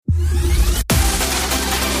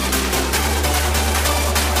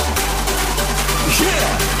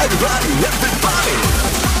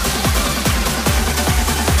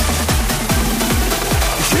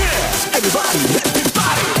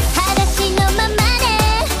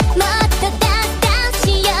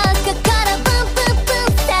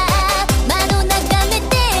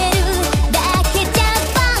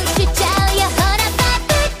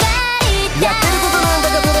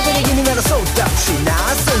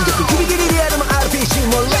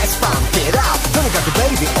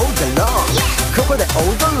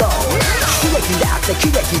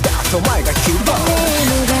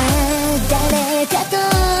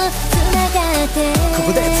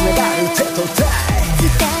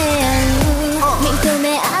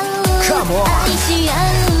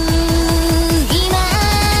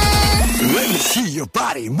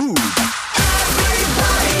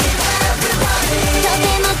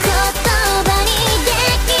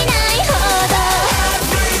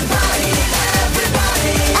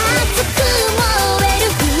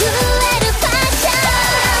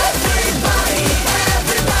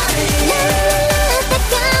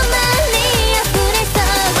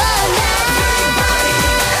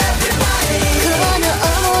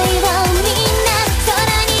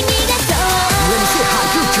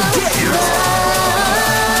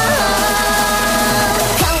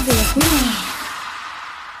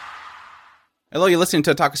Hello, you're listening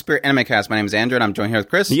to Otaku Spirit Animecast. My name is Andrew, and I'm joined here with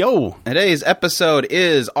Chris. Yo! Today's episode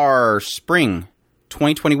is our spring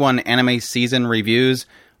 2021 anime season reviews.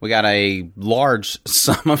 We got a large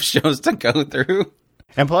sum of shows to go through.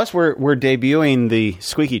 And plus, we're debuting the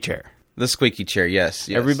squeaky chair. The squeaky chair, yes.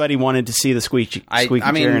 Everybody wanted to see the squeaky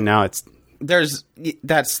chair, and now it's...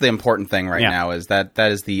 That's the important thing right now, is that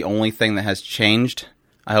is the only thing that has changed.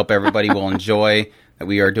 I hope everybody will enjoy that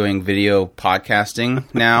we are doing video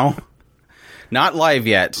podcasting now. Not live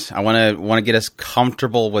yet. I want to get us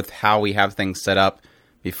comfortable with how we have things set up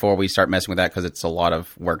before we start messing with that, because it's a lot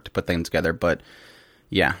of work to put things together. But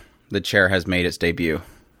yeah, the chair has made its debut.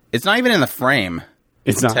 It's not even in the frame.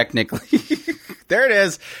 It's not. Technically. There it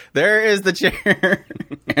is. There is the chair.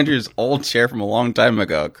 Andrew's old chair from a long time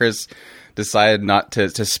ago. Chris decided not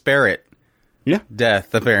to spare it. Yeah.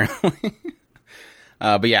 Death, apparently.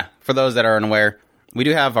 But yeah, for those that are unaware, we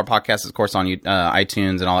do have our podcast, of course, on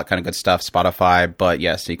iTunes and all that kind of good stuff, Spotify. But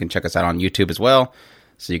yes, you can check us out on YouTube as well,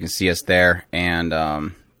 so you can see us there. And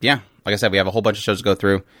yeah, like I said, we have a whole bunch of shows to go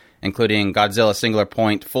through, including Godzilla Singular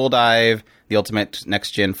Point, Full Dive, the ultimate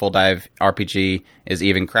next-gen Full Dive RPG is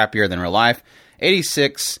even crappier than real life.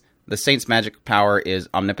 86, The Saint's Magic Power is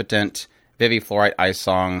Omnipotent, Vivy, Fluorite, Ice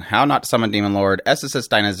Song, How Not to Summon Demon Lord, SSSS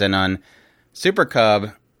Dynazenon, Super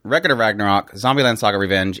Cub, Record of Ragnarok, Zombieland Saga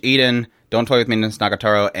Revenge, Eden, Don't Toy With Me,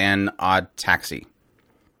 Nagatoro, and Odd Taxi.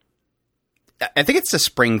 I think it's a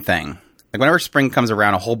spring thing. Like, whenever spring comes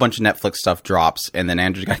around, a whole bunch of Netflix stuff drops, and then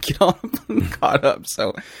Andrew's got to get all caught up.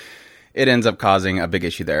 So it ends up causing a big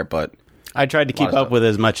issue there. But I tried to keep up with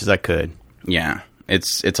as much as I could. Yeah,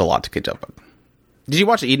 it's a lot to catch up with. Did you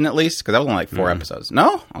watch Eden at least? Because that was only like 4 episodes.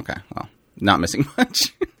 No? Okay, well, not missing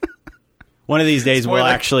much. One of these days, we'll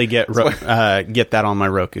actually get that on my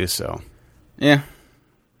Roku. So yeah.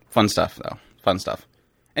 Fun stuff, though. Fun stuff.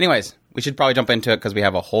 Anyways, we should probably jump into it because we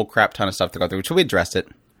have a whole crap ton of stuff to go through. Should we address it?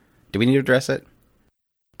 Do we need to address it?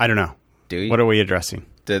 I don't know. Do we? What are we addressing?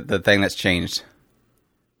 The thing that's changed.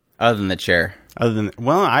 Other than the chair.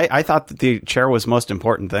 I thought that the chair was the most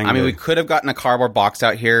important thing. I mean, we could have gotten a cardboard box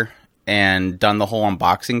out here and done the whole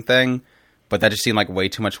unboxing thing, but that just seemed like way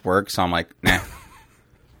too much work, so I'm like, nah.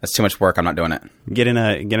 That's too much work. I'm not doing it. Getting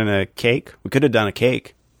a cake? We could have done a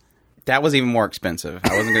cake. That was even more expensive.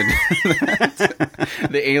 I wasn't going to do that.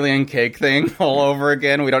 The alien cake thing all over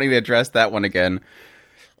again. We don't need to address that one again.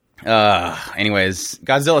 Anyways,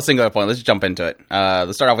 Godzilla Singular Point. Let's jump into it.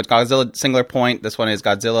 Let's start off with Godzilla Singular Point. This one is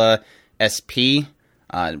Godzilla SP.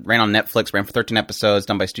 Ran on Netflix. Ran for 13 episodes.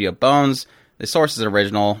 Done by Studio Bones. The source is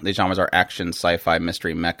original. The genres are action, sci-fi,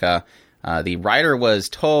 mystery, mecha. The writer was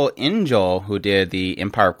To Injo, who did the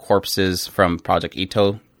Empire of Corpses from Project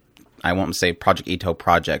Ito. I won't say Project Ito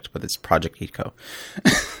Project, but it's Project Ito.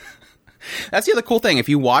 That's the other cool thing. If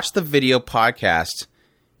you watch the video podcast,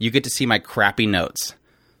 you get to see my crappy notes.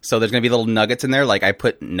 So there's going to be little nuggets in there. Like, I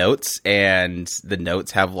put notes, and the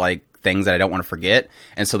notes have, like, things that I don't want to forget.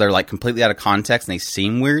 And so they're, like, completely out of context, and they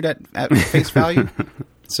seem weird at face value.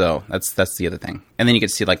 So that's the other thing. And then you get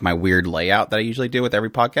to see, like, my weird layout that I usually do with every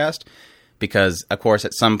podcast. Because, of course,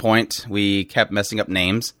 at some point, we kept messing up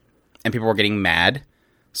names, and people were getting mad.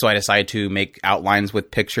 So I decided to make outlines with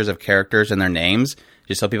pictures of characters and their names,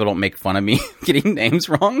 just so people don't make fun of me getting names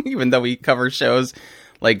wrong, even though we cover shows,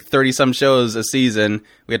 like 30-some shows a season.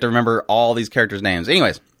 We have to remember all these characters' names.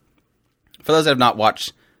 Anyways, for those that have not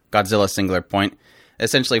watched Godzilla Singular Point,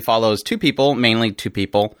 essentially follows mainly two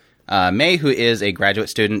people. Mei, who is a graduate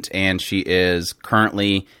student, and she is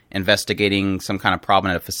currently investigating some kind of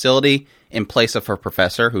problem at a facility in place of her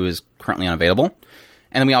professor, who is currently unavailable.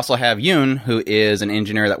 And then we also have Yoon, who is an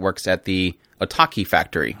engineer that works at the Otaku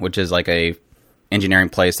factory, which is like a engineering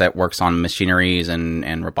place that works on machineries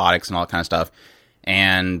and robotics and all that kind of stuff.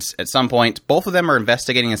 And at some point, both of them are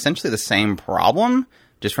investigating essentially the same problem,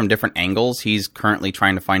 just from different angles. He's currently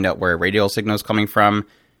trying to find out where a radio signal is coming from,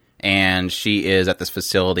 and she is at this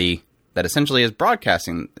facility that essentially is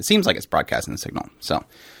broadcasting. It seems like it's broadcasting the signal. So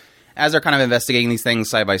as they're kind of investigating these things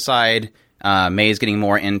side by side, Mei is getting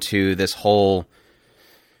more into this whole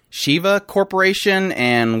Shiva Corporation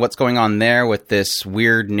and what's going on there with this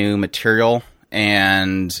weird new material.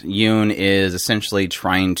 And Yoon is essentially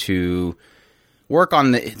trying to work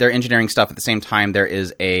on their engineering stuff. At the same time, there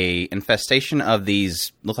is a infestation of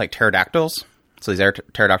these, look like pterodactyls. So these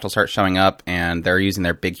pterodactyls start showing up, and they're using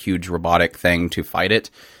their big, huge robotic thing to fight it.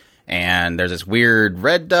 And there's this weird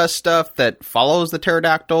red dust stuff that follows the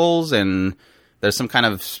pterodactyls, and there's some kind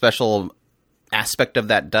of special aspect of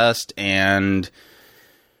that dust. And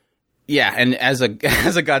yeah, and as a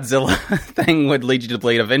Godzilla thing would lead you to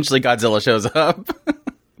believe, eventually Godzilla shows up.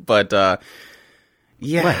 But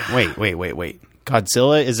yeah. Wait.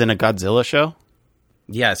 Godzilla is in a Godzilla show?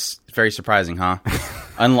 Yes. Very surprising, huh?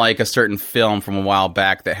 Unlike a certain film from a while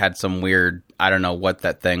back that had some weird, I don't know what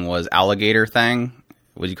that thing was, alligator thing?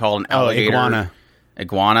 Would you call it an alligator? Oh,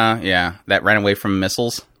 Iguana, yeah. That ran away from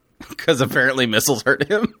missiles. Because apparently missiles hurt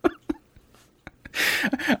him.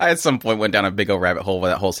 I at some point went down a big old rabbit hole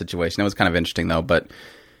with that whole situation. It was kind of interesting, though. But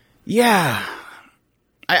yeah,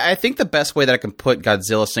 I think the best way that I can put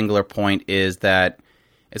Godzilla Singular Point is that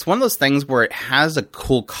it's one of those things where it has a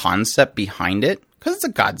cool concept behind it, because it's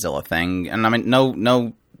a Godzilla thing. And I mean,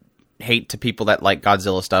 no hate to people that like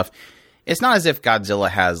Godzilla stuff. It's not as if Godzilla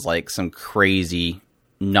has like some crazy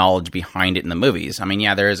knowledge behind it in the movies. I mean,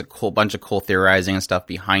 yeah, there is a bunch of cool theorizing and stuff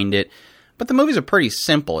behind it. But the movies are pretty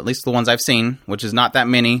simple, at least the ones I've seen, which is not that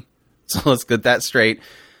many. So let's get that straight.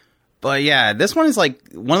 But yeah, this one is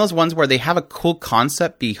like one of those ones where they have a cool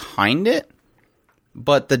concept behind it,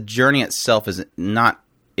 but the journey itself is not,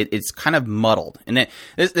 it's kind of muddled. And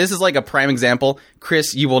this is like a prime example.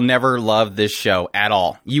 Chris, you will never love this show at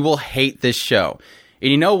all. You will hate this show. And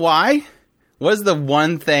you know why? What is the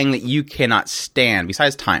one thing that you cannot stand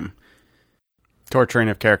besides time? Torturing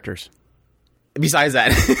of characters. Besides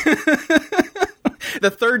that, the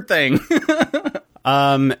third thing.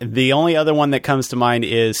 The only other one that comes to mind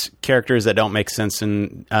is characters that don't make sense.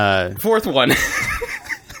 In fourth one,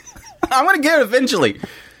 I'm going to get it eventually.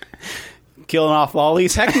 Killing off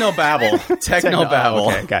lollies. Technobabble.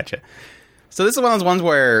 Oh, okay, gotcha. So this is one of those ones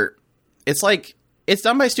where it's like it's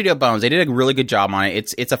done by Studio Bones. They did a really good job on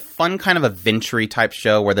it. It's a fun kind of adventure type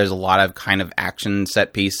show where there's a lot of kind of action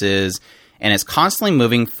set pieces, and it's constantly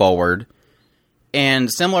moving forward.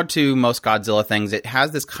 And similar to most Godzilla things, it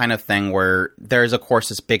has this kind of thing where there's, of course,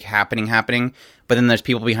 this big happening, but then there's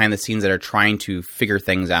people behind the scenes that are trying to figure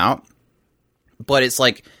things out. But it's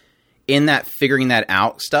like, in that figuring that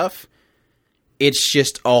out stuff, it's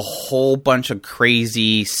just a whole bunch of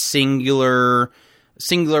crazy singular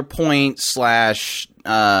point /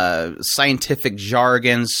 scientific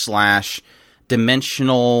jargon /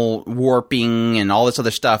 dimensional warping and all this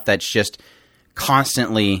other stuff that's just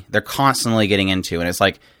they're constantly getting into. And it's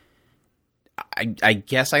like, I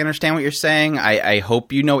guess I understand what you're saying. I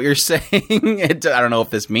hope you know what you're saying. I don't know if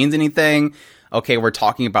this means anything. Okay, we're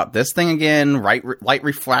talking about this thing again, light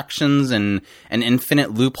reflections and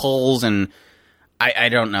infinite loopholes, and I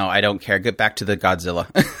don't know. I don't care. Get back to the Godzilla.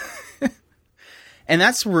 And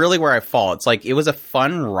that's really where I fall. It's like, it was a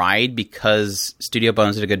fun ride because Studio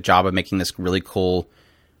Bones did a good job of making this really cool,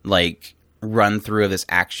 like, run through of this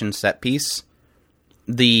action set piece.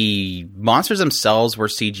 The monsters themselves were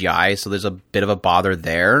CGI, so there's a bit of a bother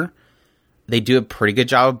there. They do a pretty good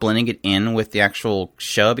job of blending it in with the actual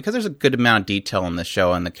show because there's a good amount of detail in the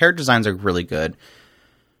show, and the character designs are really good.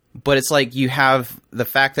 But it's like, you have the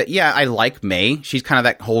fact that, yeah, I like Mei. She's kind of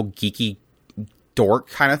that whole geeky dork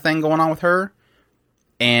kind of thing going on with her.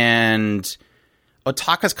 And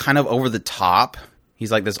Otaka's kind of over the top.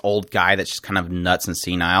 He's like this old guy that's just kind of nuts and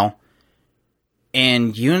senile.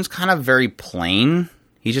 And Yoon's kind of very plain.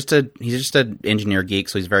 He's just an engineer geek,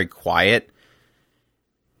 so he's very quiet.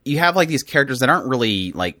 You have like these characters that aren't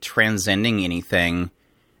really like transcending anything,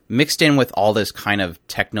 mixed in with all this kind of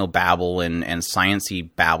techno babble and sciencey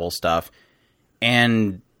babble stuff,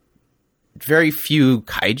 and very few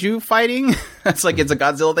kaiju fighting. It's like, it's a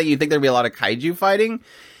Godzilla thing. You'd think there'd be a lot of kaiju fighting.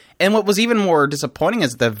 And what was even more disappointing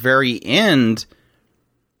is at the very end,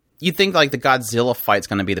 you think like the Godzilla fight's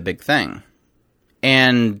going to be the big thing,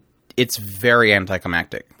 and it's very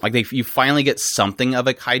anticlimactic. Like you finally get something of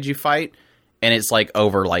a kaiju fight, and it's like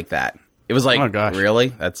over like that. It was like, oh, gosh. Really?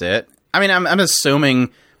 That's it? I mean, I'm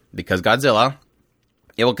assuming because Godzilla,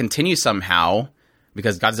 it will continue somehow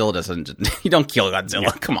because Godzilla doesn't. You don't kill Godzilla.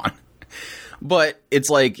 Yeah. Come on. But it's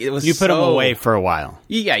like it was. You put him away for a while.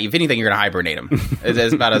 Yeah, if anything, you're gonna hibernate him.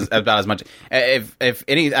 It's about as much. If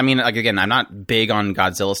any, I mean, like again, I'm not big on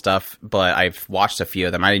Godzilla stuff, but I've watched a few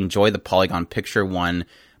of them. I enjoy the Polygon Picture one,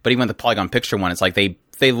 but even with the Polygon Picture one, it's like they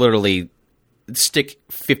literally stick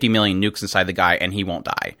 50 million nukes inside the guy and he won't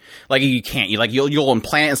die. Like you can't. You'll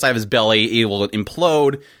implant it inside of his belly. It will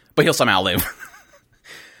implode, but he'll somehow live.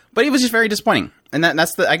 But it was just very disappointing, and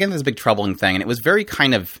that's the a big troubling thing. And it was very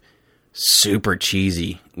kind of super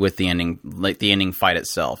cheesy with the ending, like the ending fight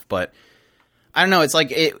itself. But I don't know. It's like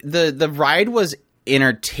the ride was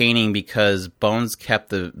entertaining because Bones kept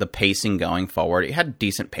the pacing going forward. It had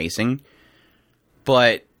decent pacing,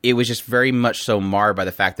 but it was just very much so marred by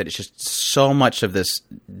the fact that it's just so much of this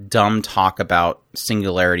dumb talk about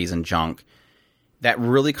singularities and junk that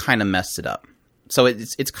really kind of messed it up. So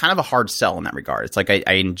it's kind of a hard sell in that regard. It's like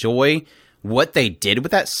I enjoy what they did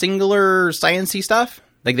with that singular science-y stuff.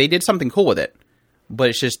 Like they did something cool with it, but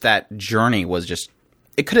it's just that journey was just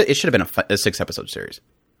it should have been a 6-episode series.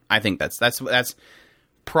 I think that's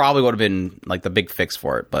probably would have been like the big fix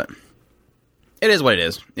for it, but it is what it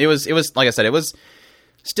is. It was like I said, it was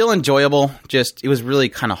still enjoyable. Just it was really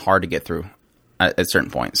kind of hard to get through at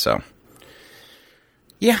certain points. So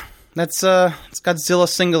yeah, it's Godzilla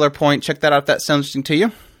Singular Point. Check that out if that sounds interesting to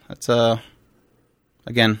you. That's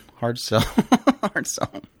again hard sell, hard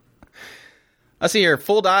sell. Let's see here.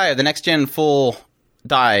 Full Dive, the next gen Full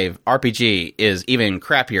Dive RPG is even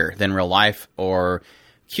crappier than real life, or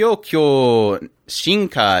Kyokyo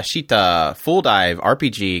Shinka Shita Full Dive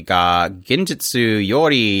RPG ga Genjutsu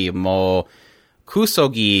Yori mo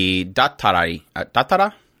Kusogi Datara.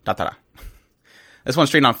 This one's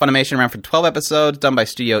streamed on Funimation, ran for 12 episodes, done by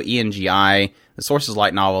Studio ENGI. The source is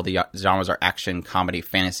light novel. The genres are action, comedy,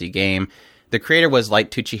 fantasy game. The creator was Light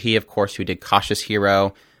Tsuchihi, of course, who did Cautious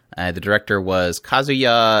Hero. The director was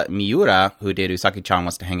Kazuya Miura, who did Usagi-chan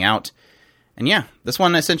Wants to Hang Out. And yeah, this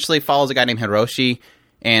one essentially follows a guy named Hiroshi.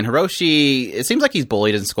 And Hiroshi, it seems like he's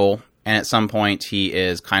bullied in school. And at some point, he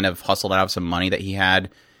is kind of hustled out of some money that he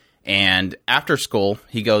had. And after school,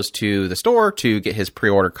 he goes to the store to get his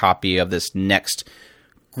pre-order copy of this next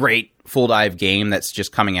great Full Dive game that's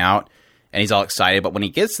just coming out. And he's all excited. But when he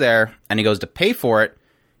gets there and he goes to pay for it,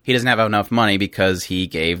 he doesn't have enough money because he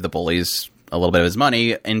gave the bullies a little bit of his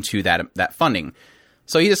money into that funding.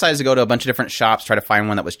 So he decides to go to a bunch of different shops, try to find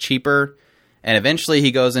one that was cheaper. And eventually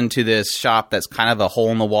he goes into this shop that's kind of a hole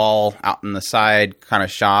in the wall, out in the side kind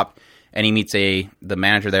of shop. And he meets the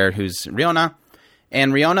manager there who's Riona.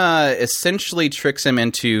 And Riona essentially tricks him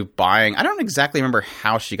into buying. I don't exactly remember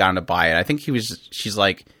how she got him to buy it. I think she's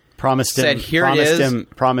like promised him.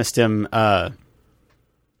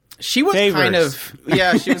 She was favors.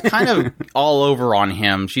 She was kind of all over on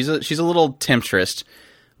him. She's a little temptress,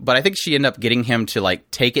 but I think she ended up getting him to like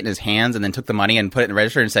take it in his hands and then took the money and put it in the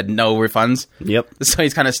register and said no refunds. Yep. So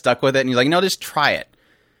he's kind of stuck with it, and he's like, no, just try it.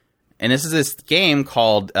 And this is this game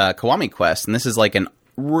called Kiwami Quest, and this is like an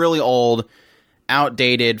really old,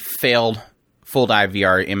 outdated, failed Full Dive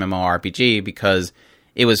VR MMORPG because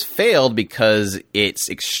it was failed because it's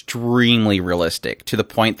extremely realistic to the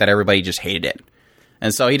point that everybody just hated it.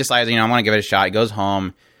 And so he decides, I want to give it a shot. He goes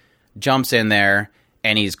home, jumps in there,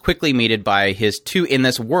 and he's quickly meted by his two in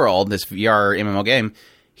this world, this VR MMO game.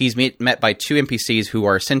 He's met by two NPCs who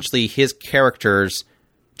are essentially his character's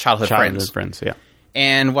childhood friends. Yeah.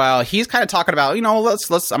 And while he's kind of talking about, I'm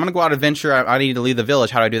going to go out adventure. I need to leave the village.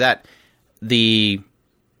 How do I do that? The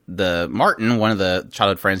Martin, one of the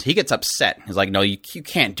childhood friends, he gets upset. He's like, no, you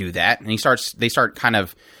can't do that. And they start kind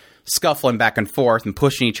of scuffling back and forth and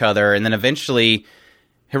pushing each other. And then eventually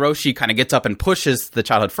Hiroshi kind of gets up and pushes the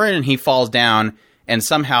childhood friend, and he falls down and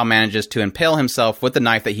somehow manages to impale himself with the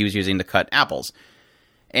knife that he was using to cut apples.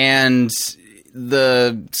 And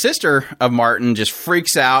the sister of Martin just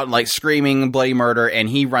freaks out, like screaming bloody murder, and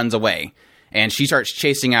he runs away. And she starts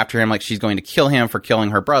chasing after him like she's going to kill him for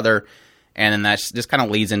killing her brother. And then that just kind of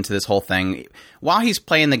leads into this whole thing. While he's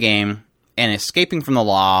playing the game and escaping from the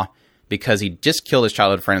law because he just killed his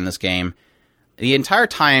childhood friend in this game, the entire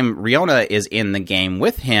time Riona is in the game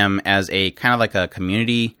with him as a kind of like a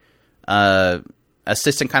community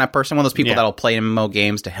assistant kind of person, one of those people that'll play MMO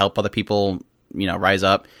games to help other people, rise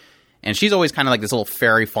up. And she's always kind of like this little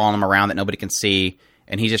fairy following him around that nobody can see,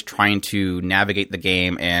 and he's just trying to navigate the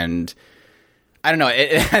game. And I don't know.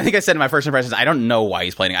 I think I said in my first impressions, I don't know why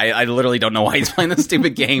he's playing. I literally don't know why he's playing this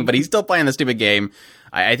stupid game, but he's still playing the stupid game.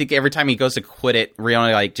 I think every time he goes to quit it,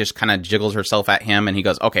 Riona like just kind of jiggles herself at him, and he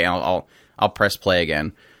goes, "Okay, I'll press play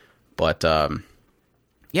again." But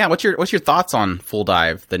yeah, what's your thoughts on Full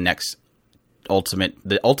Dive, the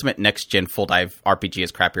ultimate next gen Full Dive RPG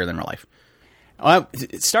is crappier than real life?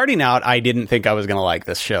 Starting out, I didn't think I was going to like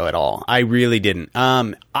this show at all. I really didn't.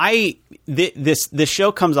 This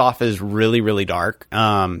show comes off as really, really dark,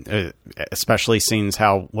 especially seeing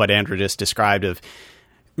what Andrew just described of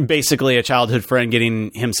basically a childhood friend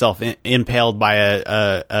getting himself impaled by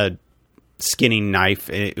a skinning knife.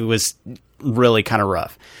 It was really kind of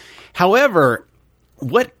rough. However,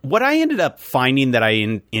 what I ended up finding that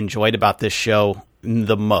I enjoyed about this show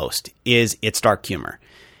the most is its dark humor.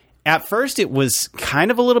 At first, it was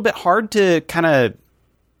kind of a little bit hard to kind of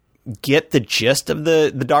get the gist of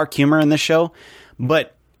the dark humor in the show.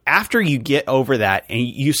 But after you get over that, and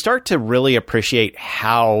you start to really appreciate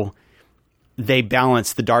how they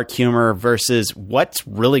balance the dark humor versus what's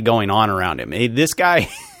really going on around him. This guy,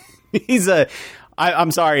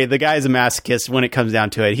 I'm sorry, the guy's a masochist when it comes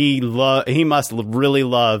down to it. He must really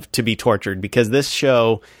love to be tortured, because this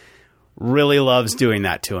show really loves doing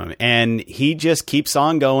that to him, and he just keeps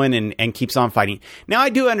on going and keeps on fighting. Now, I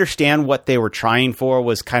do understand what they were trying for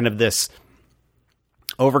was kind of this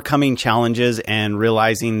overcoming challenges and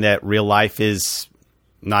realizing that real life is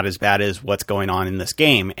not as bad as what's going on in this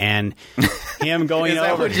game, and him going Is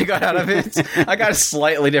that over. what you got out of it? I got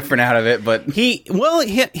slightly different out of it, but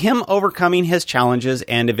him overcoming his challenges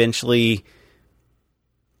and eventually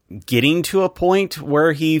getting to a point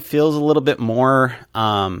where he feels a little bit more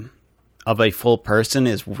of a full person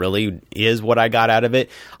is what I got out of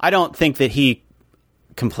it. I don't think that he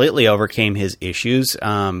completely overcame his issues,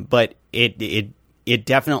 but it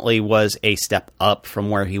definitely was a step up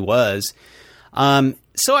from where he was.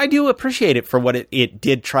 So I do appreciate it for what it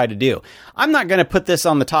did try to do. I'm not going to put this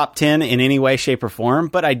on the top 10 in any way, shape, or form,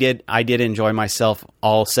 but I did enjoy myself,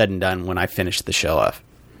 all said and done, when I finished the show off.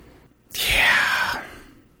 Yeah.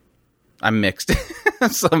 I'm mixed. I'm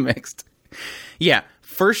so mixed. Yeah,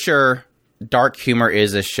 for sure, dark humor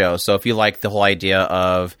is a show. So if you like the whole idea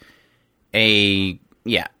of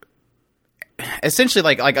essentially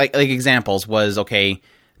like examples was, okay,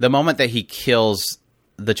 the moment that he kills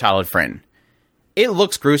the childhood friend, it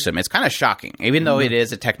looks gruesome. It's kind of shocking. Even though it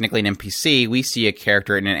is technically an NPC, we see a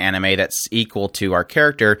character in an anime that's equal to our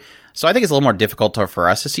character. So I think it's a little more difficult for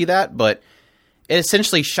us to see that, but it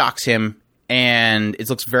essentially shocks him, and it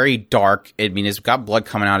looks very dark. I mean, he's got blood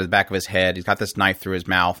coming out of the back of his head. He's got this knife through his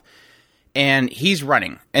mouth, and he's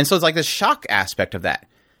running. And so it's like this shock aspect of that.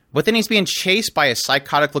 But then he's being chased by a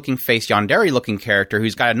psychotic-looking face, yandere-looking character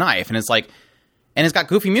who's got a knife, and it's like, and it's got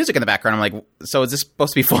goofy music in the background. I'm like, so is this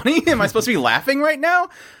supposed to be funny? Am I supposed to be laughing right now?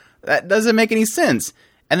 That doesn't make any sense.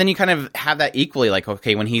 And then you kind of have that equally, like,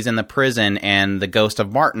 okay, when he's in the prison and the ghost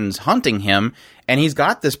of Martin's hunting him, and he's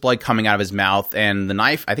got this blood coming out of his mouth and the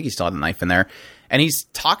knife, I think he still had the knife in there, and he's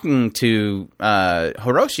talking to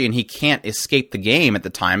Hiroshi, and he can't escape the game at the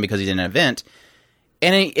time because he's in an event,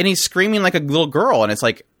 and he's screaming like a little girl, and it's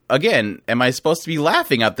like, again, am I supposed to be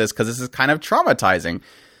laughing at this because this is kind of traumatizing?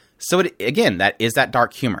 So, again, that is that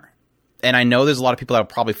dark humor. And I know there's a lot of people that will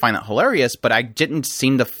probably find that hilarious, but I didn't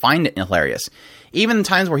seem to find it hilarious. Even in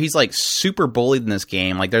times where he's, like, super bullied in this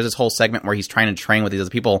game, like, there's this whole segment where he's trying to train with these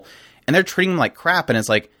other people, and they're treating him like crap, and it's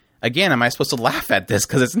like, again, am I supposed to laugh at this?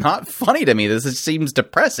 Because it's not funny to me. This just seems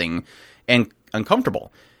depressing and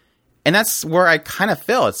uncomfortable. And that's where I kind of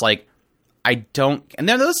feel. It's like, I don't... And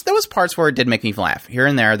there was parts where it did make me laugh. Here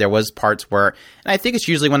and there was parts where... And I think it's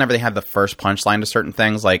usually whenever they have the first punchline to certain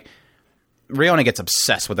things, like, Riona gets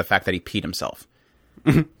obsessed with the fact that he peed himself.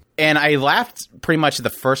 And I laughed pretty much the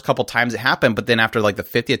first couple times it happened, but then after, like, the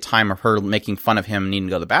 50th time of her making fun of him needing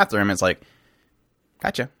to go to the bathroom, it's like,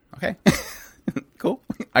 gotcha. Okay. Cool.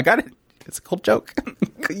 I got it. It's a cool joke.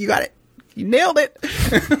 You got it. You nailed it.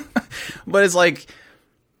 But it's like...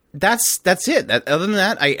 That's it. Other than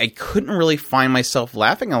that, I couldn't really find myself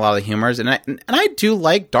laughing at a lot of the humors, and I do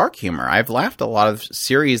like dark humor. I've laughed at a lot of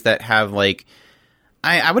series that have, like,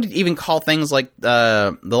 I would even call things like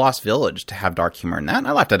The Lost Village to have dark humor in that. And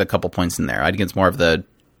I laughed at a couple points in there. I think it's more of the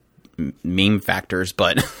meme factors,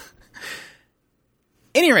 but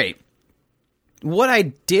any rate, what I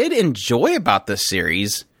did enjoy about this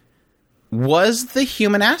series was the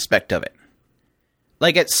human aspect of it.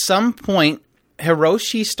 Like, at some point,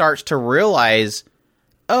 Hiroshi starts to realize,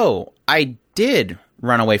 oh, I did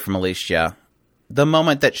run away from Alicia the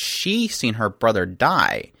moment that she seen her brother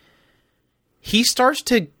die. He starts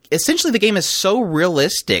to... Essentially, the game is so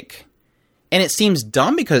realistic And it seems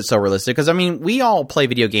dumb because it's so realistic. Because, I mean, we all play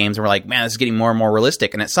video games and we're like, man, this is getting more and more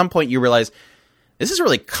realistic. And at some point you realize, this is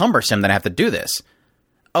really cumbersome that I have to do this.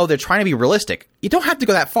 Oh, they're trying to be realistic. You don't have to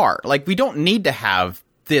go that far. Like, we don't need to have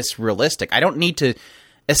this realistic. I don't need to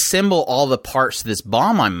assemble all the parts to this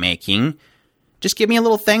bomb I'm making. Just give me a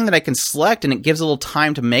little thing that I can select, and it gives a little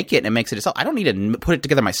time to make it, and it makes it itself. I don't need to put it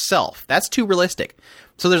together myself. That's too realistic.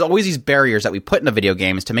 So there's always these barriers that we put into video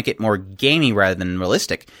games to make it more gamey rather than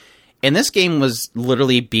realistic. And this game was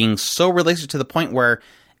literally being so realistic to the point where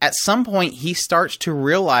at some point he starts to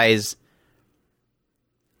realize,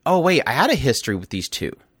 oh, wait, I had a history with these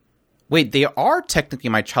two. Wait, they are technically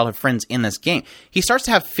my childhood friends in this game. He starts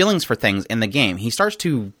to have feelings for things in the game. He starts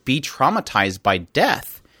to be traumatized by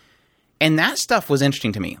death. And that stuff was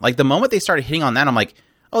interesting to me. Like, the moment they started hitting on that, I'm like,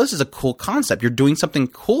 oh, this is a cool concept. You're doing something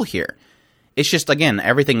cool here. It's just, again,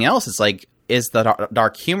 everything else is like, is the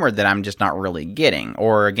dark humor that I'm just not really getting.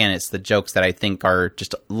 Or, again, it's the jokes that I think are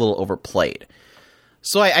just a little overplayed.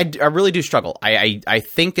 So I really do struggle. I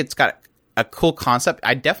think it's got a cool concept.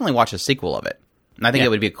 I'd definitely watch a sequel of it. And I think it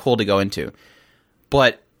would be cool to go into.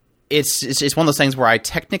 But it's one of those things where I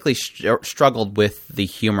technically struggled with the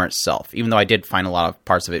humor itself. Even though I did find a lot of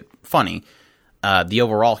parts of it funny, the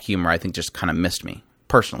overall humor, I think, just kind of missed me,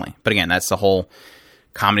 personally. But again, that's the whole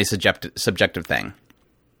comedy subjective thing.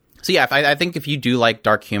 So yeah, I think if you do like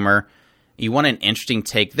dark humor, you want an interesting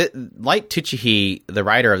take. Like Tsuchihi, the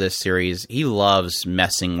writer of this series, he loves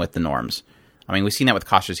messing with the norms. I mean, we've seen that with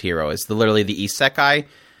Kasha's Hero. It's literally the isekai,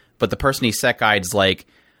 but the person isekai'd is like,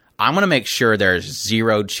 I'm going to make sure there's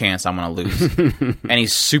zero chance I'm going to lose. And he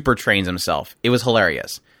super trains himself. It was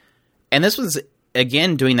hilarious. And this was,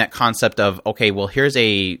 again, doing that concept of, okay, well, here's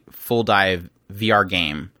a full dive VR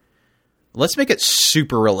game. Let's make it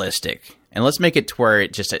super realistic. And let's make it to where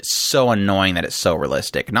it's so annoying that it's so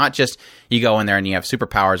realistic. Not just you go in there and you have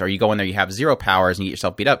superpowers, or you go in there you have zero powers and you get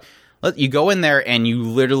yourself beat up. You go in there and you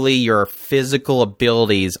literally, your physical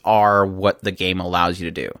abilities are what the game allows you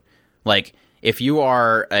to do. Like, if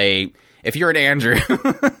you're an Andrew,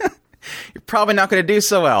 you're probably not going to do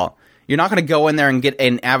so well. You're not going to go in there and get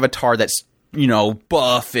an avatar that's,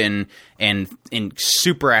 buff and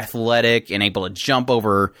super athletic and able to jump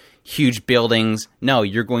over huge buildings. No,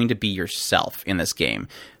 you're going to be yourself in this game.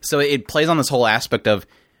 So it plays on this whole aspect of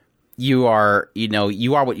you are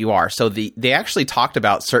what you are. So they actually talked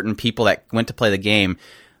about certain people that went to play the game.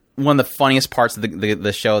 One of the funniest parts of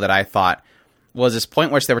the show that I thought was this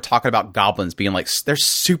point where they were talking about goblins being like, they're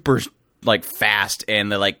super like fast and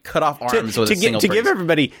they like cut off arms with a single to give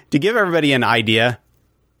everybody an idea.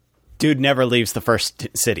 Dude never leaves the first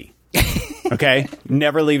city. Okay,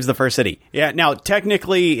 never leaves the first city. Yeah. Now,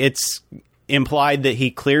 technically, it's implied that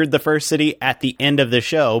he cleared the first city at the end of the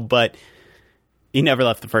show, but he never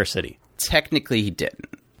left the first city. Technically, he didn't.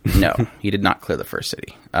 No, he did not clear the first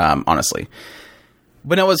city. Honestly,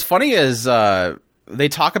 but no, what's funny is. They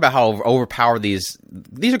talk about how overpowered these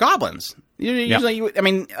are goblins. Usually, I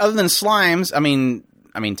mean, other than slimes, I mean,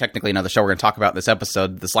 technically, another show we're going to talk about in this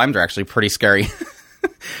episode, the slimes are actually pretty scary.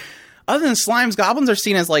 Other than slimes, goblins are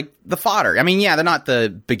seen as like the fodder. I mean, yeah, they're not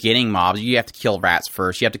the beginning mobs. You have to kill rats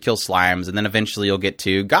first. You have to kill slimes, and then eventually you'll get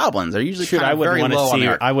to goblins. They're usually kind of very low on the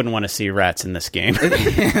art. I wouldn't want to see rats in this game.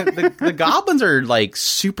 the goblins are like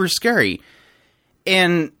super scary,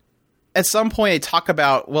 and at some point, they talk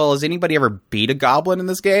about, well, has anybody ever beat a goblin in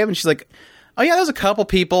this game? And she's like, oh, yeah, there's a couple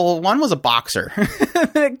people. One was a boxer.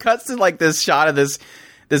 And it cuts to, like, this shot of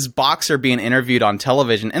this boxer being interviewed on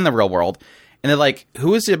television in the real world. And they're like,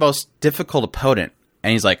 who is the most difficult opponent?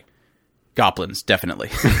 And he's like, goblins, definitely.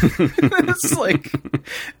 It's like,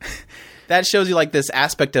 that shows you, like, this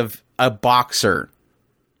aspect of a boxer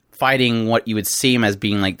fighting what you would seem as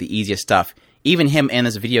being, like, the easiest stuff. Even him in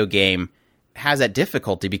this video game has that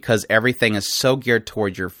difficulty because everything is so geared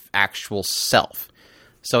towards your actual self.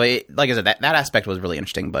 So, like I said, that aspect was really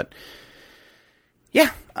interesting. But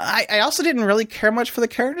yeah, I also didn't really care much for the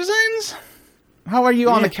character designs. How are you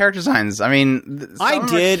on the character designs? I mean, I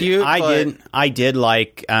did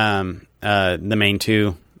like the main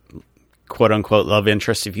two quote unquote love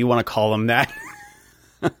interests, if you want to call them that.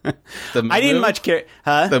 I didn't much care.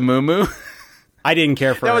 Huh? The Moo. I didn't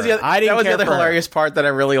care for her. That was the other hilarious part that I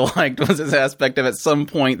really liked was this aspect of at some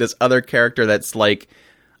point this other character that's like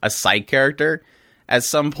a side character. At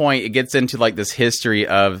some point it gets into like this history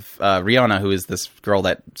of Rihanna, who is this girl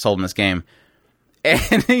that sold in this game.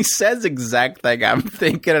 And he says the exact thing I'm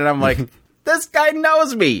thinking, and I'm like, this guy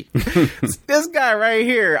knows me. This guy right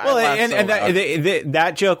here. Well,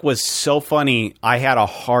 that joke was so funny. I had a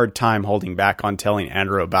hard time holding back on telling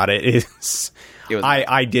Andrew about it.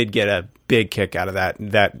 I did get a big kick out of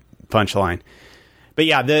that punchline. But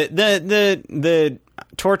yeah, the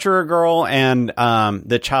torturer girl and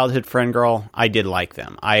the childhood friend girl, I did like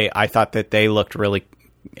them. I thought that they looked really,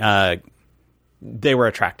 they were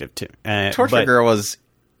attractive too. Torturer girl was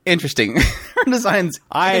interesting. Her design's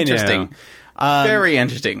interesting. Very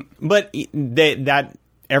interesting. But that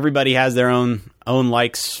everybody has their own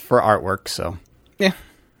likes for artwork, so. Yeah.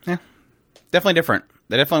 Definitely different.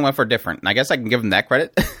 They definitely went for different. And I guess I can give them that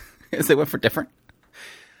credit, because they went for different.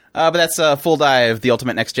 But that's Full Dive, the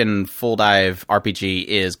ultimate next-gen Full Dive RPG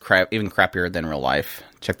is even crappier than real life.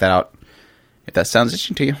 Check that out if that sounds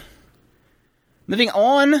interesting to you. Moving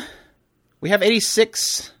on, we have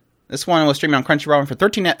 86. This one was streaming on Crunchyroll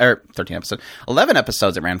for 11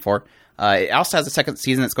 episodes it ran for. It also has a second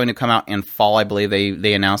season that's going to come out in fall, I believe.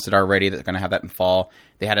 They announced it already that they're going to have that in fall.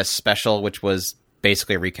 They had a special, which was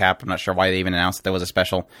basically a recap. I'm not sure why they even announced that there was a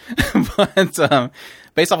special. But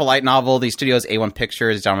based off a light novel, the studio's A1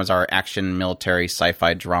 Pictures. Genres are action, military,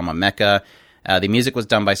 sci-fi, drama, mecha. The music was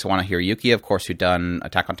done by SawanoHiroyuki, of course, who done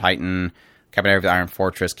Attack on Titan, Cabinet of the Iron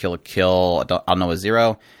Fortress, Kill la Kill, I'll Know a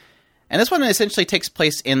Zero. And this one essentially takes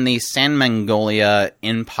place in the San Mongolia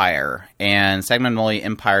Empire. And San Mongolia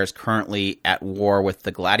Empire is currently at war with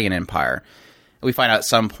the Gladian Empire. We find out at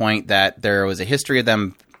some point that there was a history of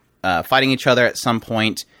them fighting each other. At some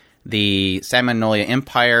point, the San Mongolia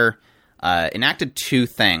Empire enacted two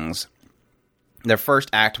things. Their first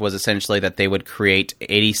act was essentially that they would create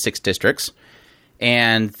 86 districts.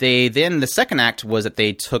 And the second act was that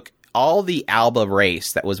they took all the Alba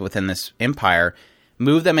race that was within this empire,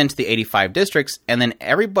 moved them into the 85 districts, and then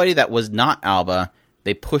everybody that was not Alba,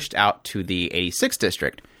 they pushed out to the 86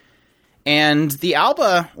 district. And the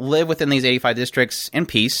Alba live within these 85 districts in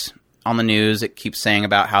peace. On the news, it keeps saying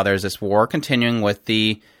about how there's this war continuing with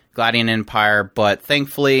the Gladian Empire, but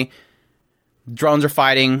thankfully, drones are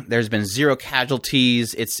fighting. There's been zero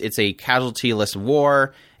casualties. It's a casualty-less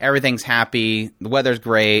war. Everything's happy. The weather's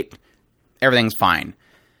great. Everything's fine.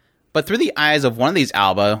 But through the eyes of one of these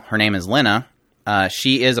Alba, her name is Lena,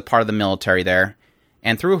 she is a part of the military there.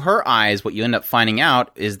 And through her eyes, what you end up finding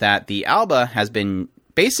out is that the Alba has been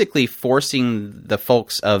basically forcing the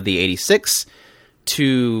folks of the 86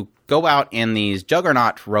 to go out in these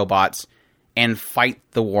juggernaut robots and fight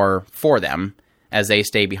the war for them as they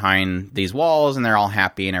stay behind these walls, and they're all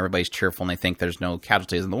happy and everybody's cheerful and they think there's no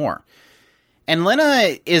casualties in the war. And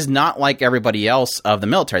Lena is not like everybody else of the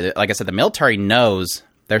military. Like I said, the military knows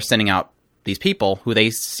they're sending out these people who they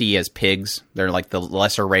see as pigs. They're like the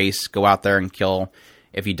lesser race. Go out there and kill.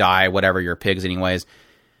 If you die, whatever, you're pigs anyways.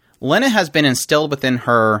 Lena has been instilled within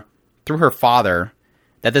her, through her father,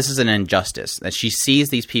 that this is an injustice, that she sees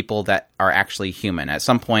these people that are actually human. At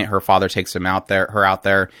some point, her father takes her out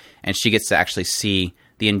there, and she gets to actually see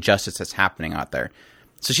the injustice that's happening out there.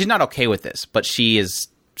 So she's not okay with this, but she is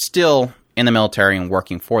still in the military and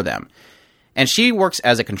working for them. And she works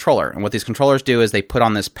as a controller. And what these controllers do is they put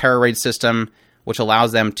on this pararaid system, which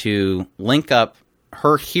allows them to link up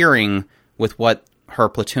her hearing with what her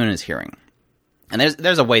platoon is hearing. And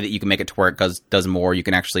there's a way that you can make it to where it does more. You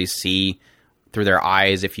can actually see through their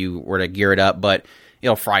eyes if you were to gear it up, but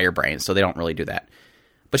it'll fry your brain, so they don't really do that.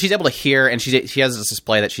 But she's able to hear, and she has this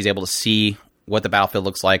display that she's able to see what the battlefield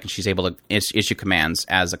looks like, and she's able to issue commands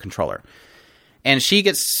as a controller. And she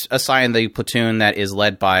gets assigned the platoon that is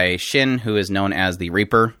led by Shin, who is known as the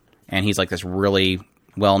Reaper, and he's like this really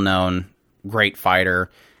well-known, great fighter.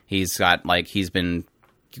 He's been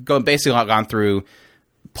gone through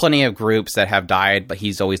plenty of groups that have died, but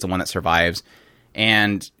he's always the one that survives.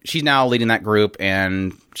 And she's now leading that group,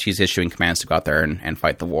 and she's issuing commands to go out there and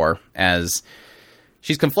fight the war, as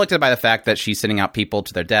she's conflicted by the fact that she's sending out people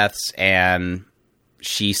to their deaths, and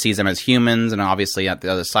she sees them as humans, and obviously at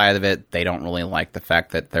the other side of it, they don't really like the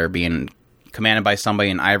fact that they're being commanded by somebody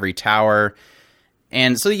in Ivory Tower.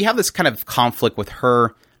 And so you have this kind of conflict with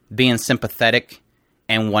her being sympathetic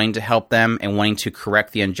and wanting to help them and wanting to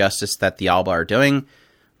correct the injustice that the Alba are doing.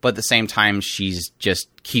 But at the same time, she's just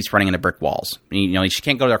keeps running into brick walls. You know, she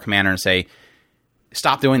can't go to her commander and say,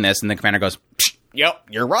 stop doing this. And the commander goes, yep,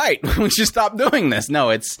 you're right. We should stop doing this.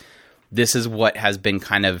 No, this is what has been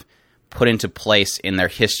kind of put into place in their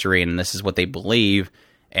history, and this is what they believe,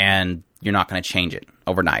 and you're not going to change it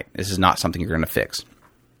overnight. This is not something you're going to fix.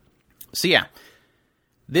 So yeah,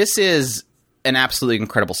 this is an absolutely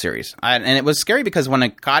incredible series. And it was scary because when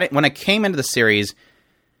I came into the series,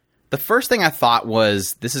 the first thing I thought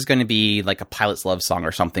was this is going to be like a pilot's love song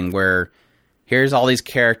or something where here's all these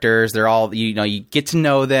characters. They're all, you get to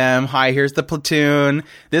know them. Hi, here's the platoon.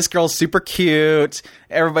 This girl's super cute.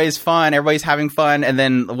 Everybody's fun. Everybody's having fun. And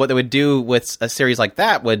then what they would do with a series like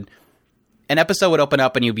that would an episode would open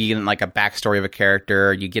up and you'd be in like a backstory of a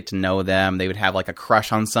character. You get to know them. They would have like a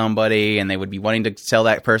crush on somebody, and they would be wanting to tell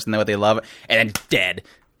that person what they love, and then dead.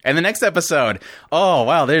 And the next episode, oh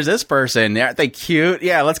wow, there's this person. Aren't they cute?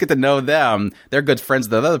 Yeah, let's get to know them. They're good friends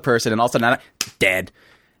with the other person, and also not dead.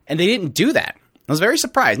 And they didn't do that. I was very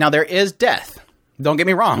surprised. Now there is death. Don't get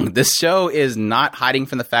me wrong. This show is not hiding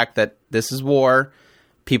from the fact that this is war.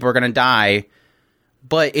 People are going to die,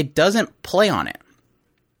 but it doesn't play on it.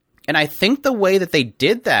 And I think the way that they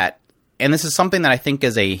did that, and this is something that I think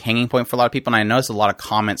is a hanging point for a lot of people, and I noticed a lot of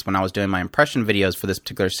comments when I was doing my impression videos for this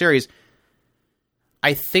particular series,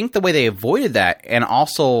 I think the way they avoided that, and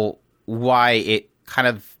also why it kind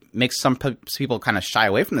of makes some people kind of shy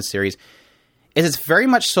away from the series, is it's very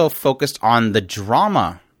much so focused on the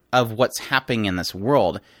drama of what's happening in this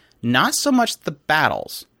world, not so much the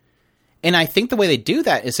battles. And I think the way they do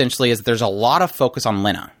that, essentially, is that there's a lot of focus on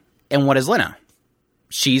Lena. And what is Lena?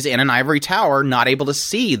 She's in an ivory tower, not able to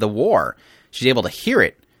see the war. She's able to hear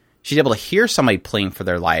it. She's able to hear somebody pleading for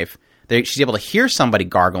their life. She's able to hear somebody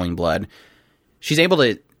gargling blood. She's able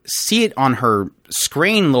to see it on her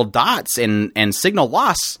screen, little dots and signal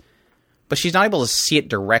loss, but she's not able to see it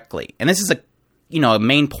directly. And this is a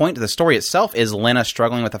main point to the story itself, is Lena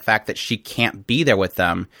struggling with the fact that she can't be there with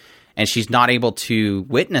them, and she's not able to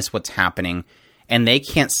witness what's happening, and they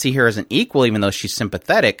can't see her as an equal, even though she's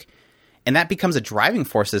sympathetic. And that becomes a driving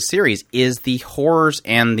force of the series, is the horrors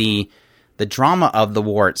and the drama of the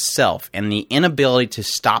war itself, and the inability to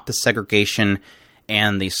stop the segregation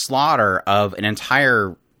and the slaughter of an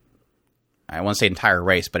entire, I won't say entire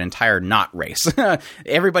race, but entire not race.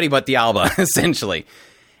 Everybody but the Alba, essentially.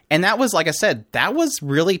 And that was, like I said, that was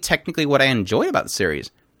really technically what I enjoyed about the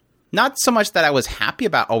series. Not so much that I was happy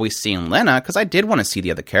about always seeing Lena, because I did want to see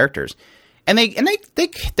the other characters. And they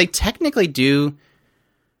technically do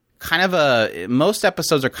kind of most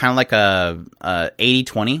episodes are kind of like a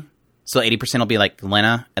 80-20. So 80% will be like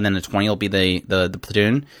Lena, and then the 20 will be the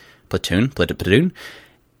platoon.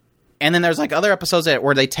 And then there's like other episodes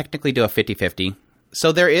where they technically do a 50-50.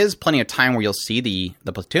 So there is plenty of time where you'll see the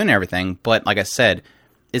platoon and everything. But like I said,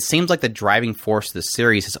 it seems like the driving force of the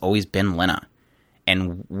series has always been Lena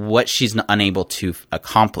and what she's unable to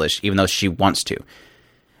accomplish, even though she wants to.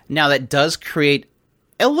 Now, that does create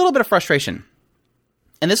a little bit of frustration.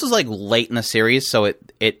 And this was like late in the series, so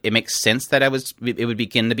it makes sense that it would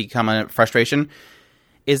begin to become a frustration,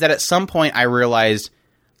 is that at some point I realized,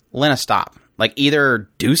 Lena, stop. Like, either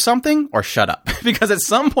do something or shut up. Because at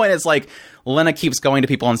some point it's like Lena keeps going to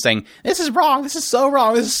people and saying, this is wrong, this is so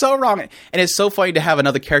wrong, this is so wrong. And it's so funny to have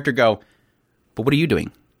another character go, but what are you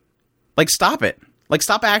doing? Like, stop it. Like,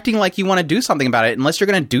 stop acting like you want to do something about it unless you're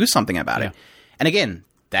going to do something about it. And again,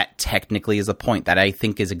 that technically is the point that I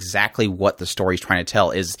think is exactly what the story's trying to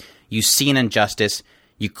tell, is you see an injustice,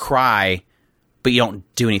 you cry, but you don't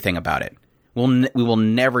do anything about it. We will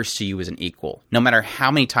never see you as an equal. No matter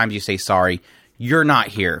how many times you say sorry, you're not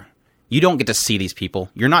here. You don't get to see these people.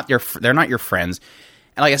 They're not your friends.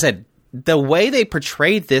 And like I said, the way they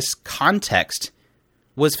portrayed this context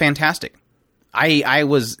was fantastic.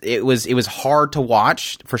 It was hard to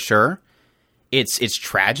watch, for sure. It's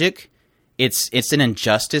tragic. It's an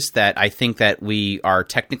injustice that I think that we are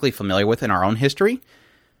technically familiar with in our own history,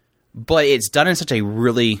 but it's done in such a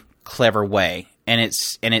really clever way, and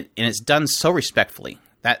it's done so respectfully.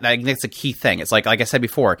 That's a key thing. It's like I said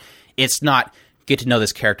before, it's not get to know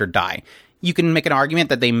this character, die. You can make an argument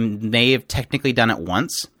that they may have technically done it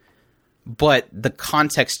once, but the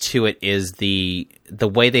context to it is the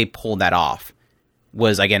way they pulled that off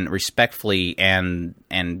was, again, respectfully and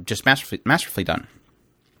just masterfully done.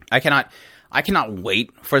 I cannot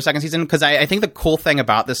wait for a second season, because I think the cool thing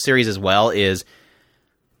about this series as well is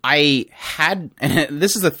and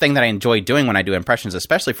this is the thing that I enjoy doing when I do impressions,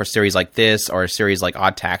 especially for series like this or a series like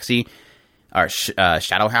Odd Taxi or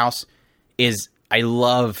Shadow House, is I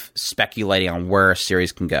love speculating on where a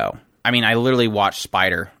series can go. I mean, I literally watched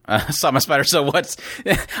Spider, saw my Spider. So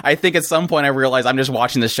I think at some point I realized I'm just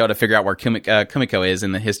watching this show to figure out where Kumiko is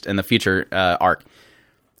in the future arc.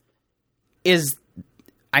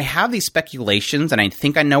 I have these speculations, and I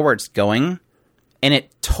think I know where it's going, and it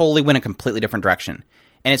totally went a completely different direction.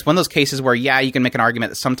 And it's one of those cases where, yeah, you can make an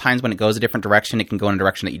argument that sometimes when it goes a different direction, it can go in a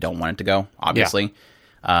direction that you don't want it to go, obviously.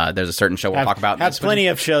 Yeah. There's a certain show we'll talk about. Have plenty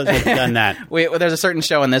of shows that have done that. There's a certain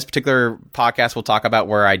show in this particular podcast we'll talk about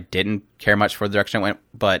where I didn't care much for the direction it went,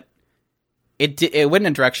 but it went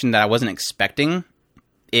in a direction that I wasn't expecting.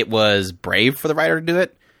 It was brave for the writer to do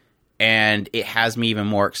it, and it has me even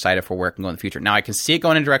more excited for where it can go in the future. Now, I can see it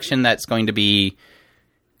going in a direction that's going to be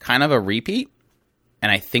kind of a repeat,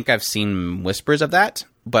 and I think I've seen whispers of that.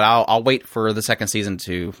 but I'll wait for the second season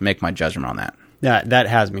to make my judgment on that. That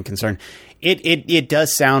has me concerned. It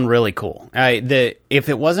does sound really cool. If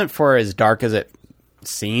it wasn't for as dark as it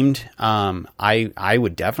seemed, I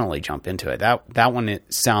would definitely jump into it. That one,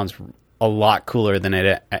 it sounds a lot cooler than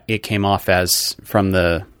it came off as from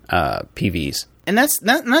the PVs. And that's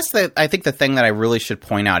I think the thing that I really should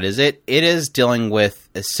point out is it is dealing with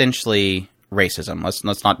essentially racism.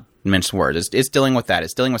 Let's not mince words. It's dealing with that.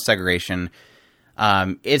 It's dealing with segregation.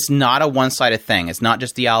 It's not a one-sided thing. It's not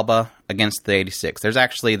just the Alba against the 86. There's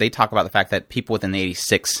actually, they talk about the fact that people within the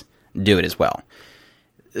 86 do it as well.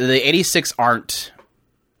 The 86 aren't,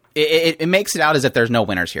 it makes it out as if there's no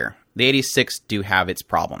winners here. The 86 do have its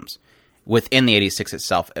problems within the 86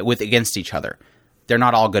 itself, against each other. They're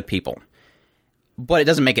not all good people. But it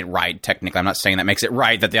doesn't make it right, technically. I'm not saying that makes it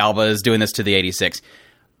right that the Alba is doing this to the 86.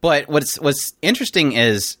 But what's interesting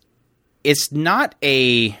is it's not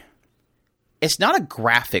a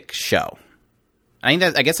graphic show. I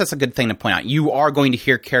guess that's a good thing to point out. You are going to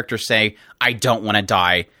hear characters say, I don't want to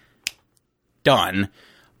die. Done.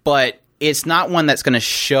 But it's not one that's going to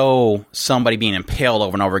show somebody being impaled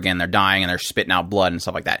over and over again. They're dying and they're spitting out blood and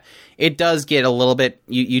stuff like that. It does get a little bit...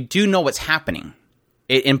 You do know what's happening.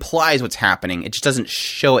 It implies what's happening. It just doesn't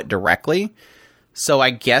show it directly. So I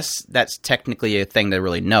guess that's technically a thing to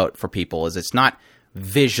really note for people, is it's not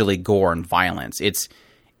visually gore and violence. It's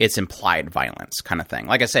implied violence kind of thing.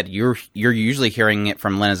 Like I said, you're usually hearing it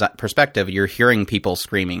from Lena's perspective. You're hearing people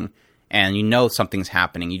screaming, and you know something's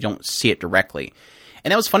happening. You don't see it directly.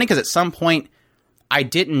 And that was funny because at some point, I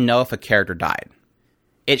didn't know if a character died.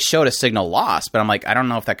 It showed a signal loss, but I'm like, I don't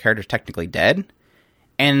know if that character's technically dead.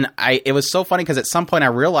 And it was so funny because at some point I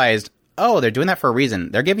realized, oh, they're doing that for a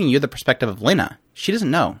reason. They're giving you the perspective of Lena. She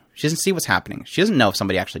doesn't know. She doesn't see what's happening. She doesn't know if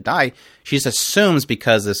somebody actually died. She just assumes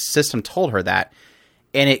because the system told her that.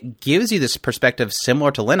 And it gives you this perspective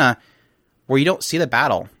similar to Lena, where you don't see the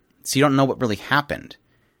battle, so you don't know what really happened.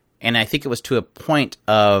 And I think it was to a point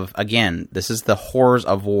of, again, this is the horrors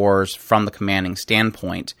of wars from the commanding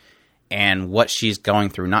standpoint, and what she's going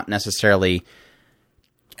through, not necessarily...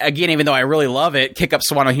 Again, even though I really love it, kick up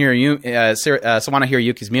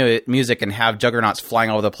SawanoHiroyuki's music and have juggernauts flying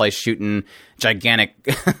all over the place shooting gigantic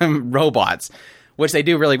robots, which they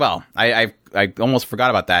do really well. I almost forgot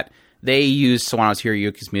about that. They use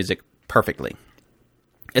SawanoHiroyuki's music perfectly.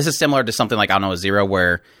 This is similar to something like, I don't know, Zero,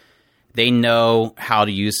 where they know how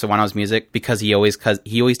to use Sawano's music because he always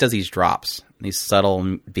does these drops, these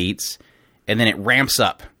subtle beats, and then it ramps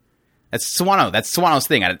up. That's Sawano. That's Sawano's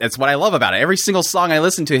thing. That's what I love about it. Every single song I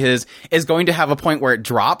listen to his is going to have a point where it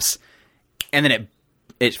drops, and then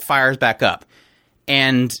it fires back up.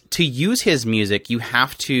 And to use his music, you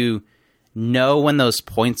have to know when those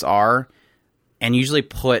points are, and usually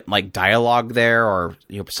put like dialogue there, or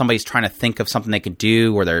somebody's trying to think of something they could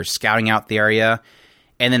do, or they're scouting out the area.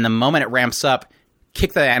 And then the moment it ramps up,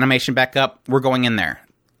 kick the animation back up. We're going in there.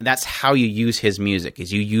 That's how you use his music.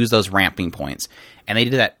 Is you use those ramping points, and they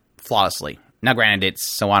do that flawlessly. Now, granted,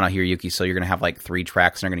 it's SawanoHiroyuki, so you're going to have like 3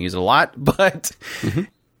 tracks and they're going to use it a lot, but and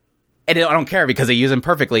I don't care because they use them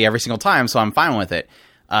perfectly every single time, so I'm fine with it.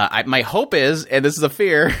 My hope is, and this is a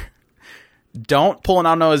fear, don't pull an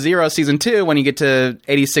Ano Zero Season 2 when you get to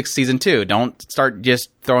 86 Season 2. Don't start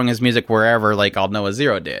just throwing his music wherever like Ano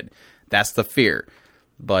Zero did. That's the fear.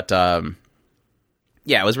 But,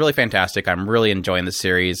 yeah, it was really fantastic. I'm really enjoying the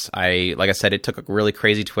series. Like I said, it took a really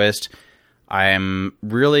crazy twist. I'm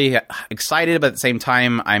really excited, but at the same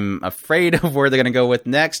time, I'm afraid of where they're going to go with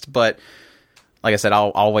next. But like I said,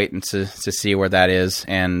 I'll wait to see where that is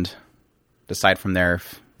and decide from there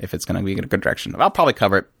if it's going to be in a good direction. I'll probably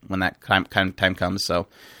cover it when that time comes. So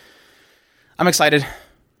I'm excited.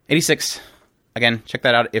 86. Again, check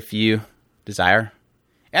that out if you desire.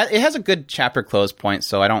 It has a good chapter close point,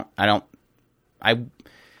 so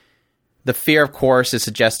the fear, of course, is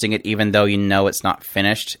suggesting it even though you know it's not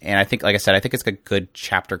finished. And I think, like I said, I think it's a good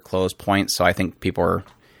chapter close point. So I think people are...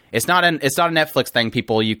 It's not a Netflix thing,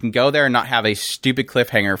 people. You can go there and not have a stupid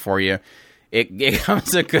cliffhanger for you. It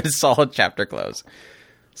comes a good, solid chapter close.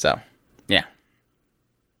 So, yeah.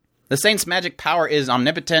 The Saint's magic power is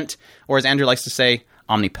omnipotent, or as Andrew likes to say,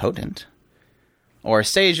 omnipotent. Or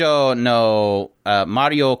Seijo no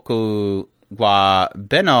Marioku wa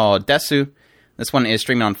Beno Desu. This one is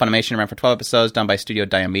streaming on Funimation, ran for 12 episodes, done by Studio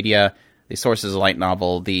Diamedia. The source is a light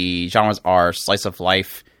novel. The genres are slice of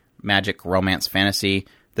life, magic, romance, fantasy.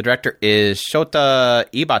 The director is Shota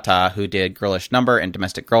Ibata, who did Girlish Number and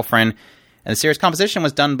Domestic Girlfriend. And the series composition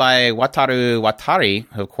was done by Wataru Watari,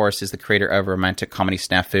 who, of course, is the creator of romantic comedy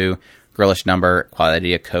snafu, Girlish Number,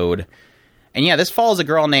 Quality of Code. And yeah, this follows a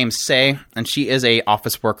girl named Sei, and she is a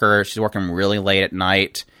office worker. She's working really late at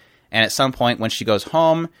night. And at some point when she goes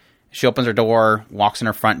home, she opens her door, walks in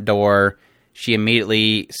her front door. She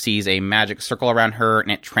immediately sees a magic circle around her,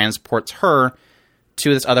 and it transports her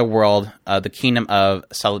to this other world, the kingdom of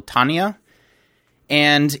Salutania.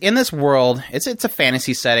 And in this world, it's a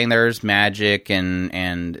fantasy setting. There's magic,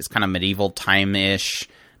 and it's kind of medieval time-ish,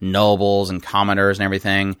 nobles and commoners and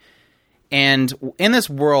everything. And in this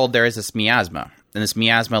world, there is this miasma. And this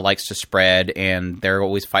miasma likes to spread, and they're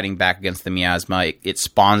always fighting back against the miasma. It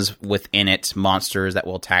spawns within it monsters that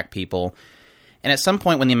will attack people. And at some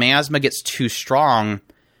point, when the miasma gets too strong,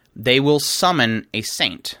 they will summon a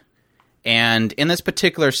saint. And in this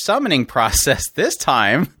particular summoning process this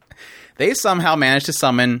time, they somehow managed to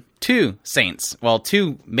summon two saints. Well,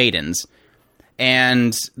 two maidens.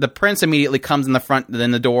 And the prince immediately comes in the front,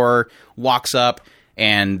 then the door, walks up,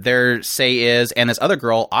 and there Sei is, and this other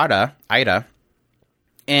girl, Ida,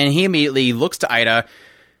 and he immediately looks to Ida,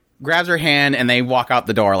 grabs her hand, and they walk out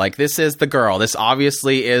the door. Like, this is the girl. This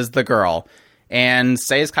obviously is the girl. And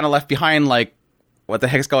Sei is kind of left behind, like, what the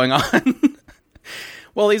heck's going on?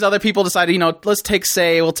 Well, these other people decided, let's take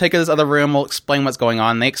Sei, we'll take her to this other room, we'll explain what's going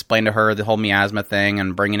on. They explain to her the whole miasma thing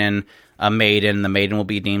and bringing in a maiden. The maiden will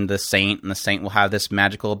be deemed the saint, and the saint will have this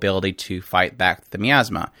magical ability to fight back the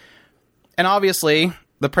miasma. And obviously,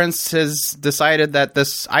 the prince has decided that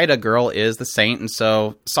this Ida girl is the saint, and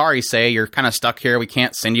so, sorry, Sei, you're kind of stuck here. We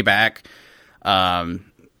can't send you back. We'll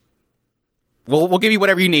give you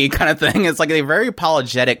whatever you need, kind of thing. It's like they're very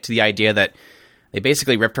apologetic to the idea that they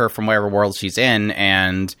basically ripped her from whatever world she's in,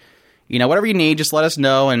 and, whatever you need, just let us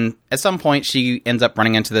know. And at some point, she ends up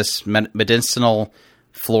running into this medicinal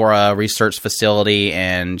flora research facility,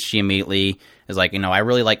 and she immediately is like, I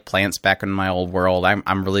really like plants back in my old world.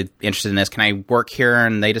 I'm really interested in this. Can I work here?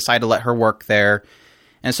 And they decide to let her work there.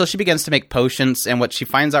 And so she begins to make potions, and what she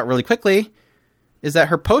finds out really quickly is that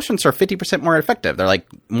her potions are 50% more effective. They're like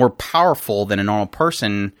more powerful than a normal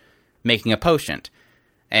person making a potion.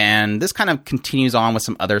 And this kind of continues on with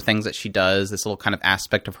some other things that she does, this little kind of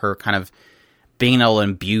aspect of her kind of being able to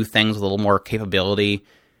imbue things with a little more capability.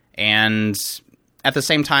 And at the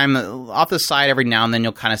same time, off the side, every now and then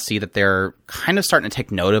you'll kind of see that they're kind of starting to take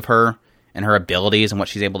note of her and her abilities and what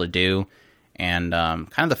she's able to do. And kind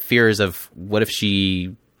of the fears of what if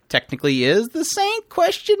she technically is the saint, ?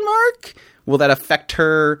 Will that affect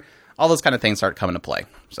her? All those kind of things start coming to play.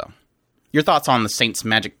 So your thoughts on the saint's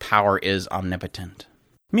magic power is omnipotent.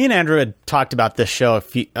 Me and Andrew had talked about this show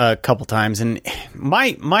a couple times, and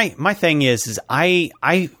my thing is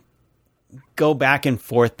I go back and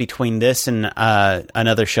forth between this and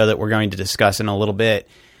another show that we're going to discuss in a little bit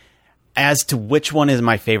as to which one is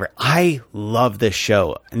my favorite. I love this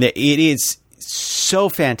show. It is so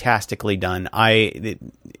fantastically done.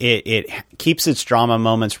 It keeps its drama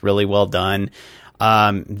moments really well done.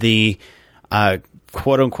 The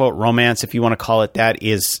quote unquote romance, if you want to call it that,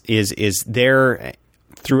 is there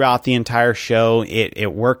throughout the entire show.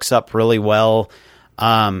 It works up really well.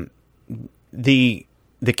 The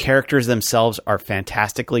characters themselves are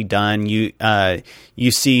fantastically done.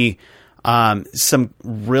 You see some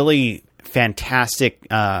really fantastic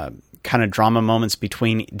kind of drama moments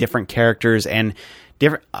between different characters, and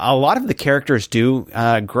a lot of the characters do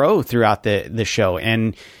grow throughout the show.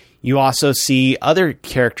 And you also see other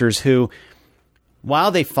characters who,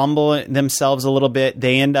 while they fumble themselves a little bit,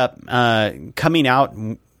 they end up coming out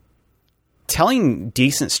telling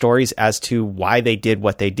decent stories as to why they did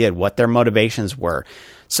what they did, what their motivations were.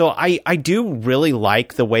 So I do really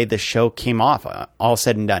like the way the show came off, all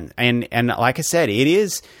said and done. And like I said, it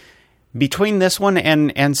is between this one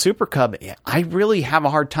and Super Cub. I really have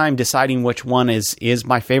a hard time deciding which one is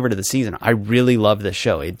my favorite of the season. I really love this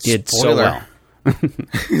show. It did so well.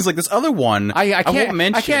 He's like, this other one I won't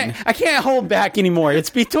mention. I can't hold back anymore. It's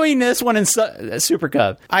between this one and Super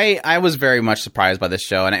Cub. I was very much surprised by this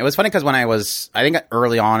show, and it was funny because when I think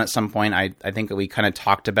early on at some point, I think we kind of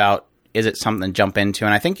talked about, is it something to jump into?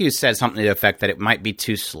 And I think you said something to the effect that it might be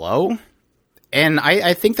too slow. And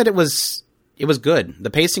I think that it was good. The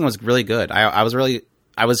pacing was really good. I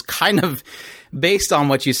was kind of, based on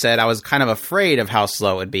what you said, I was kind of afraid of how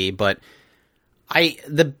slow it would be, but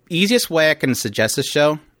the easiest way I can suggest this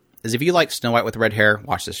show is if you like Snow White with red hair,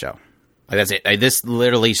 watch this show. Like, that's it. This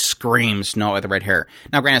literally screams Snow White with the red hair.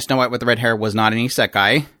 Now, granted, Snow White with the red hair was not an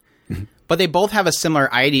isekai, but they both have a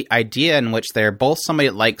similar idea in which they're both somebody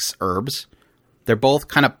that likes herbs. They're both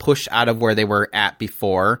kind of pushed out of where they were at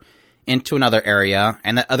before into another area,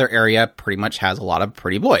 and that other area pretty much has a lot of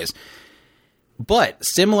pretty boys. But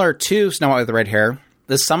similar to Snow White with the red hair,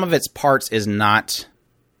 the sum of its parts is not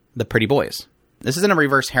the pretty boys. This isn't a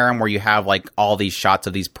reverse harem where you have like all these shots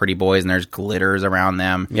of these pretty boys and there's glitters around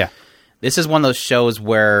them. Yeah. This is one of those shows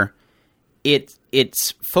where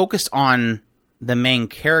it's focused on the main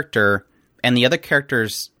character and the other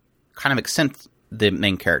characters kind of accent the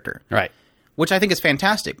main character. Right. Which I think is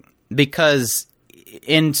fantastic because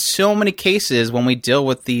in so many cases when we deal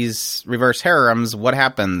with these reverse harems, what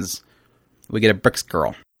happens? We get a Bricks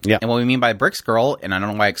girl. Yeah. And what we mean by Bricks girl, and I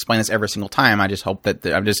don't know why I explain this every single time, I just hope that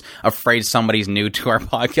I'm just afraid somebody's new to our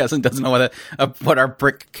podcast and doesn't know what our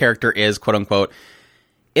brick character is, quote unquote.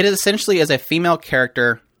 It is essentially as a female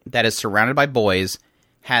character that is surrounded by boys,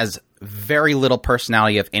 has very little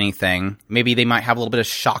personality of anything. Maybe they might have a little bit of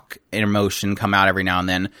shock and emotion come out every now and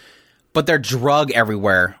then, but they're drug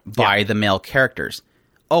everywhere by the male characters.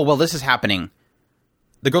 Oh, well, this is happening.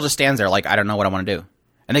 The girl just stands there like, I don't know what I want to do.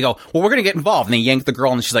 And they go, well, we're going to get involved. And they yank the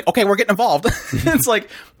girl and she's like, okay, we're getting involved. It's like,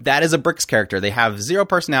 that is a Bricks character. They have zero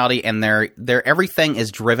personality and their everything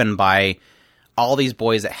is driven by all these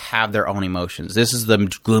boys that have their own emotions. This is the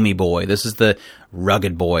gloomy boy. This is the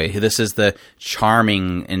rugged boy. This is the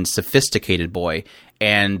charming and sophisticated boy.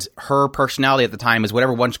 And her personality at the time is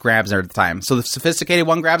whatever one grabs her at the time. So the sophisticated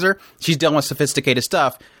one grabs her. She's dealing with sophisticated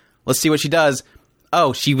stuff. Let's see what she does.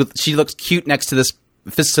 Oh, she looks cute next to this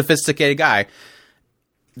sophisticated guy.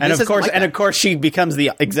 And of course, she becomes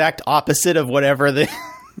the exact opposite of whatever the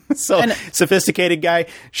sophisticated guy.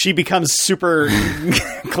 She becomes super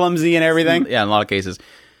clumsy and everything. Yeah, in a lot of cases.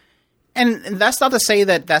 And that's not to say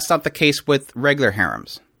that that's not the case with regular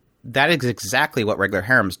harems. That is exactly what regular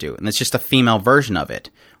harems do, and it's just a female version of it.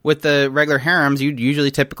 With the regular harems, you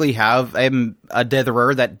usually typically have a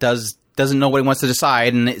ditherer that doesn't know what he wants to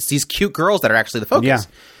decide, and it's these cute girls that are actually the focus. Yeah.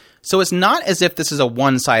 So it's not as if this is a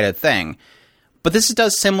one-sided thing. But this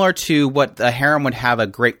does similar to what a harem would have a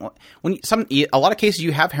great... a lot of cases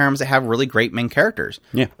you have harems that have really great main characters.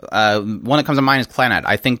 Yeah. One that comes to mind is Planet.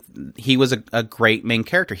 I think he was a great main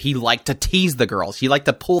character. He liked to tease the girls. He liked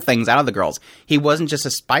to pull things out of the girls. He wasn't just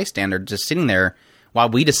a bystander just sitting there while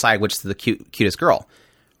we decide which is the cutest girl.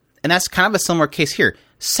 And that's kind of a similar case here.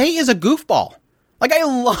 Sei is a goofball. Like, I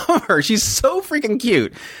love her. She's so freaking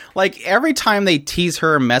cute. Like, every time they tease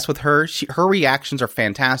her and mess with her, her reactions are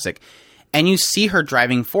fantastic. And you see her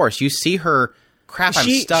driving force. You see her, crap, I'm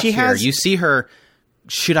stuck here. You see her,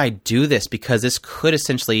 should I do this? Because this could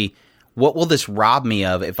essentially, what will this rob me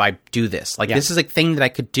of if I do this? Like, this is a thing that I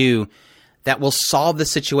could do that will solve the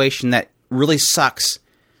situation that really sucks.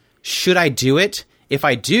 Should I do it? If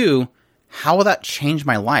I do, how will that change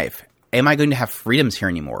my life? Am I going to have freedoms here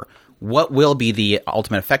anymore? What will be the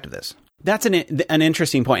ultimate effect of this? That's an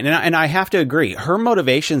interesting point. And I have to agree. Her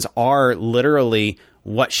motivations are literally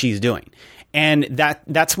what she's doing. And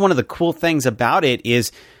that's one of the cool things about it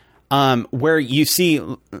is where you see,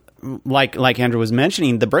 like Andrew was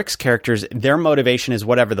mentioning, the Bricks characters, their motivation is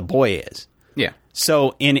whatever the boy is. Yeah.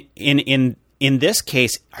 So in this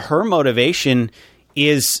case, her motivation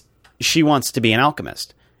is she wants to be an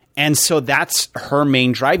alchemist. And so that's her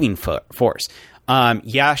main driving force.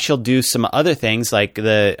 She'll do some other things like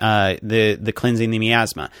the cleansing the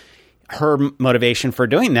miasma. Her motivation for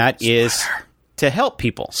doing that is to help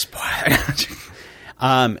people.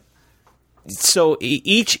 So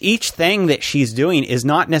each thing that she's doing is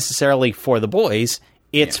not necessarily for the boys.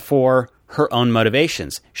 It's for her own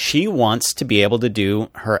motivations. She wants to be able to do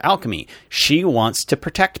her alchemy. She wants to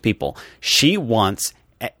protect people. She wants,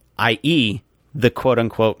 i.e., the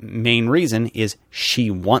quote-unquote main reason is she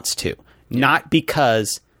wants to. Not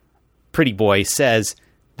because Pretty Boy says,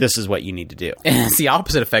 this is what you need to do. And it's the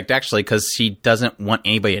opposite effect, actually, because she doesn't want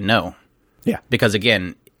anybody to know. Yeah. Because,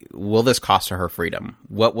 again, will this cost her freedom?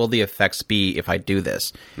 What will the effects be if I do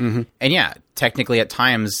this? Mm-hmm. And, yeah, technically at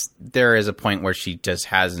times there is a point where she just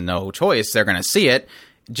has no choice. They're going to see it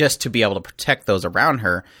just to be able to protect those around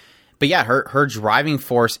her. But, yeah, her driving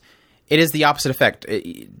force, it is the opposite effect.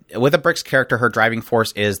 With a Bricks character, her driving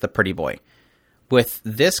force is the Pretty Boy. With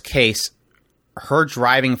this case, her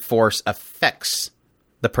driving force affects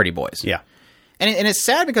the pretty boys. Yeah. And it's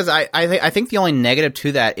sad because I think the only negative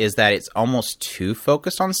to that is that it's almost too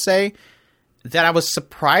focused on Sei, that I was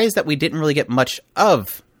surprised that we didn't really get much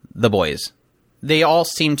of the boys. They all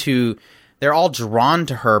they're all drawn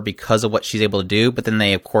to her because of what she's able to do, but then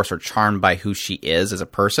they, of course, are charmed by who she is as a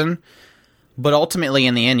person. But ultimately,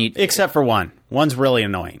 in the end... Except for one. One's really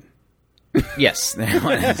annoying. Yes.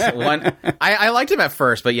 One. I liked him at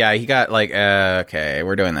first, but yeah, he got like, okay,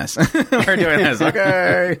 we're doing this. We're doing this.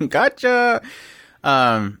 Okay, gotcha.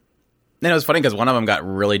 Then it was funny because one of them got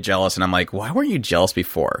really jealous, and I'm like, why weren't you jealous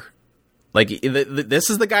before? Like, this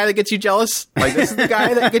is the guy that gets you jealous? Like, this is the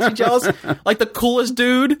guy that gets you jealous? Like, the coolest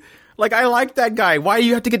dude? Like, I like that guy. Why do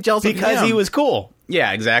you have to get jealous of him? Because he was cool.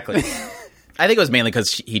 Yeah, exactly. I think it was mainly because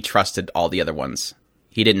he trusted all the other ones.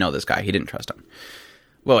 He didn't know this guy. He didn't trust him.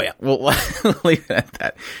 Well, yeah, we'll leave it at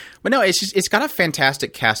that. But no, it's got a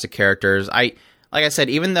fantastic cast of characters. Like I said,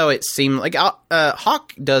 even though it seemed like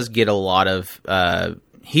Hawk does get a lot of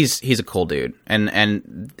he's a cool dude,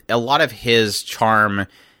 and a lot of his charm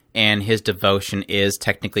and his devotion is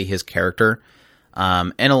technically his character,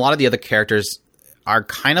 and a lot of the other characters are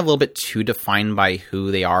kind of a little bit too defined by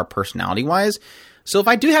who they are personality wise. So if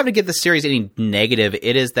I do have to give the series any negative,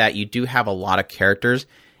 it is that you do have a lot of characters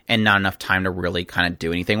and not enough time to really kind of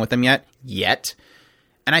do anything with them yet.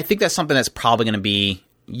 And I think that's something that's probably going to be,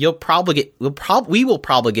 we will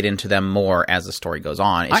probably get into them more as the story goes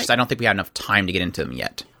on. It's just I don't think we have enough time to get into them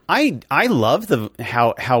yet. I love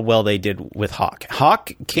how well they did with Hawk.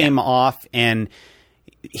 Hawk came off and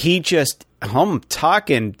he just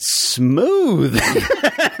talking smooth.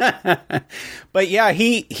 But yeah,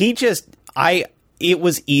 it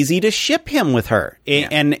was easy to ship him with her.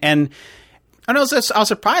 And I was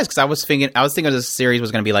surprised because I was thinking this series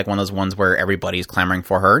was going to be like one of those ones where everybody's clamoring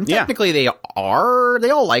for her. And technically they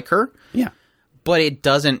all like her. Yeah. But it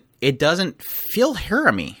doesn't feel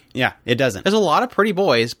harem-y. Yeah, it doesn't. There's a lot of pretty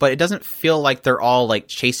boys, but it doesn't feel like they're all like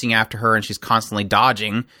chasing after her and she's constantly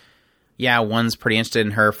dodging. Yeah, one's pretty interested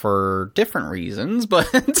in her for different reasons, but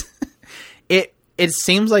it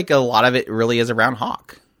seems like a lot of it really is around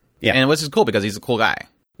Hawk. Yeah. And which is cool because he's a cool guy.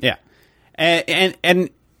 Yeah. And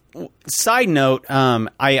side note,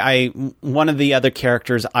 I one of the other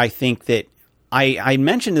characters, I think that I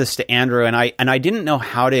mentioned this to Andrew and I didn't know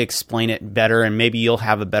how to explain it better, and maybe you'll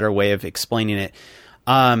have a better way of explaining it.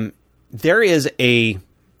 There is a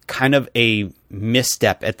kind of a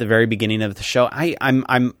misstep at the very beginning of the show.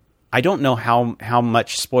 I don't know how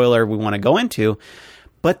much spoiler we want to go into,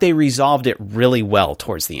 but they resolved it really well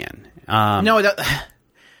towards the end.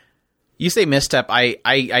 You say misstep, I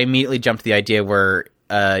immediately jumped to the idea where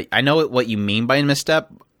I know what you mean by a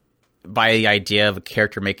misstep, by the idea of a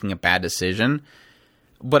character making a bad decision,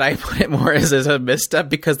 but I put it more as a misstep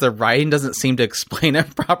because the writing doesn't seem to explain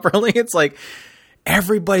it properly. It's like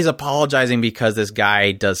everybody's apologizing because this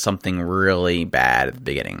guy does something really bad at the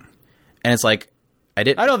beginning, and it's like I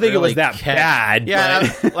don't think it was that bad.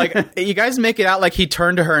 Yeah, but like you guys make it out like he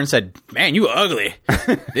turned to her and said, "Man, you ugly.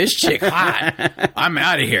 This chick hot. I'm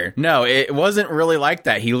out of here." No, it wasn't really like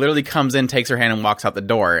that. He literally comes in, takes her hand, and walks out the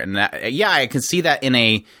door. And I can see that in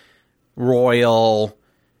a royal.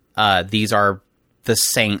 These are the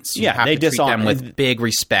saints. You have to treat them with big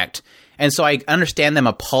respect. And so I understand them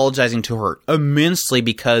apologizing to her immensely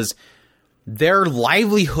because their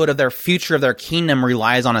livelihood of their future of their kingdom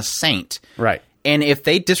relies on a saint. Right. And if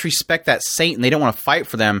they disrespect that saint and they don't want to fight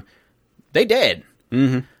for them, they did.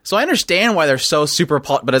 Mm-hmm. So I understand why they're so super,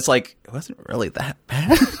 but it's like, it wasn't really that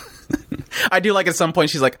bad. I do like at some point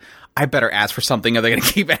she's like, I better ask for something or they're going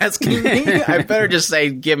to keep asking me. I better just say,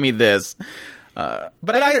 give me this. But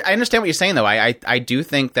I understand what you're saying, though. I do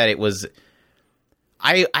think that it was...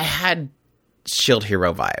 I had Shield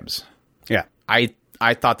Hero vibes. Yeah. I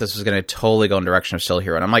thought this was going to totally go in the direction of Shield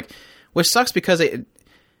Hero. And I'm like, which sucks because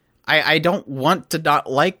I don't want to not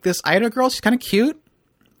like this Ida girl. She's kind of cute.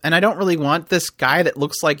 And I don't really want this guy that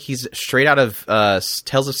looks like he's straight out of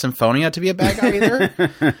Tales of Symphonia to be a bad guy either.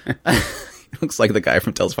 He looks like the guy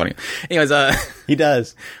from Tales of Symphonia. Anyways, he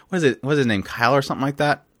does. What is his name? Kyle or something like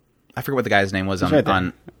that? I forget what the guy's name was I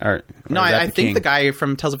think the guy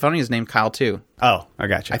from Tales of Symphonia is named Kyle too. Oh, I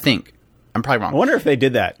gotcha. I think. I'm probably wrong. I wonder if they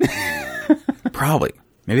did that. Probably.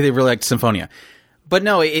 Maybe they really liked Symphonia. But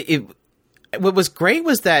no, what was great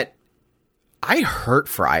was that I hurt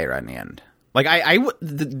for Ira in the end. Like,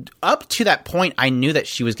 up to that point, I knew that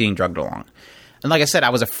she was getting drugged along. And like I said, I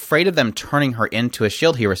was afraid of them turning her into a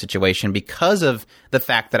Shield Hero situation because of the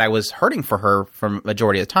fact that I was hurting for her for the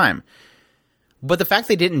majority of the time. But the fact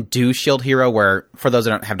they didn't do Shield Hero, where, for those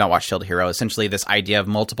that have not watched Shield Hero, essentially this idea of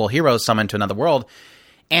multiple heroes summoned to another world,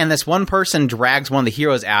 and this one person drags one of the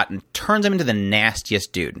heroes out and turns him into the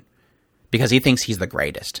nastiest dude because he thinks he's the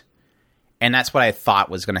greatest. And that's what I thought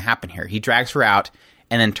was going to happen here. He drags her out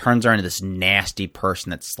and then turns her into this nasty person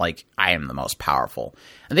that's like, I am the most powerful.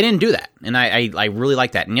 And they didn't do that. And I really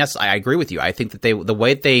like that. And yes, I agree with you. I think that the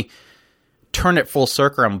way that they turned it full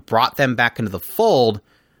circle and brought them back into the fold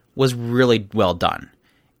was really well done.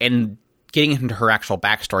 And getting into her actual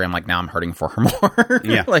backstory, I'm like, now I'm hurting for her more.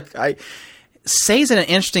 Yeah. Say's in an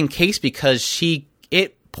interesting case because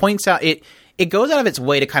it points out, it goes out of its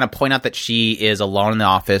way to kind of point out that she is alone in the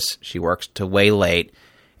office. She works to way late.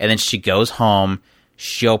 And then she goes home.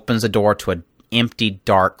 She opens the door to an empty,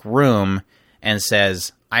 dark room and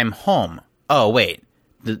says, I'm home. Oh, wait.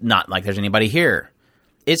 not like there's anybody here.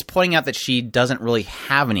 It's pointing out that she doesn't really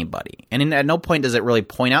have anybody. And at no point does it really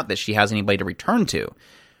point out that she has anybody to return to.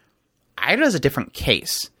 Ida is a different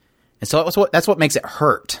case. And so that's what makes it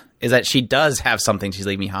hurt, is that she does have something she's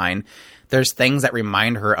leaving behind. There's things that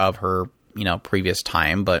remind her of her, previous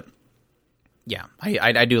time. But yeah,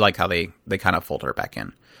 I do like how they kind of fold her back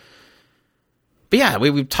in. But yeah,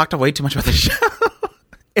 we've talked way too much about this show.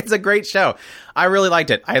 It's a great show. I really liked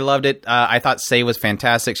it. I loved it. I thought Sei was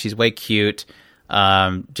fantastic. She's way cute.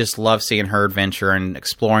 Just love seeing her adventure and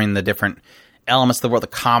exploring the different elements of the world. The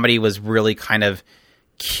comedy was really kind of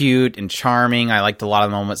cute and charming. I liked a lot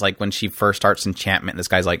of the moments, like when she first starts enchantment. This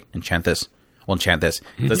guy's like, enchant this. We'll enchant this.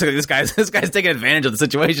 This guy's taking advantage of the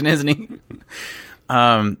situation, isn't he?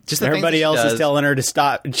 Just everybody else is telling her to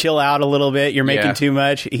stop, chill out a little bit. You're making too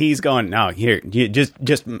much. He's going, no, here, you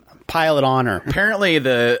just pile it on her. Apparently,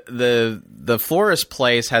 the florist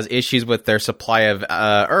place has issues with their supply of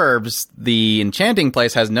herbs. The enchanting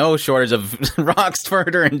place has no shortage of rocks for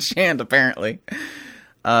her to enchant, apparently.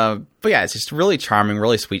 But yeah, it's just really charming,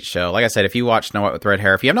 really sweet show. Like I said, if you watch Snow White with Red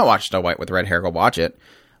Hair, if you have not watched Snow White with Red Hair, go watch it.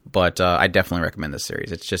 But I definitely recommend this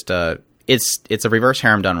series. It's just it's a reverse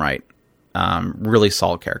harem done right. Really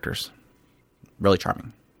solid characters. Really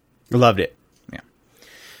charming. Loved it. Yeah.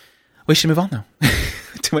 We should move on, though.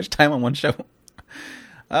 Too much time on one show.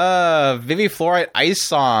 Vivy Fluorite Ice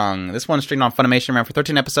Song. This one's streamed on Funimation, ran for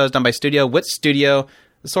 13 episodes, done by Studio. Which Studio?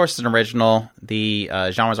 The source is an original. The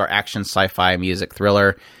genres are action, sci-fi, music,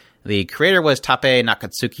 thriller. The creator was Tape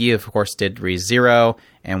Nakatsuki, who of course did Re:Zero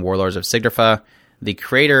and Warlords of Signifa. The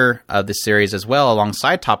creator of the series as well,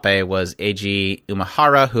 alongside Tape, was Eiji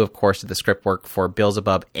Umehara, who of course did the script work for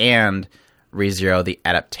Beelzebub and Re:Zero, the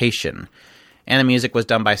adaptation. And the music was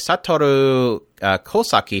done by Satoru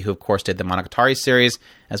Kosaki, who of course did the Monogatari series,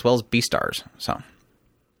 as well as Beastars. So,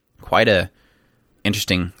 quite a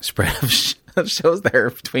interesting spread of shows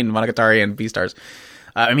there between Monogatari and Beastars.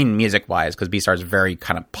 I mean, music-wise, because Beastars is very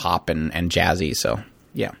kind of pop and jazzy, so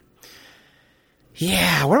yeah.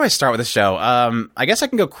 Yeah, where do I start with this show? I guess I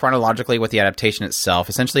can go chronologically with the adaptation itself.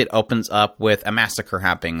 Essentially, it opens up with a massacre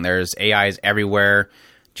happening. There's AIs everywhere,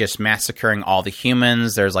 just massacring all the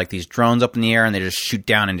humans. There's like these drones up in the air, and they just shoot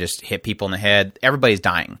down and just hit people in the head. Everybody's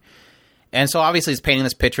dying. And so obviously it's painting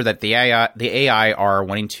this picture that the AI are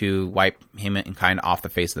wanting to wipe humankind off the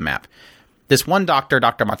face of the map. This one doctor,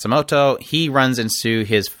 Dr. Matsumoto, he runs into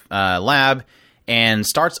his lab and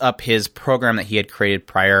starts up his program that he had created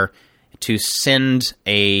prior to send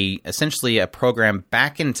essentially a program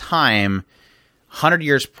back in time 100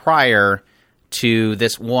 years prior to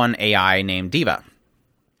this one AI named Diva.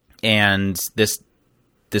 And this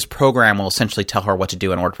program will essentially tell her what to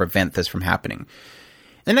do in order to prevent this from happening.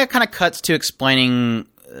 And that kind of cuts to explaining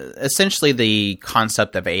essentially the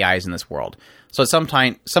concept of AIs in this world. So at some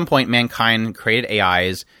point, mankind created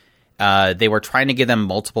AIs. They were trying to give them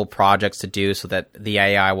multiple projects to do so that the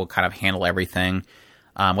AI will kind of handle everything.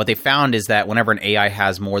 What they found is that whenever an AI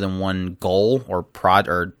has more than one goal or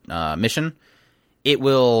mission, it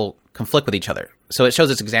will conflict with each other. So it shows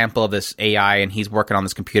this example of this AI, and he's working on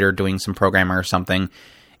this computer doing some programming or something.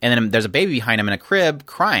 And then there's a baby behind him in a crib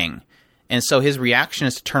crying. And so his reaction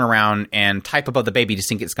is to turn around and type above the baby to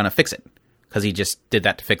think it's going to fix it. Because he just did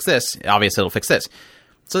that to fix this. Obviously, it'll fix this.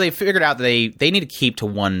 So they figured out that they need to keep to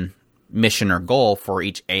one mission or goal for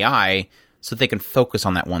each AI so that they can focus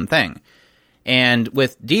on that one thing. And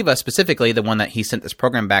with Diva specifically, the one that he sent this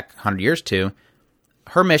program back 100 years to,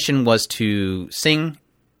 her mission was to sing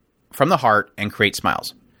from the heart and create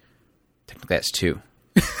smiles. Technically, that's two.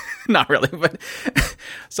 Not really, but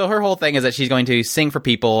so her whole thing is that she's going to sing for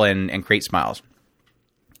people and create smiles.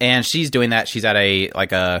 And she's doing that. She's at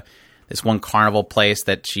this one carnival place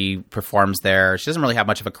that she performs there. She doesn't really have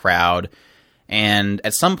much of a crowd. And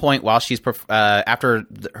at some point, while she's after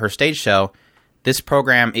her stage show, this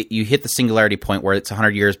program, you hit the singularity point where it's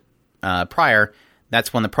 100 years prior.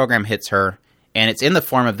 That's when the program hits her, and it's in the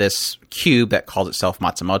form of this cube that calls itself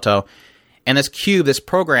Matsumoto. And this cube, this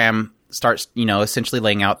program, starts, essentially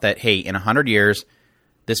laying out that, hey, in 100 years,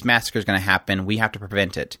 this massacre is going to happen. We have to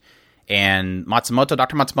prevent it. And Dr.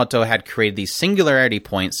 Matsumoto had created these singularity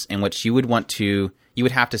points in which you would have to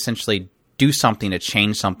essentially do something to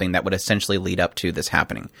change something that would essentially lead up to this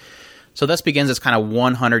happening. So this begins this kind of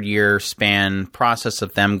 100-year span process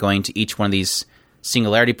of them going to each one of these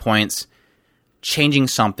singularity points, changing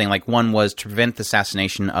something. Like one was to prevent the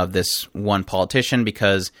assassination of this one politician,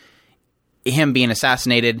 because him being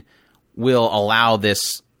assassinated will allow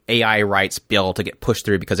this AI rights bill to get pushed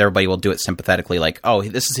through, because everybody will do it sympathetically, like, oh,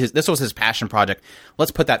 this was his passion project,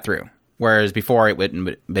 let's put that through. Whereas before it wouldn't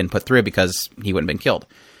have been put through because he wouldn't have been killed.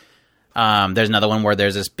 There's another one where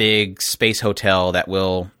there's this big space hotel that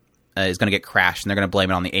is going to get crashed, and they're going to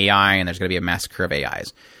blame it on the AI, and there's going to be a massacre of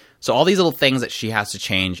AIs. So all these little things that she has to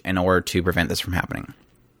change in order to prevent this from happening.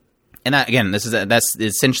 And that, again, that's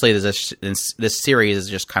essentially this series is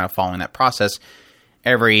just kind of following that process.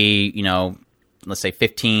 Every, let's say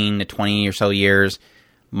 15 to 20 or so years,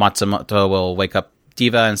 Matsumoto will wake up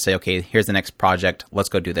Diva and say, okay, here's the next project. Let's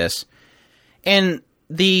go do this. And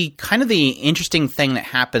the interesting thing that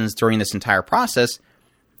happens during this entire process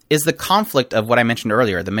is the conflict of what I mentioned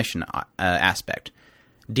earlier, the mission aspect.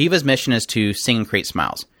 Diva's mission is to sing and create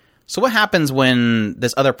smiles. So what happens when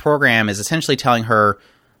this other program is essentially telling her,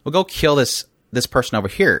 well, go kill this person over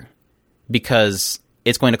here because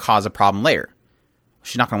it's going to cause a problem later?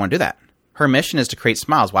 She's not going to want to do that. Her mission is to create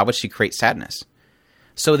smiles. Why would she create sadness?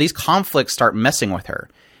 So these conflicts start messing with her.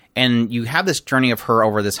 And you have this journey of her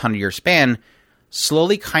over this 100-year span,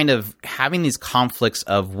 slowly kind of having these conflicts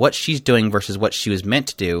of what she's doing versus what she was meant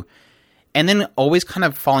to do. And then always kind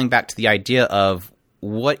of falling back to the idea of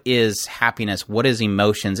what is happiness, what is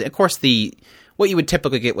emotions. Of course, what you would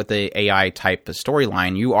typically get with the AI type of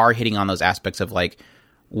storyline, you are hitting on those aspects of like,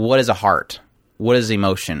 what is a heart? What is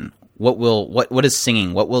emotion? What is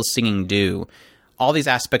singing? What will singing do? All these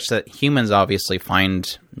aspects that humans obviously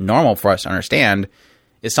find normal for us to understand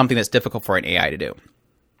is something that's difficult for an AI to do.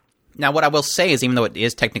 Now, what I will say is, even though it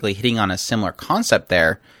is technically hitting on a similar concept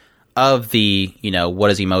there of the, what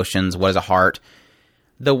is emotions? What is a heart?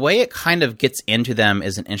 The way it kind of gets into them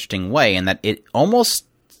is an interesting way, in that it almost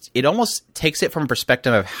takes it from a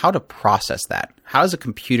perspective of how to process that. How does a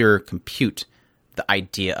computer compute the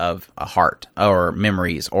idea of a heart or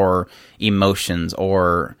memories or emotions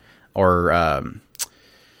or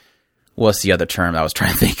what's the other term I was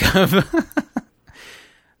trying to think of?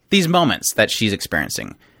 These moments that she's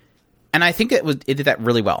experiencing. And I think it did that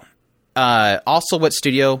really well. Also, what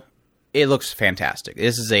studio? It looks fantastic.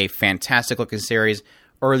 This is a fantastic looking series.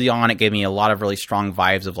 Early on, it gave me a lot of really strong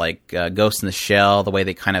vibes of like Ghost in the Shell, the way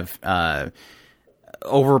they kind of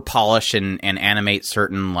over polish and animate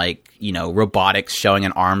certain robotics showing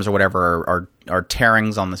in arms or whatever, or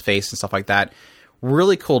tearings on the face and stuff like that.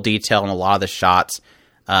 Really cool detail in a lot of the shots.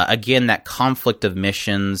 Again, that conflict of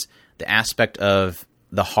missions, the aspect of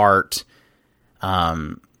the heart,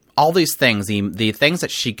 all these things, the things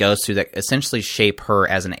that she goes through that essentially shape her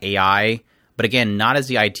as an AI. But again, not as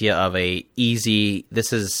the idea of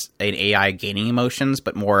this is an AI gaining emotions,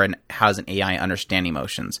 but more how does an AI understand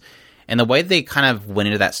emotions. And the way they kind of went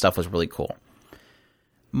into that stuff was really cool.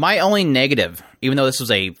 My only negative, even though this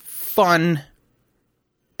was a fun,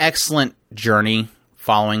 excellent journey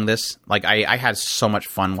following this, I had so much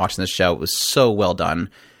fun watching this show. It was so well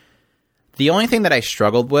done. The only thing that I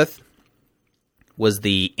struggled with was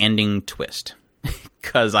the ending twist.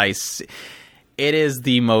 Because it is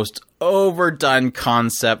the most overdone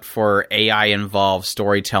concept for AI-involved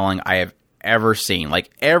storytelling I have ever seen. Like,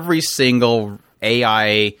 every single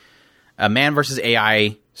AI, man versus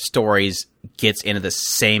AI stories gets into the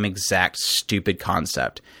same exact stupid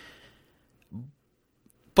concept.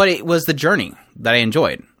 But it was the journey that I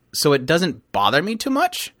enjoyed. So it doesn't bother me too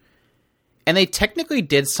much. And they technically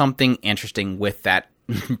did something interesting with that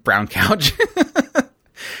brown couch.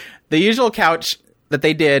 The usual couch that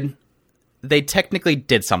they did, they technically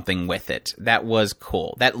did something with it that was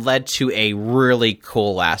cool. That led to a really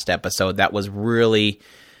cool last episode that was really,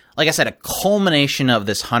 like I said, a culmination of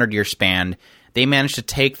this 100-year span. They managed to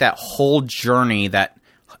take that whole journey, that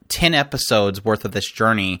 10 episodes worth of this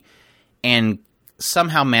journey, and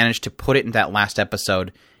somehow managed to put it in that last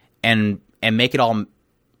episode and make it all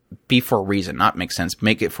be for a reason. Not make sense,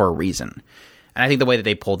 make it for a reason. And I think the way that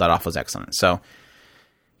they pulled that off was excellent. So,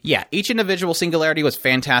 yeah, each individual singularity was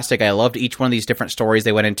fantastic. I loved each one of these different stories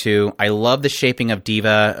they went into. I love the shaping of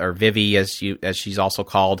Diva, or Vivy as she's also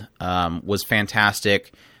called, was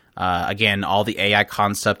fantastic. Again, all the AI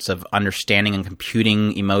concepts of understanding and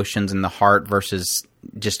computing emotions in the heart versus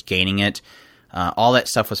just gaining it. All that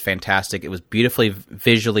stuff was fantastic. It was beautifully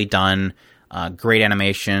visually done. Great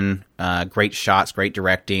animation, great shots, great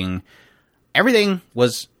directing. Everything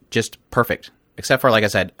was just perfect. Except for, like I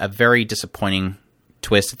said, a very disappointing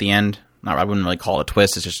twist at the end. I wouldn't really call it a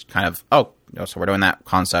twist. It's just kind of, so we're doing that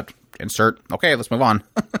concept. Insert. Okay, let's move on.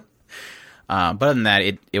 But other than that,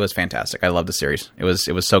 it was fantastic. I love the series. It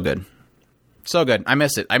was so good. So good. I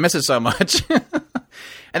miss it. I miss it so much.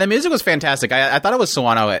 And the music was fantastic. I thought it was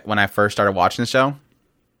Sawano when I first started watching the show.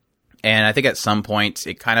 And I think at some point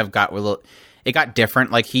it kind of got it got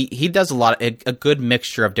different. Like he does a good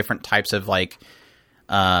mixture of different types of like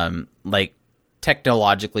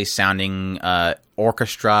technologically sounding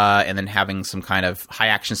orchestra, and then having some kind of high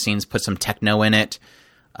action scenes, put some techno in it.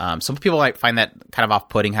 Some people might find that kind of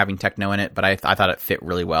off-putting having techno in it, but I thought it fit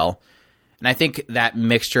really well. And I think that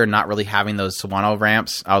mixture, not really having those Sawano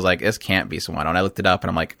ramps, I was like, this can't be Sawano. And I looked it up, and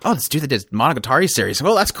I'm like, oh, this dude that did Monogatari series.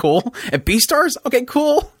 Oh, that's cool. And Beastars? Okay,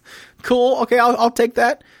 cool. Okay, I'll take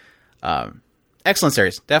that. Excellent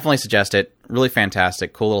series. Definitely suggest it. Really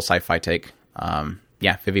fantastic. Cool little sci-fi take.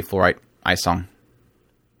 Vivy, Fluorite, Ice Song.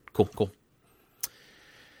 Cool.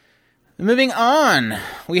 Moving on,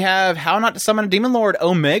 we have How Not to Summon a Demon Lord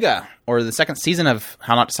Omega, or the second season of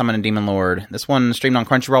How Not to Summon a Demon Lord. This one streamed on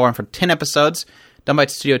Crunchyroll, ran for 10 episodes, done by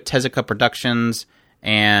Studio Tezuka Productions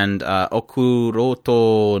and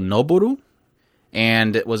Okuroto Noboru,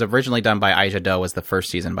 and it was originally done by Aija Do, was the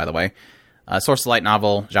first season, by the way. Source of light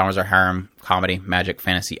novel, genres are harem, comedy, magic,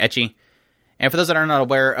 fantasy, ecchi. And for those that are not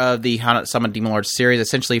aware of the How Not to Summon a Demon Lord series,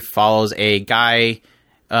 essentially follows a guy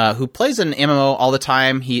who plays an MMO all the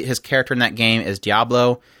time. His character in that game is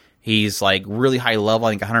Diablo. He's like really high level,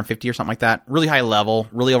 I think 150 or something like that. Really high level,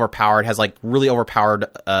 really overpowered, has like really overpowered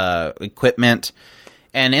equipment.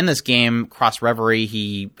 And in this game, Cross Reverie,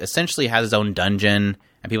 he essentially has his own dungeon,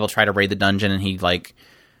 and people try to raid the dungeon, and he like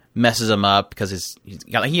messes them up because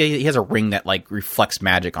he has a ring that like reflects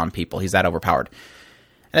magic on people. He's that overpowered.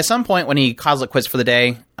 And at some point, when he calls it quits for the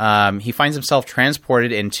day, he finds himself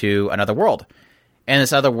transported into another world. In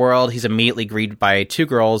this other world, he's immediately greeted by two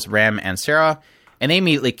girls, Rem and Sarah, and they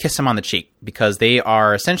immediately kiss him on the cheek because they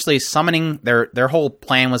are essentially summoning. Their whole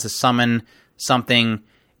plan was to summon something,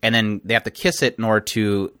 and then they have to kiss it in order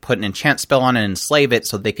to put an enchant spell on it and enslave it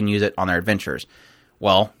so they can use it on their adventures.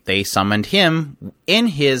 Well, they summoned him in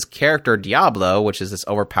his character Diablo, which is this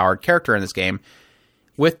overpowered character in this game,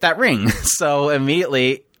 with that ring. So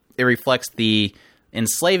immediately it reflects the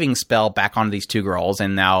enslaving spell back onto these two girls,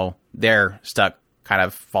 and now they're stuck kind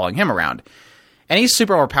of following him around. And he's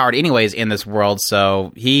super overpowered anyways in this world,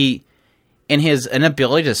 so he, in his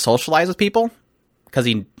inability to socialize with people, because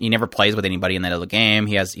he never plays with anybody in that other game,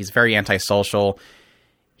 he's very antisocial.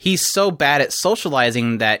 He's so bad at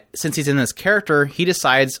socializing that since he's in this character, he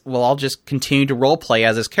decides, well, I'll just continue to roleplay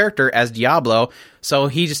as this character, as Diablo. So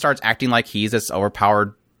he just starts acting like he's this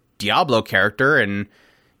overpowered Diablo character, and,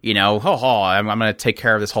 I'm going to take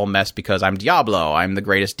care of this whole mess because I'm Diablo. I'm the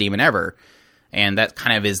greatest demon ever. And that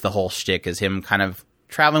kind of is the whole shtick, is him kind of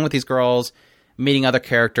traveling with these girls, meeting other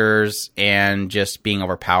characters, and just being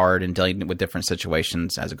overpowered and dealing with different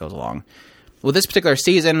situations as it goes along. With this particular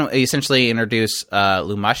season, we essentially introduce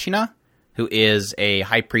Lumashina, who is a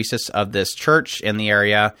high priestess of this church in the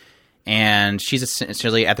area, and she's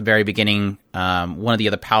essentially, at the very beginning, one of the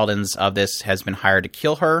other paladins of this has been hired to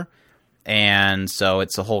kill her, and so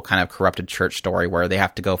it's a whole kind of corrupted church story where they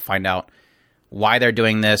have to go find out why they're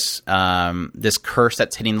doing this, this curse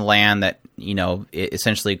that's hitting the land that, it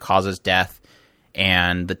essentially causes death,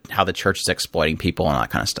 and how the church is exploiting people and all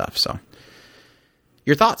that kind of stuff. So,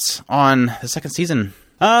 your thoughts on the second season?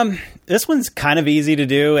 This one's kind of easy to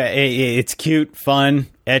do. It's cute, fun,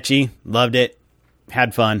 ecchi. Loved it.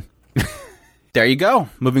 Had fun. There you go.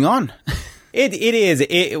 Moving on. It is.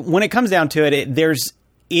 When it comes down to it,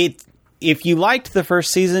 if you liked the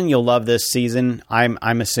first season, you'll love this season. I'm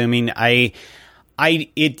assuming.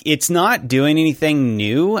 It's not doing anything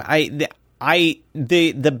new. The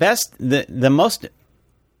most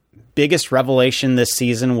biggest revelation this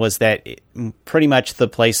season was that pretty much the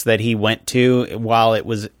place that he went to, while it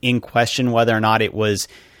was in question whether or not it was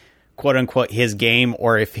quote unquote his game,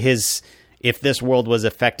 or if this world was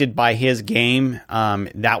affected by his game,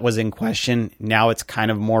 that was in question. Now it's kind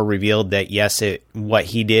of more revealed that yes, what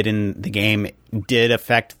he did in the game did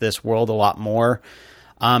affect this world a lot more.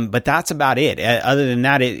 But that's about it. Other than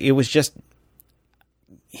that, it was just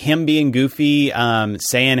him being goofy,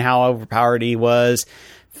 saying how overpowered he was,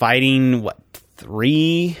 fighting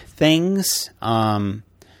 3 things, and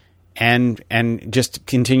just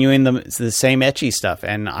continuing the same ecchi stuff.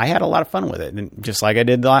 And I had a lot of fun with it, just like I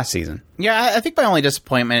did the last season. Yeah, I think my only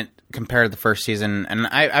disappointment compared to the first season, and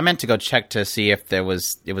I meant to go check to see if it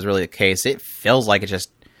was really the case. It feels like it's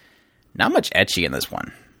just not much ecchi in this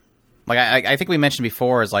one. Like I think we mentioned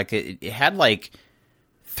before, is like it had like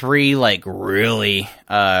 3 like really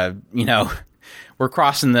we're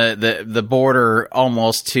crossing the border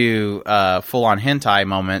almost to full on hentai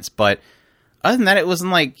moments, but other than that, it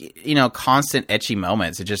wasn't like constant ecchi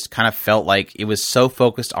moments. It just kind of felt like it was so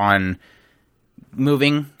focused on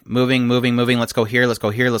moving. Let's go here.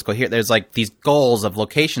 There's like these goals of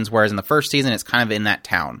locations, whereas in the first season, it's kind of in that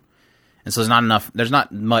town, and so there's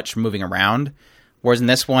not much moving around. Whereas in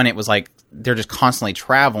this one, it was like they're just constantly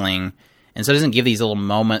traveling, and so it doesn't give these little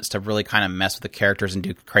moments to really kind of mess with the characters and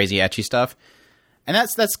do crazy ecchi stuff. And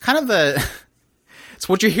that's kind of the It's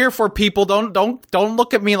what you're here for, people. Don't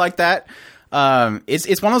look at me like that.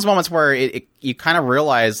 It's one of those moments where you kind of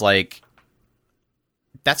realize, like,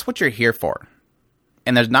 that's what you're here for.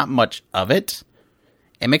 And there's not much of it.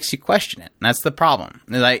 It makes you question it. And that's the problem.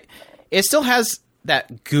 Like, it still has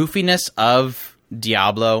that goofiness of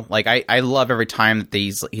Diablo. Like, I love every time that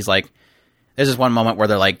he's like, there's this one moment where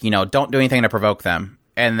they're like, don't do anything to provoke them.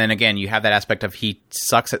 And then again, you have that aspect of he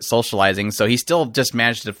sucks at socializing, so he still just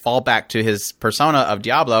managed to fall back to his persona of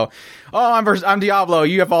Diablo. Oh, I'm Diablo.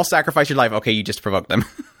 You have all sacrificed your life. Okay, you just provoked them.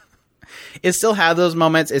 It still has those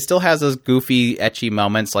moments. It still has those goofy, ecchi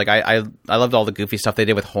moments. Like I loved all the goofy stuff they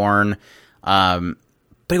did with Horn. But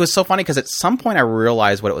it was so funny because at some point I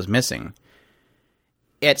realized what it was missing.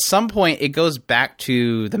 At some point, it goes back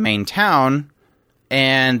to the main town.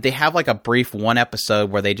 And they have like a brief one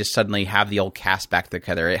episode where they just suddenly have the old cast back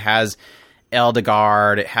together. It has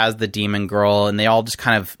Eldegard, it has the demon girl, and they all just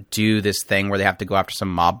kind of do this thing where they have to go after some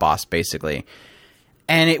mob boss, basically.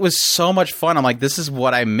 And it was so much fun. I'm like, this is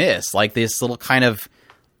what I miss. Like this little kind of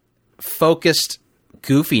focused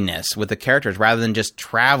goofiness with the characters rather than just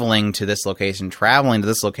traveling to this location,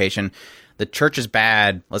 The church is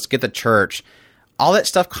bad. Let's get the church. All that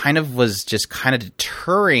stuff kind of was just kind of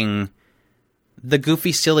deterring the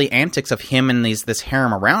goofy, silly antics of him and this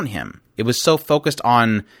harem around him. It was so focused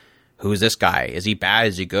on, who's this guy? Is he bad?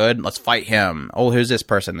 Is he good? Let's fight him. Oh, who's this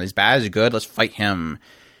person? He's bad? Is he good? Let's fight him.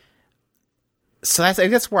 So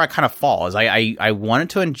that's where I kind of fall. Is I wanted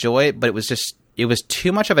to enjoy it, but it was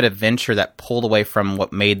too much of an adventure that pulled away from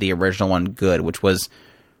what made the original one good, which was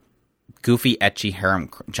goofy, ecchi harem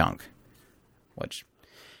junk. Which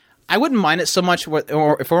I wouldn't mind it so much,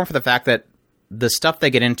 or if it weren't for the fact that the stuff they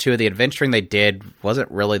get into, the adventuring they did, wasn't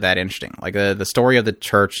really that interesting. Like, the story of the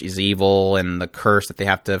church is evil, and the curse that they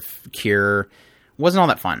have to cure wasn't all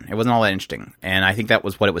that fun. It wasn't all that interesting. And I think that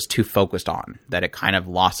was what it was too focused on, that it kind of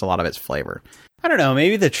lost a lot of its flavor. I don't know.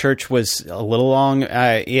 Maybe the church was a little long.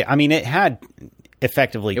 I mean, it had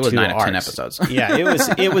effectively 2 arcs. It was 9 to 10 episodes. Yeah,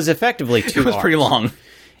 it was effectively 2 arcs. It was pretty long.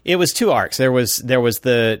 It was 2 arcs. There was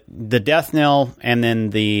the death knell, and then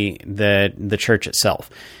the church itself.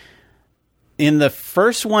 In the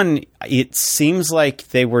first one, it seems like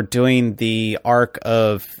they were doing the arc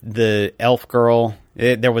of the elf girl.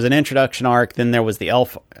 There was an introduction arc, then there was the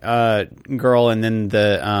elf girl, and then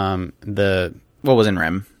the what was in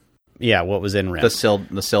Rim. Yeah, what was in Rim. The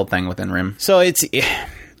Sill thing within Rim. So it's,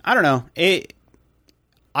 I don't know.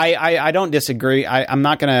 I don't disagree. I'm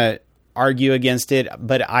not going to argue against it,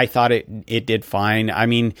 but I thought it did fine. I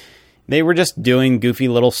mean, they were just doing goofy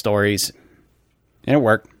little stories, and it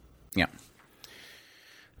worked. Yeah.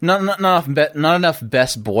 Not enough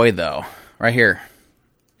best boy, though. Right here.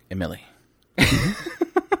 Emily.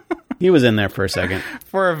 He was in there for a second.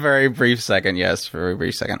 For a very brief second, yes. For a very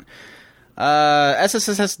brief second.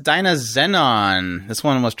 SSSS Dynazenon. This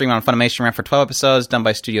one was streamed on Funimation, ran for 12 episodes, done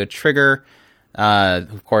by Studio Trigger.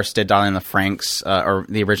 Of course, did Darling in the Franxx, or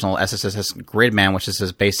the original SSSS Gridman, which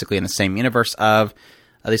is basically in the same universe of.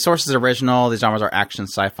 The source is original. The genres are action,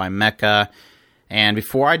 sci-fi, mecha. And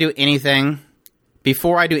before I do anything,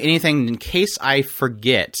 in case I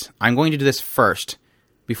forget, I'm going to do this first,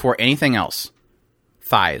 before anything else.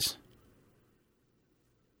 Thighs.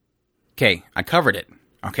 Okay, I covered it.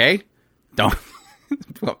 Okay? Don't...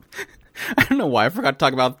 I don't know why I forgot to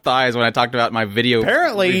talk about thighs when I talked about my video.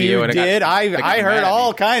 Apparently you did. I heard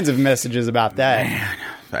all kinds of messages about that.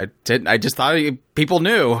 Man, I just thought people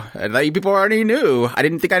knew. I thought people already knew. I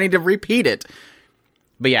didn't think I needed to repeat it.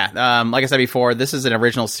 But yeah, like I said before, this is an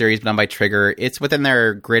original series done by Trigger. It's within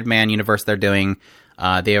their Gridman universe they're doing.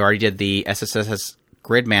 They already did the SSSS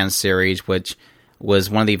Gridman series, which was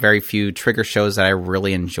one of the very few Trigger shows that I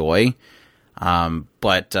really enjoy.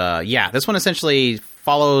 But this one essentially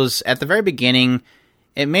follows, at the very beginning,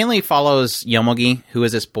 it mainly follows Yomogi, who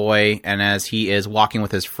is this boy, and as he is walking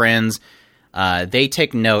with his friends, they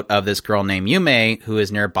take note of this girl named Yume, who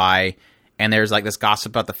is nearby, and there's like this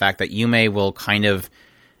gossip about the fact that Yume will kind of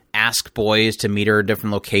ask boys to meet her at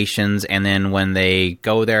different locations, and then when they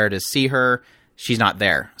go there to see her, she's not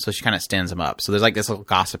there, so she kind of stands him up. So there's like this little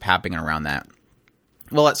gossip happening around that.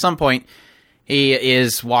 Well, at some point, he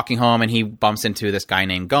is walking home, and he bumps into this guy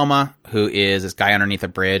named Goma, who is this guy underneath a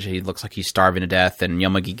bridge. He looks like he's starving to death, and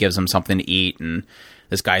Yomogi gives him something to eat, and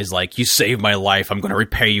this guy's like, "You saved my life. I'm going to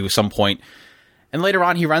repay you at some point." And later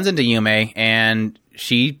on, he runs into Yume, and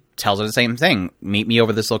she tells her the same thing. "Meet me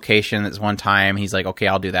over this location this one time." He's like, "Okay,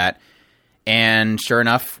 I'll do that." And sure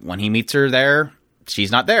enough, when he meets her there,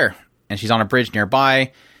 she's not there. And she's on a bridge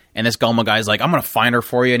nearby. And this Goma guy's like, "I'm going to find her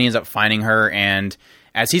for you." And he ends up finding her. And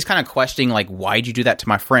as he's kind of questioning, like, "Why'd you do that to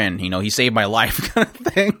my friend? You know, he saved my life," kind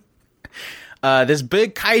of thing. this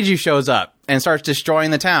big kaiju shows up and starts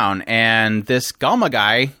destroying the town. And this Goma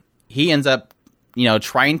guy, he ends up,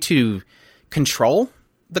 trying to control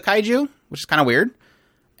the kaiju, which is kind of weird.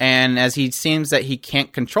 And as he seems that he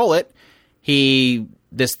can't control it,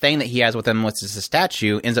 this thing that he has with him, which is a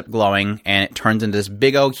statue, ends up glowing, and it turns into this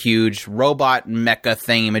big old huge robot mecha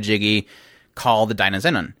thingy-majiggy called the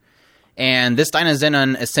Dynazenon. And this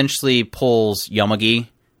Dynazenon essentially pulls Yomogi,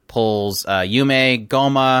 pulls Yume,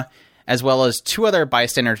 Goma, as well as two other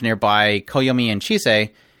bystanders nearby, Koyomi and Chise,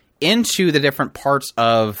 into the different parts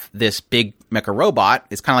of this big mecha robot.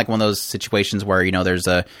 It's kind of like one of those situations where, there's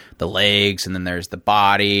the legs, and then there's the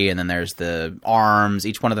body, and then there's the arms.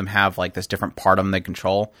 Each one of them have like this different part of them they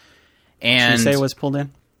control. And Chise was pulled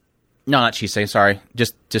in? No, not Chise, sorry.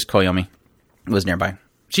 Just Koyomi was nearby.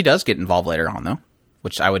 She does get involved later on, though,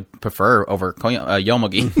 which I would prefer over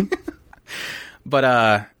Yomogi.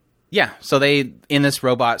 But, yeah, so they, in this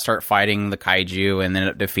robot, start fighting the kaiju and end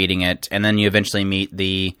up defeating it. And then you eventually meet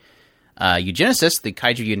the Eugenesis, the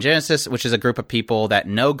kaiju Eugenesis, which is a group of people that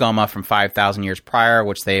know Goma from 5,000 years prior,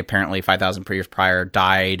 which they apparently 5,000 years prior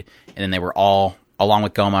died. And then they were all, along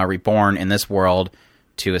with Goma, reborn in this world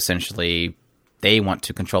to essentially, they want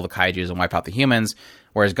to control the kaijus and wipe out the humans.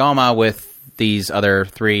 Whereas Goma, with these other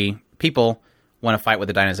three people, want to fight with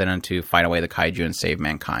the Dynazenon to fight away the kaiju and save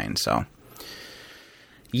mankind. So,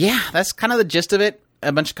 yeah, that's kind of the gist of it.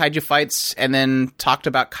 A bunch of kaiju fights, and then talked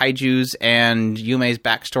about kaijus and Yume's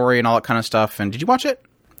backstory and all that kind of stuff. And did you watch it?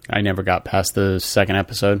 I never got past the second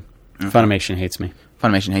episode. Okay. Funimation hates me.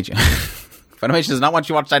 Funimation hates you. Funimation does not want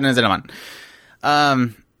you to watch Dynazenon.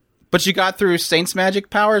 But you got through Saint's magic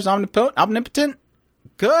powers, Omnipotent.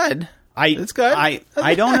 Good. It's good.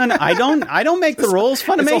 I don't make the rules.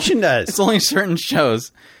 Funimation does. It's only certain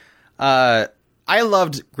shows. I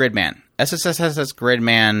loved Gridman. SSSS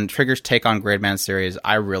Gridman, Trigger's take on Gridman series.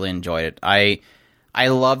 I really enjoyed it. I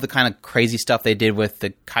love the kind of crazy stuff they did with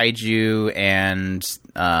the kaiju and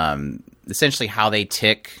essentially how they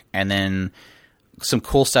tick, and then some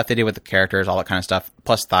cool stuff they did with the characters, all that kind of stuff,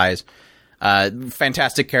 plus thighs.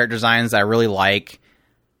 Fantastic character designs that I really like.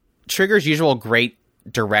 Trigger's usual great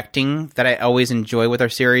directing that I always enjoy with our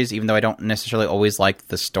series, even though I don't necessarily always like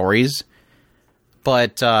the stories.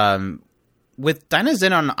 But with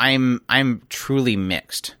Dynazenon, I'm truly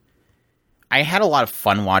mixed. I had a lot of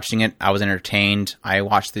fun watching it. I was entertained. I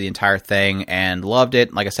watched the entire thing and loved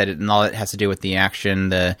it. Like I said, and all it has to do with the action,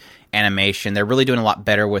 the animation. They're really doing a lot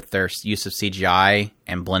better with their use of CGI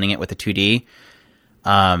and blending it with the 2D.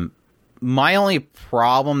 My only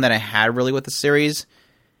problem that I had really with the series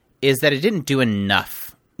is that it didn't do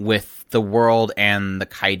enough with the world and the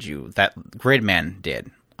kaiju that Gridman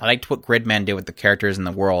did. I liked what Gridman did with the characters and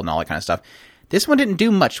the world and all that kind of stuff. This one didn't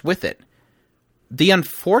do much with it. The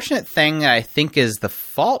unfortunate thing that I think is the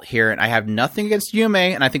fault here, and I have nothing against Yume,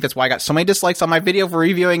 and I think that's why I got so many dislikes on my video for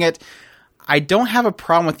reviewing it. I don't have a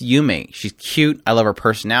problem with Yume. She's cute. I love her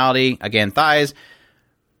personality. Again, thighs.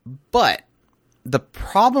 But the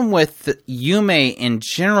problem with Yume in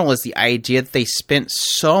general is the idea that they spent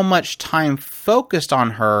so much time focused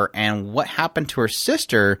on her and what happened to her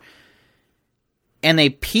sister, and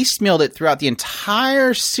they piecemealed it throughout the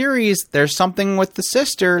entire series. There's something with the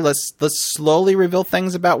sister. Let's slowly reveal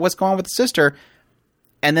things about what's going on with the sister.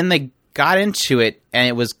 And then they got into it, and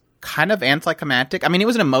it was kind of anticlimactic. I mean, it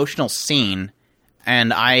was an emotional scene,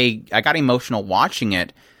 and I got emotional watching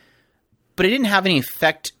it, but it didn't have any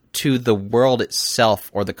effect to the world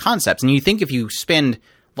itself or the concepts. And you think if you spend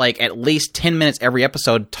like at least 10 minutes every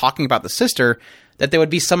episode talking about the sister, that there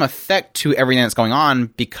would be some effect to everything that's going on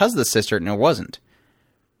because of the sister, and there wasn't.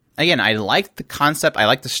 Again, I like the concept, I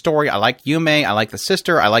like the story, I like Yume, I like the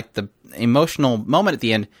sister, I like the emotional moment at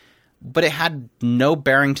the end, but it had no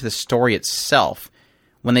bearing to the story itself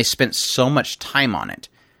when they spent so much time on it.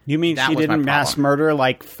 You mean she didn't mass murder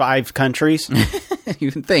like 5 countries?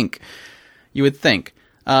 You would think.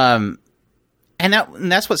 And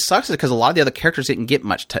that's what sucks, is because a lot of the other characters didn't get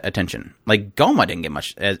much attention. Like Goma didn't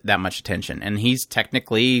get that much attention, and he's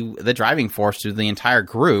technically the driving force to the entire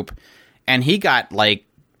group, and he got like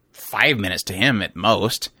 5 minutes to him at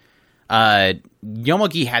most.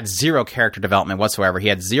 Yomogi had 0 character development whatsoever. He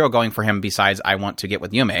had 0 going for him besides I want to get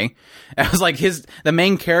with Yume. It was like the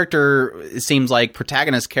main character, it seems like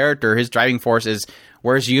protagonist character, his driving force is,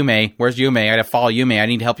 where's Yume? I gotta follow Yume. I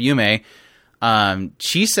need to help Yume.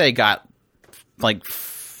 Chise got like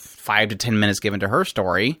 5 to 10 minutes given to her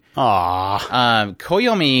story. Aww.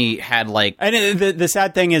 Koyomi had like, and the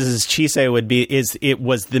sad thing is Chise it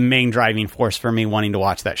was the main driving force for me wanting to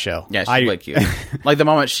watch that show. Yeah, she's like cute. Like the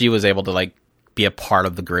moment she was able to like be a part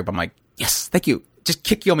of the group, I'm like, yes, thank you. Just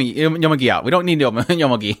kick Yomogi out. We don't need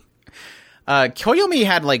Yomogi. Koyomi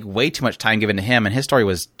had like way too much time given to him, and his story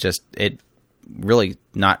was just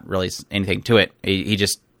not really anything to it. He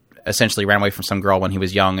just essentially ran away from some girl when he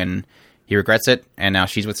was young, and he regrets it, and now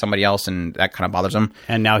she's with somebody else, and that kind of bothers him.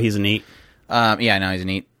 And now he's a NEET. Now he's a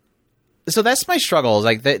NEET. So that's my struggle. Is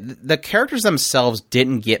like the characters themselves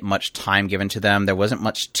didn't get much time given to them. There wasn't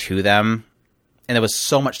much to them, and there was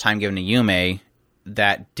so much time given to Yume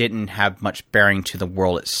that didn't have much bearing to the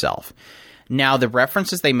world itself. Now, the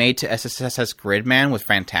references they made to SSSS Gridman was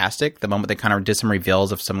fantastic. The moment they kind of did some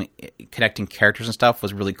reveals of some connecting characters and stuff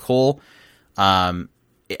was really cool. I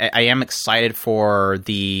am excited for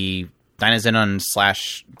the Dynazenon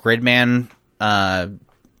 / Gridman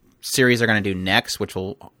series they're going to do next, which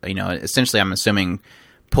will, essentially, I'm assuming,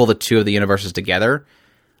 pull the two of the universes together.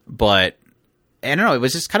 But, I don't know, it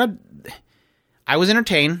was just kind of... I was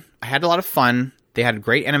entertained. I had a lot of fun. They had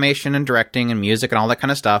great animation and directing and music and all that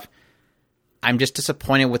kind of stuff. I'm just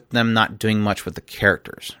disappointed with them not doing much with the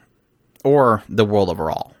characters or the world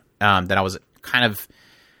overall. That I was kind of,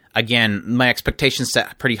 again, my expectations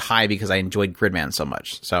set pretty high because I enjoyed Gridman so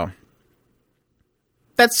much. So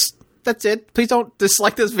that's it. Please don't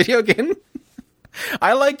dislike this video again.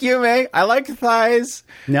 I like Yume. I like Thighs.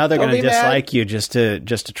 Now they're going to dislike you just to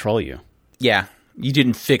troll you. Yeah, you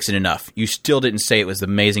didn't fix it enough. You still didn't say it was the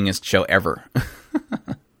amazingest show ever.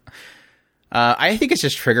 I think it's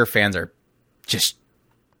just Trigger fans are just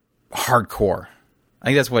hardcore. I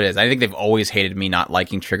think that's what it is. I think they've always hated me not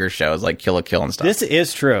liking Trigger shows like Kill la Kill and stuff. This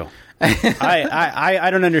is true. I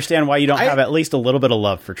don't understand why you don't have at least a little bit of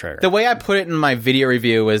love for Trigger. The way I put it in my video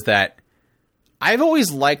review is that I've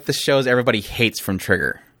always liked the shows everybody hates from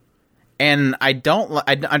Trigger. And I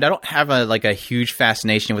don't have a huge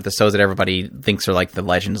fascination with the shows that everybody thinks are like the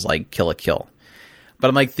legends like Kill la Kill. But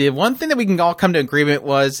I'm like, the one thing that we can all come to agreement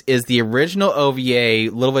is the original OVA,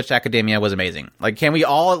 Little Witch Academia, was amazing. Like, can we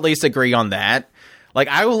all at least agree on that? Like,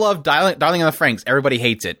 I will love Darling in the Franxx. Everybody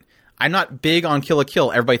hates it. I'm not big on Kill la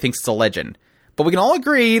Kill. Everybody thinks it's a legend. But we can all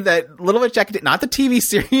agree that Little Witch Academia, not the TV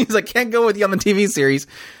series. I can't go with you on the TV series.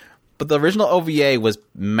 But the original OVA was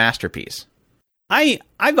masterpiece.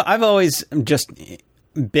 I've always just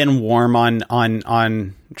been warm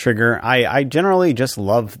on Trigger. I generally just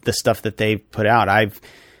love the stuff that they put out.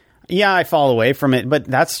 I fall away from it, but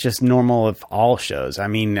that's just normal of all shows. I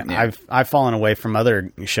mean, yeah. I've fallen away from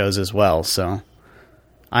other shows as well, so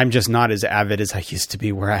I'm just not as avid as I used to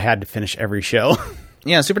be, where I had to finish every show.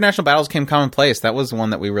 Yeah, Supernatural Battles came commonplace. That was one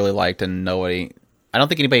that we really liked, and I don't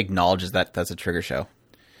think anybody acknowledges that that's a Trigger show.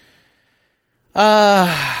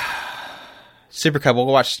 Super Cub. We'll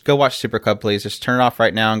go watch Super Cub, please. Just turn it off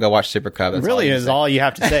right now and go watch Super Cub. That's really is all you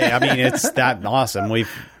have to say. I mean, it's that awesome.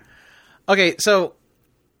 Okay, so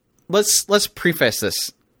let's preface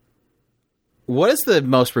this. What is the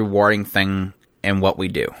most rewarding thing in what we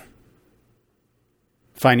do?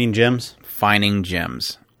 Finding gems. Finding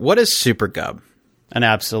gems. What is Super Cub? An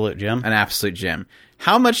absolute gem. An absolute gem.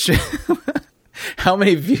 How much? How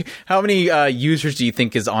many users do you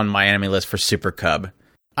think is on my enemy list for Super Cub?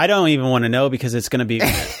 I don't even want to know, because it's going to be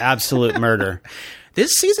absolute murder.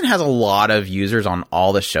 This season has a lot of users on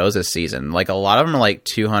all the shows this season. Like, a lot of them are like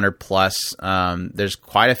 200 plus. There's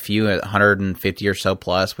quite a few at 150 or so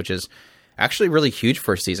plus, which is actually really huge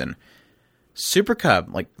for a season. Super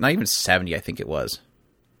Cub, like not even 70, I think it was.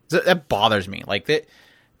 That bothers me. Like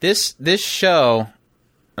this show.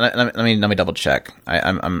 Let me double check.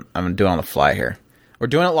 I'm doing it on the fly here. We're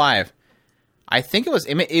doing it live. I think it was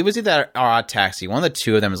either Odd Taxi. One of the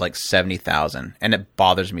two of them is like 70,000, and it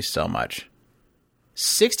bothers me so much.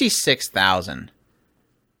 66,000.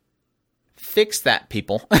 Fix that,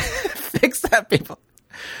 people. Fix that, people.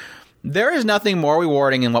 There is nothing more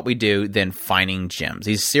rewarding in what we do than finding gems.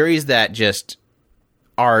 These series that just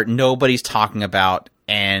are nobody's talking about,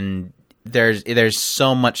 and there's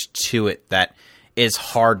so much to it that is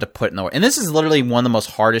hard to put in the world. And this is literally one of the most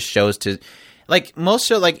hardest shows to, like, most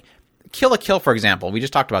shows, like Kill la Kill, for example. We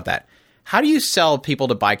just talked about that. How do you sell people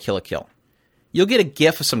to buy Kill la Kill? You'll get a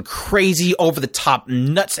gif of some crazy, over-the-top,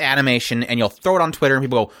 nuts animation, and you'll throw it on Twitter, and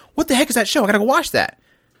people go, what the heck is that show? I gotta go watch that.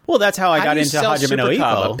 Well, that's how I got into Hajime no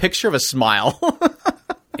Ippo. A picture of a smile.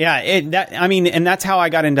 Yeah, and that's how I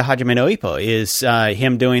got into Hajime no Ippo, is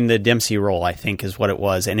him doing the Dempsey roll, I think, is what it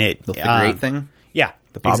was. And the great thing? Yeah,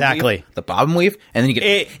 exactly. The bob and weave, and then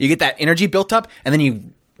you get that energy built up, and then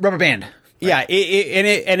you rubber band. Right?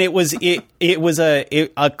 Yeah, it was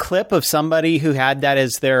a clip of somebody who had that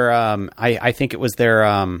as their I think it was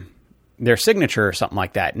their signature or something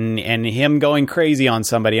like that, and him going crazy on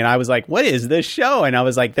somebody, and I was like, what is this show? And I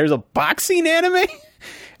was like, there's a boxing anime.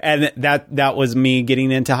 And that was me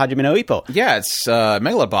getting into Hajime no Ippo. Yeah, it's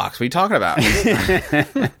Megalobox. What are you talking about?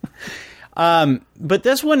 But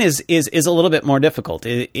this one is a little bit more difficult.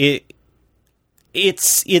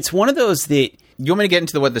 It's one of those that... You want me to get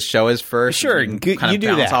into what the show is first? Sure, you do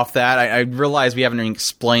that. Off that. I realize we haven't even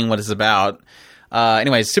explained what it's about.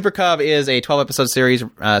 Anyways, Super Cub is a 12-episode series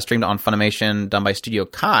streamed on Funimation, done by Studio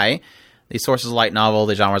Kai. The source is a light novel.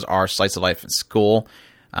 The genres are slice of life at school.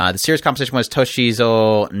 The series composition was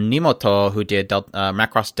Toshizo Nimoto, who did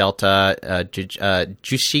Macross Delta,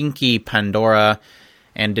 Jushinki Pandora,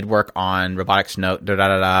 and did work on Robotics Note,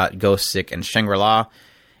 Ghost Sick, and Shangri-La.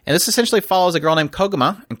 And this essentially follows a girl named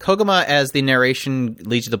Koguma. And Koguma, as the narration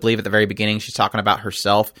leads you to believe at the very beginning, she's talking about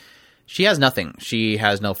herself. She has nothing. She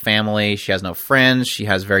has no family. She has no friends. She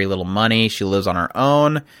has very little money. She lives on her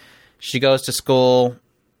own. She goes to school,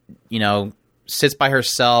 sits by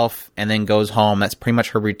herself, and then goes home. That's pretty much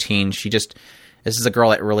her routine. This is a girl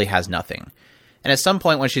that really has nothing. And at some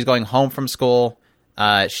point when she's going home from school,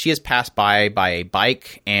 she is passed by a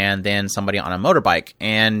bike and then somebody on a motorbike.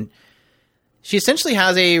 And she essentially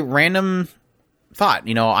has a random thought.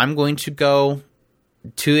 I'm going to go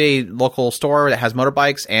to a local store that has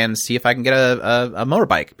motorbikes and see if I can get a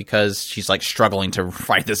motorbike, because she's like struggling to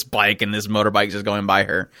ride this bike and this motorbike is just going by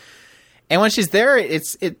her. And when she's there, it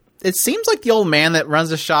seems like the old man that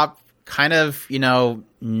runs the shop kind of,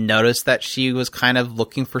 noticed that she was kind of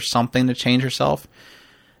looking for something to change herself.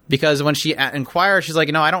 Because when she inquires, she's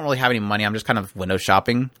like, I don't really have any money. I'm just kind of window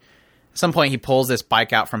shopping. At some point, he pulls this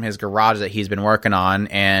bike out from his garage that he's been working on,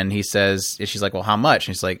 and she's like, well, how much?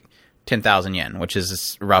 And he's like, 10,000 yen, which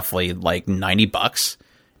is roughly like $90.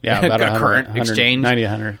 Yeah, about a current exchange. 90,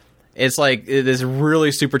 100. It's like, it is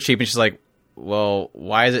really super cheap. And she's like, well,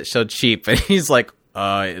 why is it so cheap? And he's like,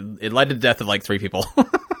 it led to the death of like 3 people.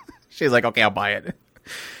 She's like, okay, I'll buy it.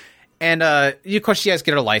 And of course, she has to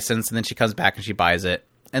get her license, and then she comes back and she buys it.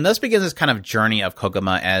 And thus begins this kind of journey of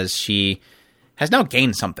Koguma as she has now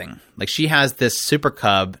gained something. Like, she has this super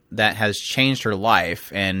cub that has changed her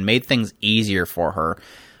life and made things easier for her.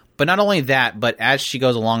 But not only that, but as she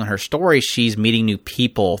goes along in her story, she's meeting new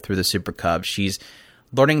people through the super cub. She's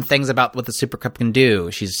learning things about what the super cub can do.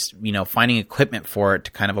 She's, finding equipment for it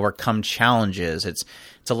to kind of overcome challenges. It's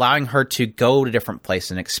allowing her to go to different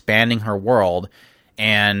places and expanding her world.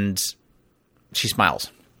 And she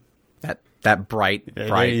smiles. That bright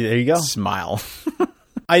there you go. Smile.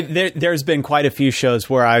 There's been quite a few shows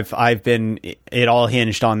where I've been it all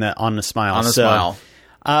hinged on the smile. On the smile.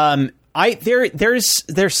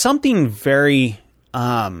 There's something very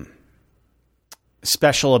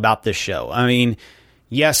special about this show. I mean,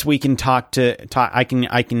 yes, we can talk. I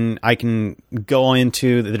can go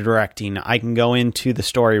into the directing. I can go into the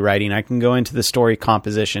story writing. I can go into the story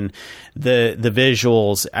composition, the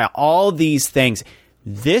visuals, all these things.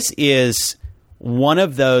 This is one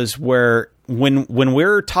of those where when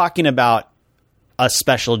we're talking about a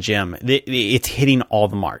special gem, it's hitting all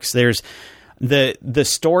the marks. There's the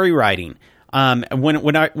story writing. When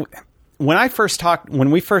we first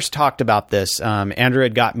talked about this, Andrew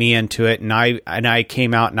had got me into it, and I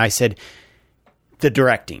came out and I said, the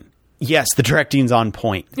directing. Yes, the directing's on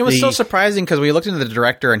point. It was so surprising because we looked into the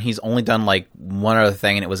director and he's only done like one other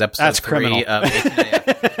thing, and it was episode 3 of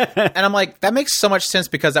 18IF. And I'm like, that makes so much sense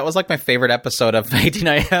because that was like my favorite episode of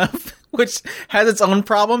 18IF, which has its own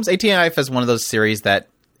problems. 18IF is one of those series that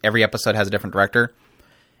every episode has a different director.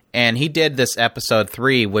 And he did this episode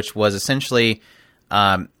 3, which was essentially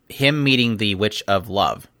him meeting the Witch of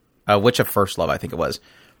Love, Witch of First Love, I think it was.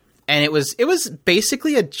 And it was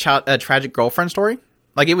basically a tragic girlfriend story.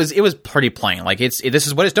 Like, it was pretty plain. Like, this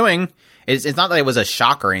is what it's doing. It's not that it was a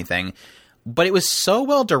shock or anything, but it was so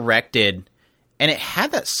well directed, and it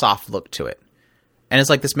had that soft look to it. And it's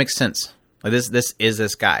like, this makes sense. Like, this is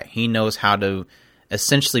this guy. He knows how to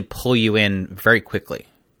essentially pull you in very quickly.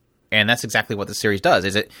 And that's exactly what the series does.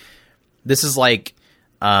 This is like,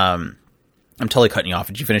 I'm totally cutting you off.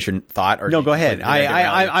 Did you finish your thought? Or no, go ahead.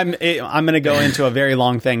 I'm going to go into a very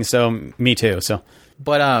long thing. So me too. So,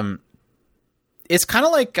 but it's kind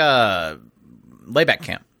of like Layback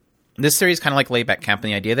Camp. This series is kind of like Layback Camp in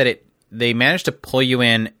the idea that they managed to pull you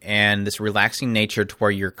in and this relaxing nature to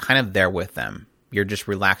where you're kind of there with them. You're just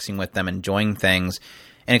relaxing with them, enjoying things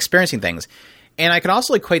and experiencing things. And I can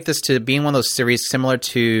also equate this to being one of those series similar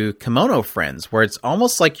to Kimono Friends, where it's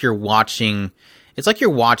almost like you're watching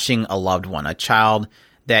a loved one, a child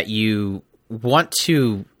that you want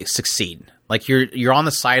to succeed. Like, you're on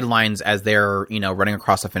the sidelines as they're, running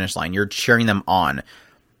across the finish line. You're cheering them on.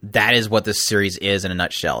 That is what this series is in a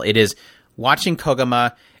nutshell. It is watching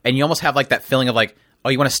Koguma, and you almost have like that feeling of like, oh,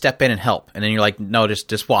 you want to step in and help. And then you're like, no,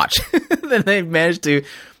 just watch. Then they've managed to,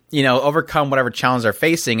 overcome whatever challenge they're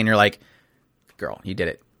facing, and you're like, girl, you did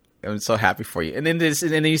it. I'm so happy for you. And then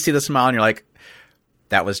you see the smile and you're like,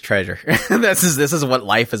 that was treasure. This is what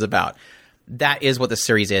life is about. That is what the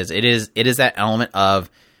series is. It is that element of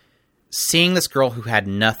seeing this girl who had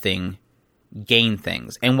nothing gain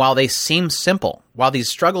things. And while they seem simple, while these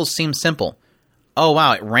struggles seem simple, oh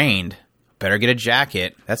wow, it rained. Better get a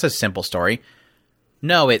jacket. That's a simple story.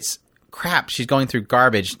 No, it's crap. She's going through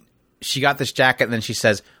garbage. She got this jacket, and then she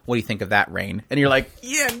says, "What do you think of that rain?" And you're like,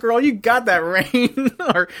 "Yeah, girl, you got that rain."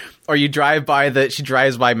 or you drive by she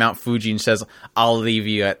drives by Mount Fuji and says, "I'll leave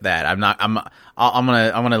you at that. I'm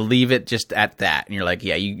gonna leave it just at that." And you're like,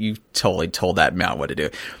 "Yeah, you totally told that mountain what to do."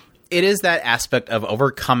 It is that aspect of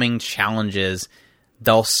overcoming challenges,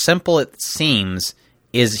 though simple it seems,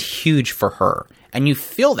 is huge for her. And you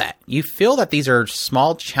feel that. You feel that these are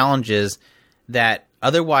small challenges that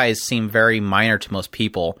otherwise seem very minor to most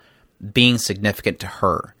people, being significant to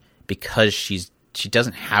her because she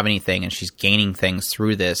doesn't have anything and she's gaining things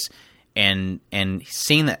through this, and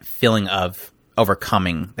seeing that feeling of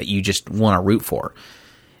overcoming that you just want to root for.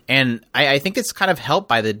 And I think it's kind of helped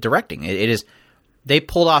by the directing. It is, they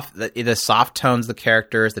pulled off the soft tones, the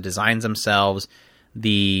characters, the designs themselves,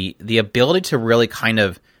 the ability to really kind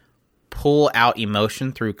of pull out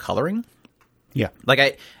emotion through coloring. Yeah.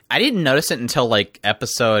 Like I didn't notice it until like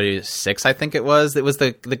episode 6, I think it was. It was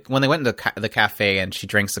the when they went into the cafe and she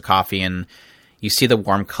drinks the coffee and you see the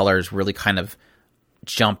warm colors really kind of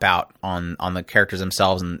jump out on the characters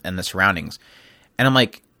themselves and the surroundings. And I'm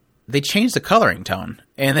like, they changed the coloring tone.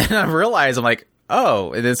 And then I realized, I'm like,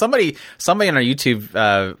 oh. And then somebody on our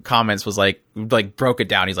YouTube comments was like broke it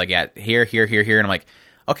down. He's like, yeah, here. And I'm like,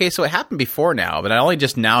 okay, so it happened before now, but I only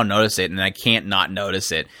just now notice it, and I can't not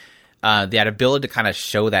notice it. That ability to kind of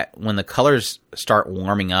show that when the colors start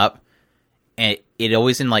warming up, and it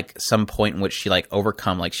always in like some point in which she like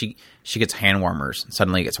overcome, like she gets hand warmers and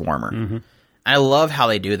suddenly it gets warmer. Mm-hmm. I love how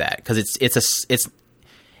they do that because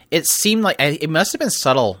it seemed like it must have been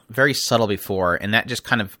subtle, very subtle before, and that just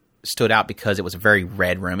kind of stood out because it was a very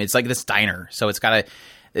red room. It's like this diner, so it's got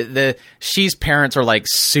she's parents are like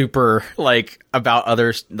super like about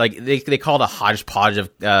others, like they call it a hodgepodge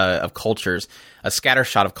of cultures, a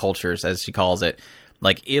scattershot of cultures as she calls it,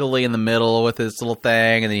 like Italy in the middle with this little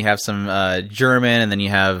thing, and then you have some German, and then you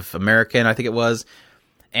have American, I think it was,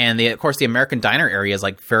 and of course the American diner area is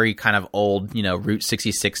like very kind of old, Route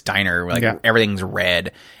 66 diner, where like everything's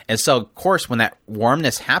red, and so of course when that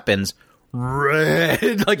warmness happens,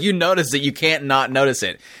 red, like you notice it, you can't not notice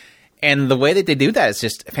it. And the way that they do that is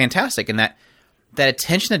just fantastic. And that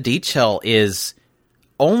attention to detail is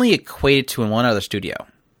only equated to in one other studio,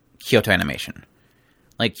 Kyoto Animation.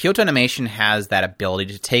 Like, Kyoto Animation has that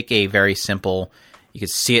ability to take a very simple, you can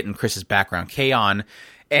see it in Chris's background, K-On,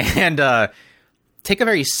 and take a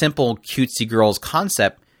very simple, cutesy girls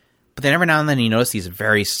concept, but then every now and then you notice these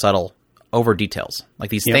very subtle over details. Like,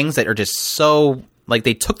 these things that are just so, like,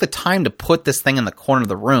 they took the time to put this thing in the corner of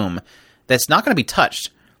the room that's not going to be touched.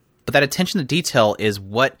 But that attention to detail is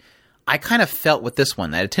what I kind of felt with this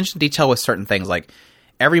one. That attention to detail with certain things, like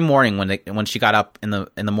every morning when she got up in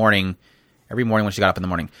the morning, every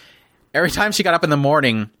time she got up in the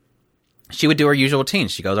morning, she would do her usual routine.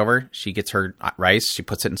 She goes over, she gets her rice, she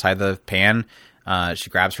puts it inside the pan,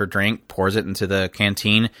 she grabs her drink, pours it into the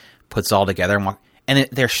canteen, puts it all together, and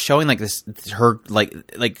they're showing like this her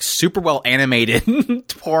like super well animated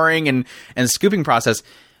pouring and scooping process.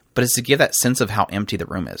 But it's to give that sense of how empty the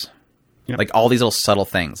room is. Yep. Like all these little subtle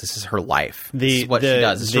things. This is her life. This is what she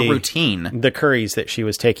does. This is her routine. The curries that she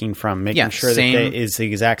was taking from, making sure that is the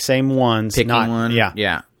exact same ones. Picking one.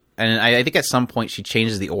 Yeah. And I think at some point she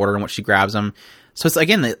changes the order in which she grabs them. So it's,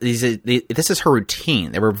 again, this is her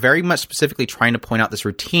routine. They were very much specifically trying to point out this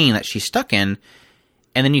routine that she's stuck in.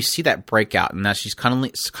 And then you see that breakout. And now she's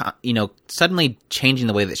suddenly changing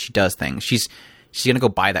the way that she does things. She's going to go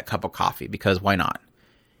buy that cup of coffee because why not?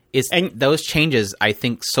 And those changes, I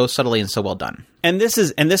think, so subtly and so well done. And this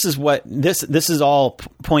is all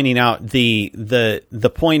pointing out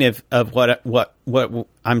the point of what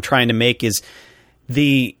I'm trying to make is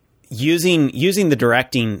the using the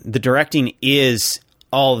directing. The directing is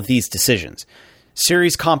all of these decisions.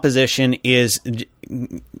 Series composition is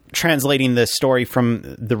translating the story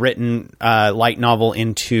from the written light novel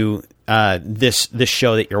into this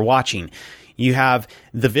show that you're watching. You have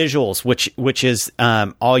the visuals, which is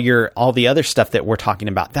all the other stuff that we're talking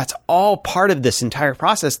about. That's all part of this entire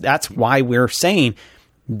process. That's why we're saying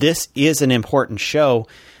this is an important show.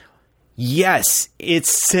 Yes,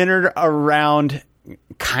 it's centered around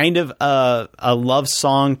kind of a love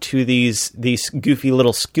song to these goofy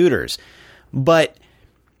little scooters, but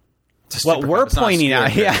what we're pointing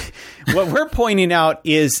out, what we're pointing out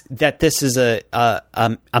is that this is a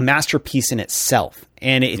masterpiece in itself,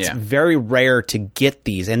 and it's very rare to get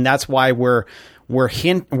these, and that's why we're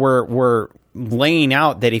laying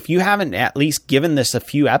out that if you haven't at least given this a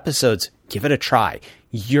few episodes, give it a try.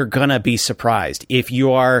 You're gonna be surprised if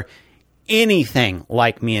you are anything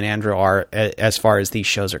like me and Andrew are as far as these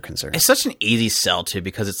shows are concerned. It's such an easy sell too,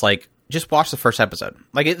 because it's like, just watch the first episode.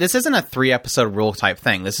 Like, this isn't a 3-episode rule type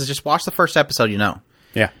thing. This is just watch the first episode,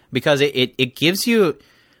 Yeah. Because it gives you,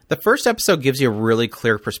 the first episode gives you a really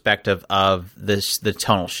clear perspective of the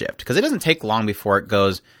tonal shift. Because it doesn't take long before it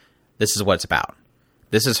goes, this is what it's about.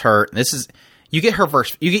 This is her, you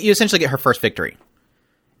essentially get her first victory.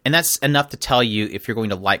 And that's enough to tell you if you're going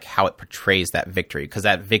to like how it portrays that victory. Because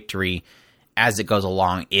that victory, as it goes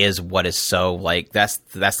along, is what is so, like, that's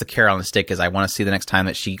the carrot on the stick, is I want to see the next time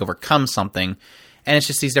that she overcomes something. And it's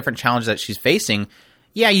just these different challenges that she's facing.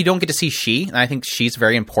 Yeah, you don't get to see she, and I think she's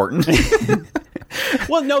very important.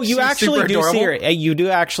 Well, no, you actually do see her. You do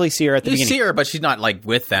actually see her at the beginning. You see her, but she's not, like,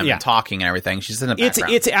 with them and talking and everything. She's in the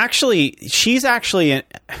background. She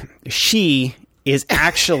is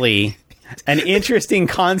actually an interesting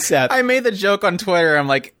concept. I made the joke on Twitter. I'm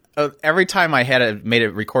like, every time I had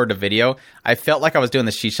recorded a video, I felt like I was doing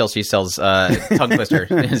the she sells tongue twister.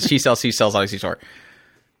 She sells on the seashore.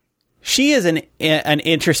 She is an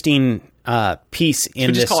interesting piece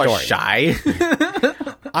in this story. Should we just call her shy?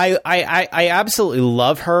 I absolutely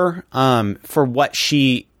love her for what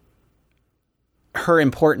her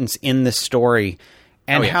importance in this story,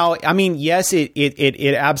 and how, I mean, yes,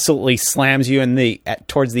 it absolutely slams you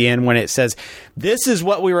towards the end when it says this is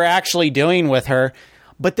what we were actually doing with her.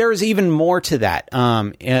 But there's even more to that.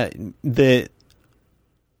 The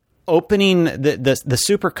opening the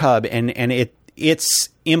Super Cub and its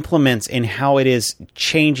implements and how it is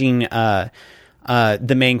changing the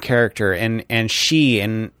main character and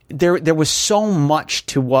there was so much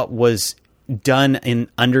to what was done in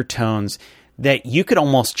undertones that you could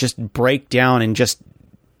almost just break down and just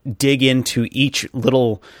dig into each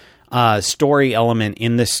little story element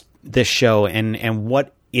in this show and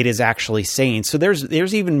what it is actually saying. So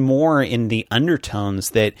there's even more in the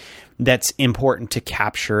undertones that's important to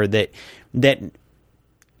capture that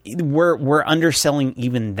we're underselling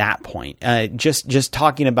even that point. Just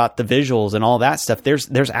talking about the visuals and all that stuff.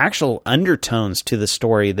 There's actual undertones to the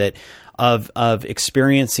story that of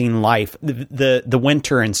experiencing life, the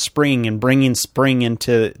winter and spring, and bringing spring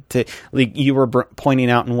into like you were pointing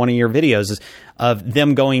out in one of your videos, is of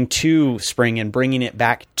them going to spring and bringing it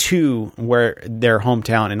back to their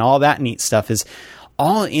hometown, and all that neat stuff is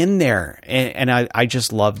all in there. And I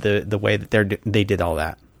just love the way that they did all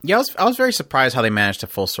that. Yeah, I was very surprised how they managed to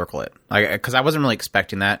full circle it, because I wasn't really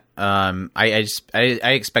expecting that. I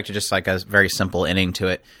expected just like a very simple ending to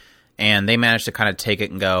it, and they managed to kind of take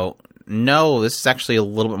it and go, no, this is actually a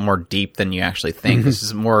little bit more deep than you actually think. This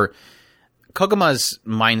is more, Koguma's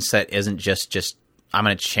mindset isn't just I'm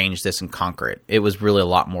going to change this and conquer it. It was really a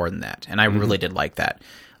lot more than that, and I really did like that.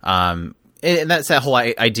 And that's that whole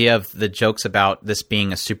idea of the jokes about this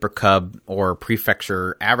being a Super Cub or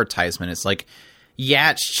prefecture advertisement. It's like,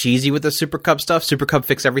 yeah, it's cheesy with the Super Cub stuff. Super Cub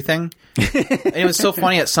fix everything. And it was so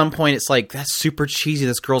funny at some point. It's like, that's super cheesy.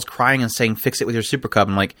 This girl's crying and saying, fix it with your Super Cub.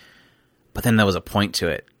 I'm like, but then there was a point to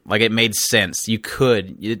it. Like, it made sense.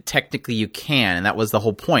 Technically you can. And that was the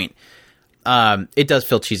whole point. It does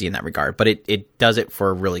feel cheesy in that regard, but it does it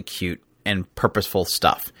for really cute and purposeful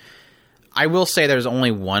stuff. I will say there's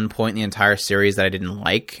only one point in the entire series that I didn't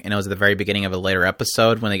like, and it was at the very beginning of a later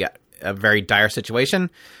episode when they got a very dire situation.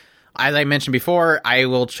 As I mentioned before, I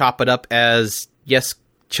will chop it up as, yes,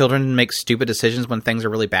 children make stupid decisions when things are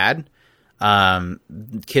really bad.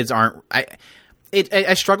 Kids aren't...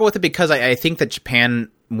 I struggle with it because I think that Japan,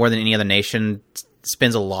 more than any other nation,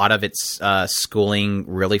 spends a lot of its schooling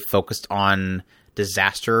really focused on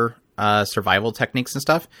disaster survival techniques and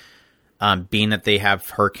stuff. Being that they have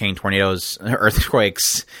hurricane, tornadoes,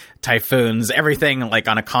 earthquakes, typhoons, everything like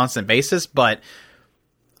on a constant basis. But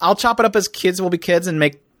I'll chop it up as kids will be kids and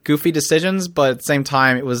make goofy decisions. But at the same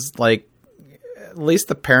time, it was like, at least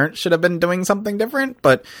the parents should have been doing something different.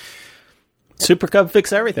 But Super Cub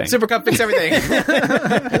fix everything. Super Cub fix everything.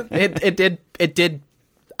 It did.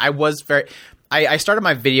 I started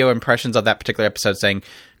my video impressions of that particular episode saying,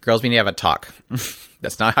 girls, we need to have a talk.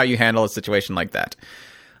 That's not how you handle a situation like that.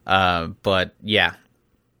 But yeah,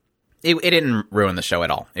 it didn't ruin the show at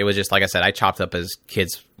all. It was just, like I said, I chopped up as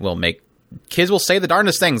kids will say the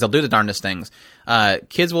darndest things. They'll do the darndest things.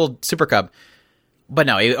 Kids will Super Cub. But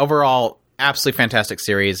no, overall, absolutely fantastic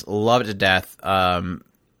series. Love it to death.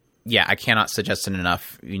 yeah, I cannot suggest it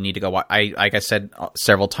enough. You need to go watch. Like I said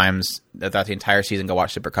several times throughout the entire season, go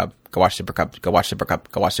watch Super Cub. Go watch Super Cub. Go watch Super Cub.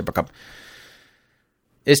 Go watch Super Cub.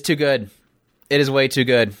 It's too good. It is way too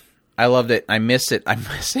good. I loved it. I miss it. I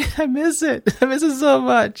miss it. I miss it. I miss it so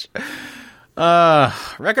much.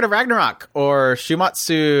 Record of Ragnarok, or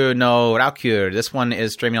Shumatsu no Raukyu. This one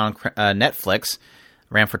is streaming on Netflix.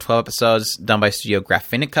 Ran for 12 episodes, done by Studio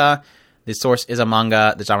Graphinica. The source is a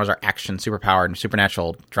manga. The genres are action, superpowered,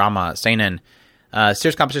 supernatural, drama, seinen.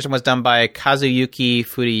 Series composition was done by Kazuyuki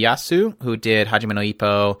Furuyasu, who did Hajime no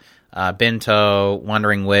Ippo, Bento,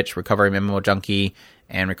 Wandering Witch, Recovery Memo Junkie,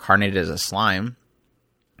 and Reincarnated as a Slime.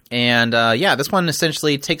 And this one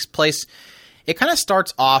essentially takes place. It kind of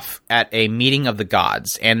starts off at a meeting of the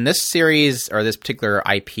gods. And this series, or this particular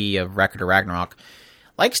IP of Record of Ragnarok,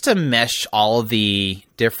 likes to mesh all of the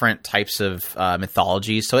different types of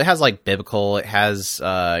mythology. So it has like biblical, it has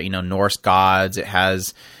Norse gods, it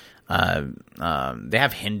has they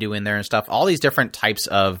have Hindu in there and stuff. All these different types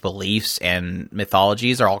of beliefs and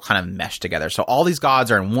mythologies are all kind of meshed together. So all these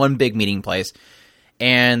gods are in one big meeting place,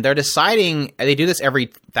 and they're deciding. They do this every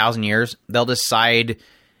 1,000 years. They'll decide: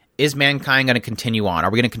 is mankind going to continue on?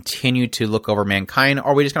 Are we going to continue to look over mankind, or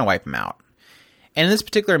are we just going to wipe them out? And in this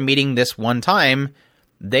particular meeting, this one time,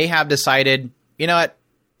 they have decided, you know what,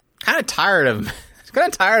 kind of tired of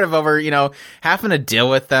having to deal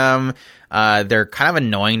with them. They're kind of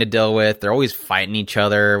annoying to deal with. They're always fighting each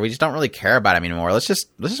other. We just don't really care about them anymore. Let's just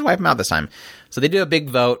wipe them out this time. So they do a big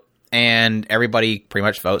vote, and everybody pretty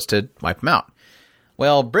much votes to wipe them out.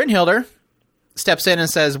 Well, Brynhildr steps in and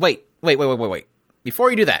says, wait.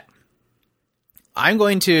 Before you do that, I'm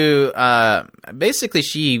going to, basically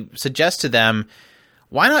she suggests to them,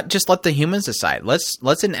 why not just let the humans decide?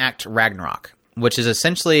 Let's enact Ragnarok, which is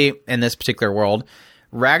essentially, in this particular world,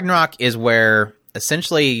 Ragnarok is where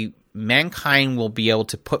essentially mankind will be able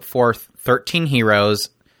to put forth 13 heroes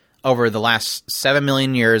over the last 7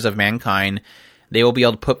 million years of mankind. They will be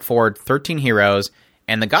able to put forward 13 heroes,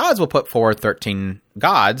 and the gods will put forward 13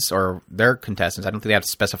 gods, or their contestants. I don't think they have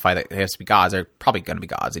to specify that it has to be gods. They're probably going to be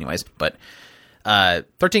gods anyways, but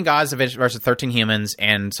 13 gods versus 13 humans,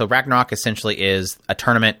 and so Ragnarok essentially is a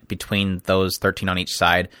tournament between those 13 on each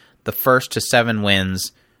side. The first to 7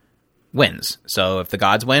 wins. So if the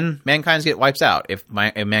gods win, mankind wipes out. If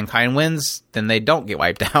mankind wins, then they don't get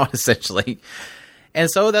wiped out, essentially. And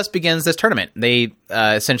so thus begins this tournament. They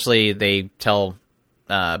essentially tell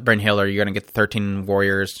Brynhildr, you're going to get the 13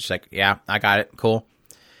 warriors. She's like, yeah, I got it. Cool.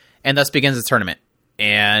 And thus begins the tournament.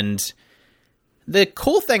 And the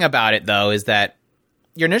cool thing about it, though, is that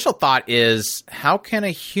your initial thought is, how can a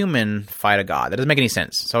human fight a god? That doesn't make any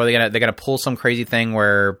sense. So they're gonna pull some crazy thing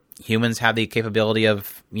where humans have the capability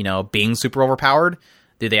of, being super overpowered.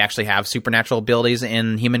 Do they actually have supernatural abilities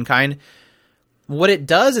in humankind? What it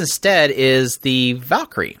does instead is the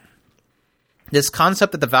Valkyrie. This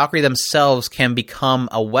concept that the Valkyrie themselves can become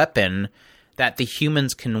a weapon that the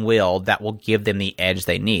humans can wield that will give them the edge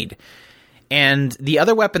they need. And the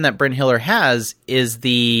other weapon that Brynhildr has is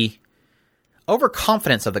the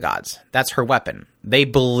overconfidence of the gods. That's her weapon. They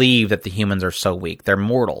believe that the humans are so weak. They're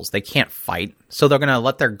mortals. They can't fight. So they're going to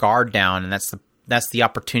let their guard down, and that's the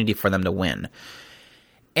opportunity for them to win.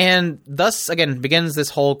 And thus, again, begins this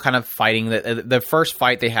whole kind of fighting. The first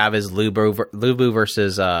fight they have is Lubu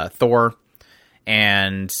versus Thor.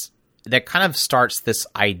 And that kind of starts this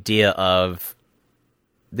idea of,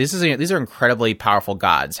 these are incredibly powerful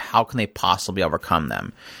gods. How can they possibly overcome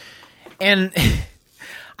them? And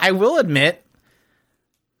I will admit,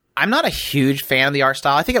 I'm not a huge fan of the art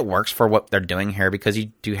style. I think it works for what they're doing here, because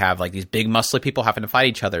you do have like these big muscly people having to fight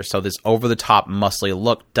each other. So this over-the-top muscly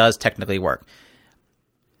look does technically work.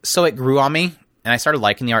 So it grew on me, and I started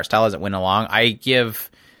liking the art style as it went along. I give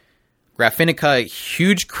Graphinica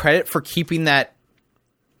huge credit for keeping that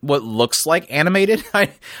what looks like animated.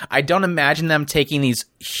 I don't imagine them taking these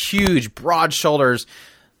huge broad shoulder,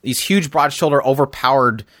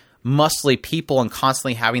 overpowered, muscly people and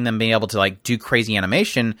constantly having them be able to like do crazy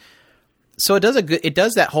animation. So it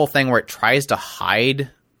does that whole thing where it tries to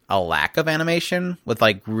hide a lack of animation with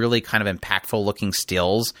like really kind of impactful looking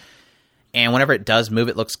stills. And whenever it does move,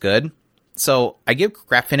 it looks good. So I give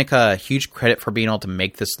Graphinica huge credit for being able to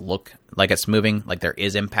make this look like it's moving, like there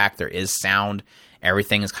is impact, there is sound,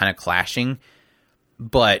 everything is kind of clashing.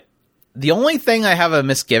 But the only thing I have a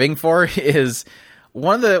misgiving for is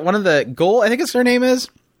one of the Goal, I think it's her name is.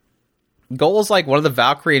 Goal is like one of the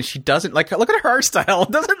Valkyrie, and she doesn't, like, look at her art style.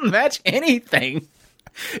 It doesn't match anything.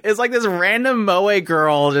 It's like this random moe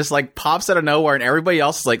girl just like pops out of nowhere, and everybody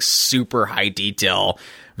else is like super high detail,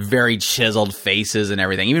 very chiseled faces and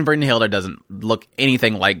everything. Even Brynhildr doesn't look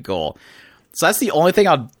anything like Goal. So that's the only thing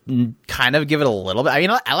I'll kind of give it a little bit. I mean,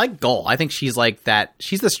 I like Gull. I think she's like that.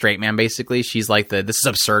 She's the straight man, basically. She's like this is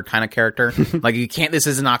absurd kind of character. Like, this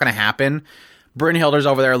is not going to happen. Brynhilder's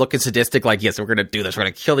over there looking sadistic, like, yes, we're going to do this. We're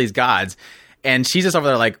going to kill these gods. And she's just over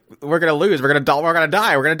there like, we're going to lose. We're going to die. We're going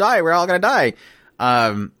to die. We're all going to die.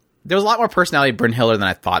 There was a lot more personality to Brynhilder than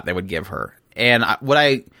I thought they would give her. And what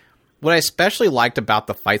I especially liked about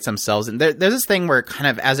the fights themselves, and there's this thing where kind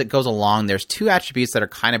of as it goes along, there's two attributes that are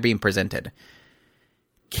kind of being presented.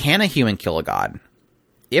 Can a human kill a god?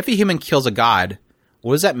 If a human kills a god,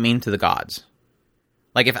 what does that mean to the gods?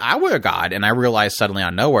 Like, if I were a god and I realized suddenly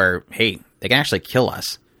out of nowhere, hey, they can actually kill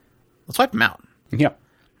us, let's wipe them out. Yep.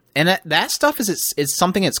 And that stuff is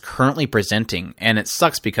something it's currently presenting, and it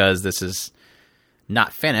sucks because this is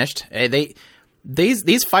not finished.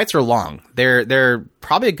 These fights are long. They're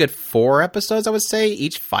probably a good 4 episodes, I would say,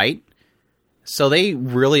 each fight. So they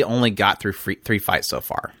really only got through 3 fights so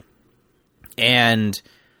far. And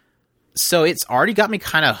so it's already got me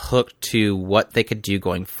kind of hooked to what they could do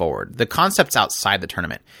going forward. The concept's outside the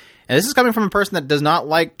tournament. And this is coming from a person that does not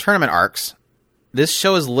like tournament arcs. This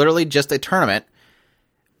show is literally just a tournament,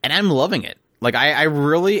 and I'm loving it. Like, I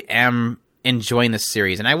really am enjoying this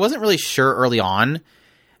series. And I wasn't really sure early on.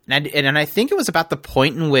 And I think it was about the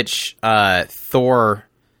point in which Thor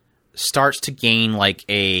starts to gain, like,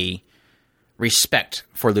 a respect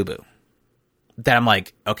for Lubu. That I'm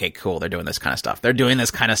like, okay, cool, they're doing this kind of stuff. They're doing this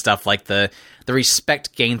kind of stuff, like the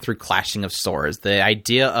respect gained through clashing of swords. The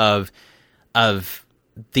idea of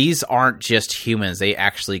these aren't just humans. They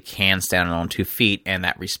actually can stand on their own 2 feet, and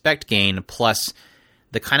that respect gain plus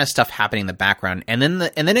the kind of stuff happening in the background. And then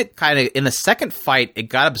it kind of, in the second fight, it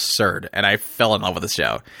got absurd, and I fell in love with the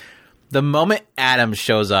show. The moment Adam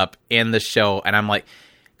shows up in the show, and I'm like,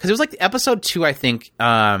 because it was like episode 2, I think,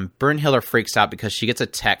 Brynhilder freaks out because she gets a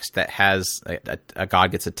text that has, a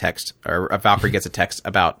god gets a text, or a Valkyrie gets a text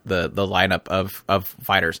about the lineup of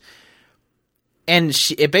fighters. And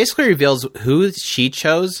it basically reveals who she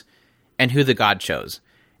chose and who the god chose.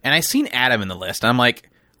 And I seen Adam in the list, and I'm like,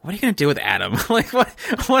 what are you going to do with Adam? Like,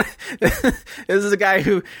 what? This is a guy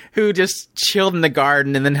who just chilled in the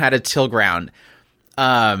garden and then had a till ground.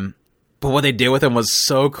 But what they did with him was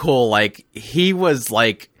so cool. Like, he was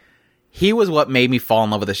what made me fall in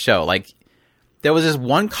love with the show. Like, there was this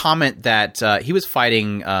one comment that he was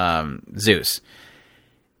fighting Zeus.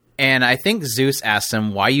 And I think Zeus asked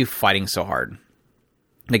him, why are you fighting so hard?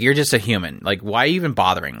 Like, you're just a human. Like, why are you even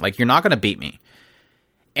bothering? Like, you're not going to beat me.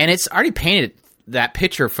 And it's already painted that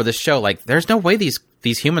picture for the show. Like, there's no way these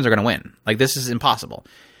humans are going to win. Like, this is impossible.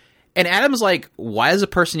 And Adam's like, why does a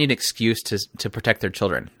person need an excuse to protect their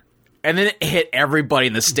children? And then it hit everybody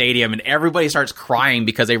in the stadium, and everybody starts crying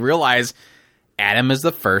because they realize Adam is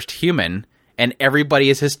the first human, and everybody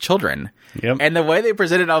is his children. Yep. And the way they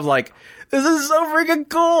presented it, I was like, this is so freaking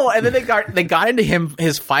cool. And then they got into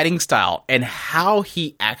his fighting style and how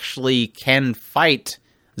he actually can fight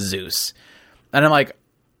Zeus. And I'm like,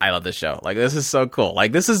 I love this show. Like, this is so cool.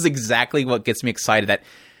 Like, this is exactly what gets me excited. That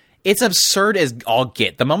it's absurd as all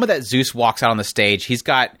get. The moment that Zeus walks out on the stage, he's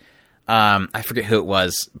got, I forget who it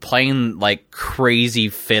was, playing like crazy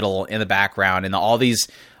fiddle in the background, and all these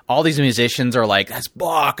musicians are like, that's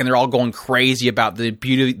Bach, and they're all going crazy about the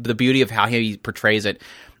beauty of how he portrays it.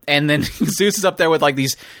 And then Zeus is up there with like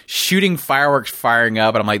these shooting fireworks firing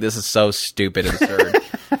up, and I'm like, this is so stupid and absurd.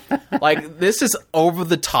 Like, this is over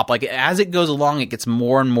the top. Like, as it goes along, it gets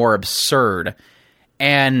more and more absurd,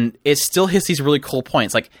 and it still hits these really cool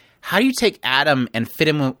points. Like, how do you take Adam and fit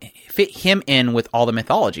him in with all the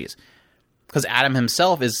mythologies? Because Adam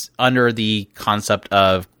himself is under the concept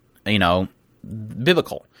of,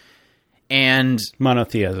 biblical. And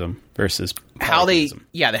monotheism versus polytheism.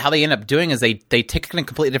 How they end up doing is they take it in a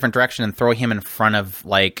completely different direction and throw him in front of,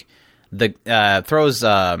 like, throws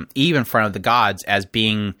Eve in front of the gods as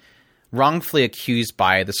being wrongfully accused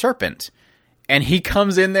by the serpent. And he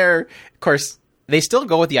comes in there. Of course, they still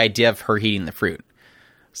go with the idea of her eating the fruit.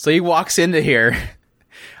 So he walks into here.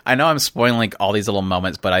 I know I'm spoiling like all these little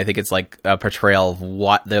moments, but I think it's like a portrayal of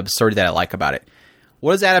what the absurdity that I like about it.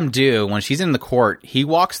 What does Adam do when she's in the court? He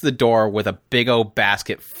walks to the door with a big old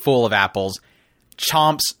basket full of apples,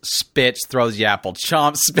 chomps, spits, throws the apple,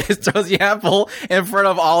 chomps, spits, throws the apple in front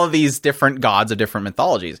of all of these different gods of different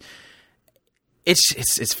mythologies.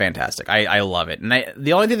 It's fantastic. I love it. And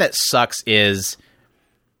the only thing that sucks is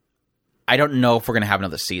I don't know if we're going to have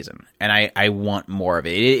another season, and I want more of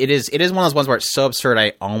it. It is one of those ones where it's so absurd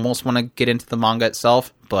I almost want to get into the manga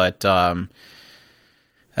itself, but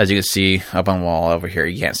as you can see up on the wall over here,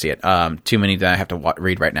 you can't see it. Too many that I have to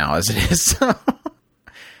read right now as it is.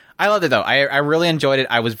 I loved it, though. I really enjoyed it.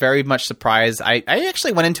 I was very much surprised. I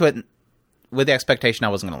actually went into it with the expectation I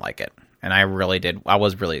wasn't going to like it, and I really did. I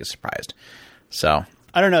was really surprised. So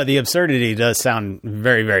I don't know. The absurdity does sound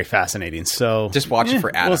very, very fascinating. So just watch it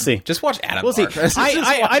for Adam. We'll see. Just watch Adam. We'll see.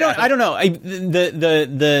 I don't know.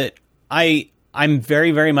 I'm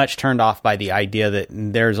very, very much turned off by the idea that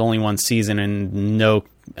there's only one season and no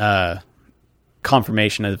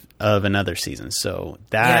confirmation of another season. So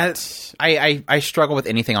that I struggle with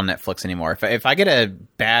anything on Netflix anymore. If I get a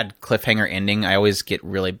bad cliffhanger ending, I always get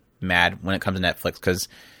really mad when it comes to Netflix because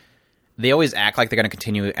they always act like they're going to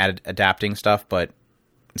continue adapting stuff, but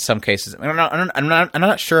in some cases, I'm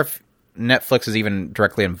not sure if Netflix is even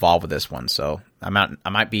directly involved with this one. So I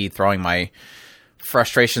might be throwing my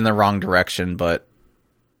frustration in the wrong direction, but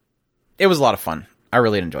it was a lot of fun. I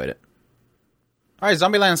really enjoyed it. All right,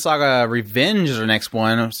 Zombieland Saga Revenge is our next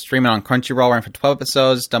one. Streaming on Crunchyroll, running for 12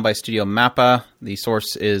 episodes, done by Studio Mappa. The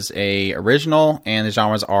source is a original, and the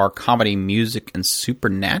genres are comedy, music, and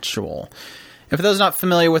supernatural. And for those not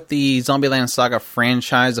familiar with the Zombieland Saga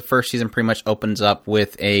franchise, the first season pretty much opens up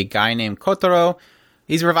with a guy named Kotaro.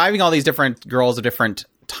 He's reviving all these different girls of different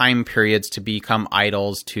time periods to become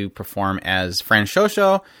idols to perform as Fran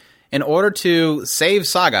Shosho in order to save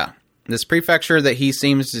Saga. This prefecture that he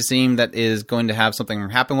seems that is going to have something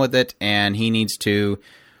happen with it, and he needs to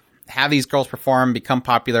have these girls perform, become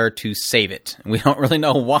popular to save it. We don't really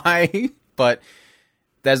know why, but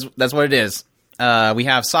that's what it is. We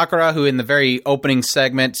have Sakura, who in the very opening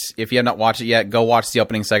segment, if you have not watched it yet, go watch the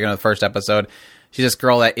opening segment of the first episode. She's this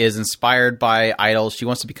girl that is inspired by idols. She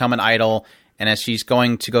wants to become an idol, and as she's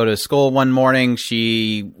going to go to school one morning,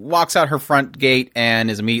 she walks out her front gate and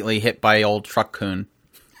is immediately hit by old Truck-kun.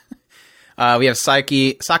 We have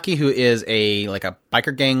Saki, who is a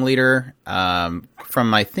biker gang leader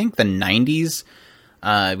from, I think, the 90s.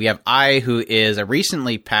 We have Ai, who is a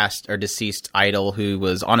recently passed or deceased idol who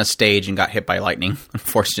was on a stage and got hit by lightning,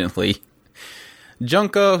 unfortunately.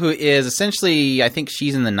 Junko, who is essentially, I think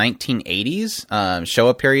she's in the 1980s,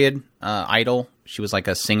 Showa period idol. She was like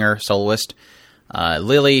a singer, soloist.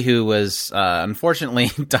 Lily, who was unfortunately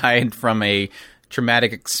died from a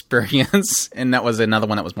traumatic experience, and that was another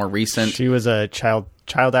one that was more recent. She was a child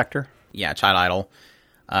actor? Yeah, child idol.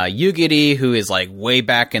 Yugiri, who is like way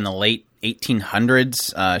back in the late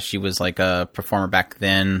 1800s. She was like a performer back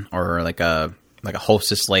then, or like a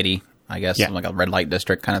hostess lady, I guess, like a red light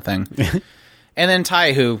district kind of thing. And then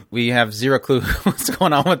Tai, who we have zero clue what's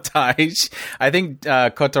going on with Tai. I think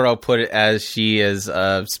Kotaro put it as she is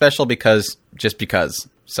special because.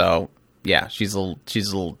 So yeah, she's a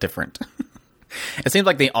little different. It seems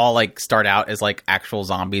like they all like start out as like actual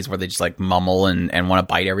zombies where they just like mumble and want to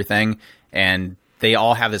bite everything, and they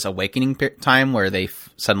all have this awakening time where they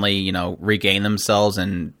suddenly regain themselves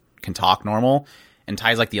and can talk normal. And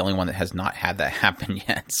Tai's like the only one that has not had that happen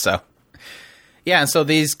yet. So yeah, and so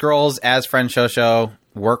these girls as Friend Shosho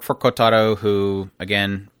work for Kotaro, who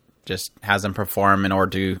again just has them perform in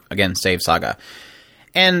order to again save Saga.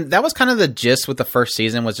 And that was kind of the gist with the first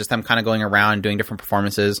season, was just them kind of going around doing different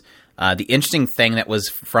performances. The interesting thing that was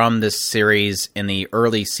from this series in the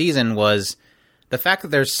early season was the fact that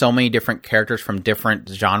there's so many different characters from different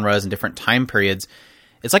genres and different time periods.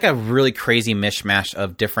 It's like a really crazy mishmash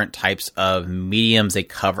of different types of mediums they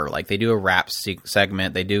cover. Like they do a rap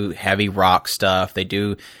segment, they do heavy rock stuff, they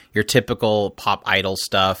do your typical pop idol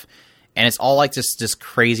stuff. And it's all like this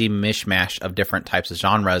crazy mishmash of different types of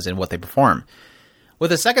genres and what they perform. With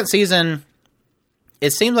the second season,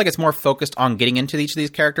 it seems like it's more focused on getting into each of these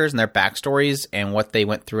characters and their backstories and what they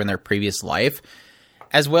went through in their previous life,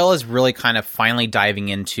 as well as really kind of finally diving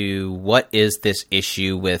into what is this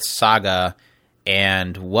issue with Saga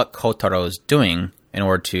and what Kotaro is doing in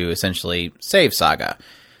order to essentially save Saga.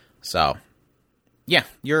 So, yeah,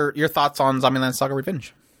 your thoughts on Zombieland Saga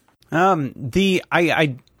Revenge?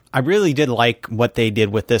 I really did like what they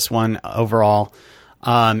did with this one overall.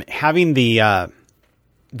 Having the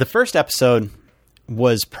first episode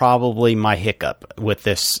was probably my hiccup with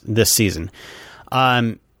this season.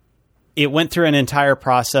 It went through an entire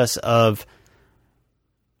process of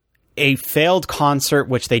a failed concert,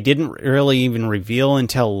 which they didn't really even reveal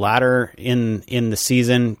until later in the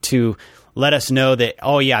season, to let us know that,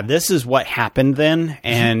 oh yeah, this is what happened then.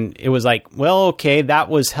 And it was like, well, okay, that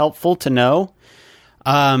was helpful to know.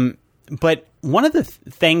 But one of the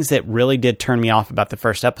things that really did turn me off about the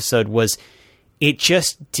first episode was it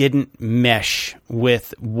just didn't mesh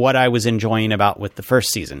with what I was enjoying about with the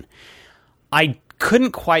first season. I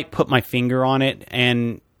couldn't quite put my finger on it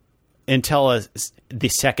until the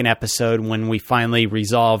second episode, when we finally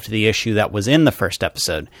resolved the issue that was in the first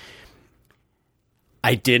episode.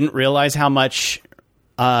 I didn't realize how much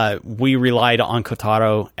we relied on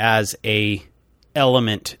Kotaro as a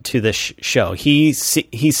element to the show.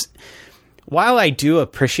 He's while I do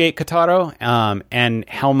appreciate Kotaro and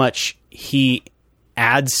how much he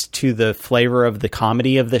adds to the flavor of the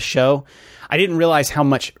comedy of the show, I didn't realize how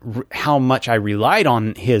much I relied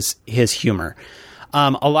on his humor.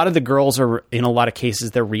 A lot of the girls are, in a lot of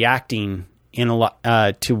cases, they're reacting in a lot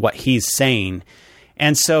to what he's saying,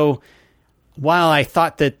 and so while I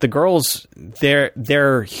thought that the girls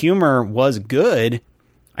their humor was good,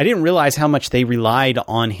 I didn't realize how much they relied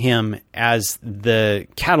on him as the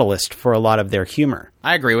catalyst for a lot of their humor.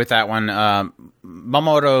 I agree with that one.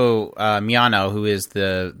 Mamoru Miyano, who is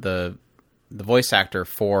the voice actor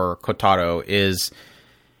for Kotaro,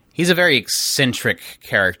 he's a very eccentric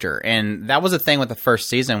character, and that was the thing with the first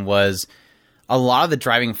season. Was a lot of the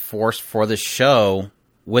driving force for the show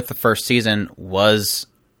with the first season was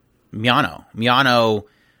Miyano. Miyano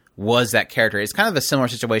was that character. It's kind of a similar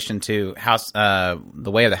situation to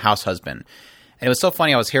The Way of the House Husband. And it was so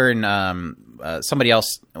funny. I was hearing somebody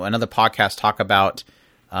else, another podcast, talk about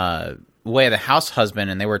Way of the House Husband,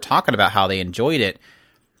 and they were talking about how they enjoyed it.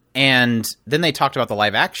 And then they talked about the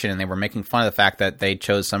live action, and they were making fun of the fact that they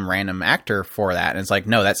chose some random actor for that. And it's like,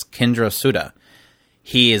 no, that's Kenjiro Tsuda.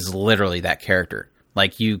 He is literally that character.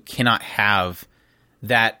 Like, you cannot have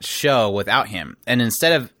that show without him. And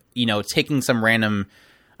instead of, taking some random,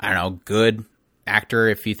 I don't know, good actor,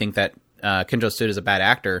 if you think that Kenjiro Tsuda is a bad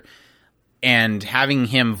actor, and having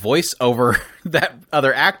him voice over that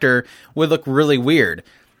other actor would look really weird.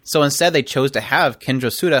 So instead, they chose to have Kenjiro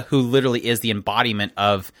Tsuda, who literally is the embodiment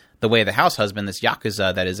of The Way of the House Husband, this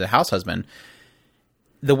Yakuza that is a house husband.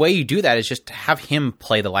 The way you do that is just to have him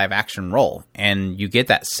play the live action role, and you get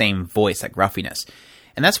that same voice, that gruffiness.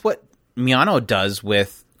 And that's what Miyano does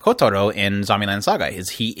with Kotaro in Zombieland Saga, is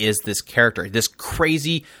he is this character, this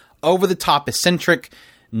crazy, over-the-top, eccentric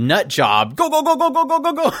nut job. Go, go, go, go, go, go,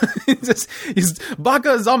 go, go. He's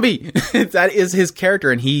Baka Zombie. That is his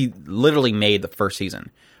character, and he literally made the first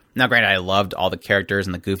season. Now, granted, I loved all the characters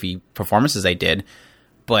and the goofy performances they did,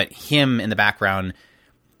 but him in the background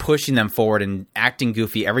pushing them forward and acting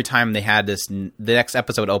goofy every time they had this, the next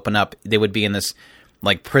episode would open up, they would be in this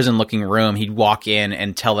like prison-looking room. He'd walk in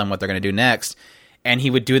and tell them what they're going to do next, and he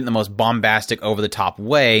would do it in the most bombastic, over-the-top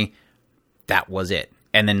way. That was it.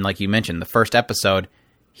 And then, like you mentioned, the first episode,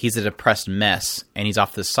 he's a depressed mess, and he's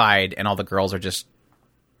off to the side, and all the girls are just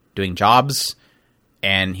doing jobs,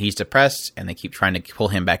 and he's depressed, and they keep trying to pull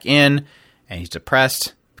him back in, and he's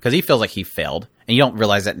depressed because he feels like he failed. And you don't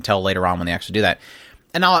realize that until later on when they actually do that.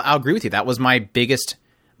 And I'll agree with you. That was my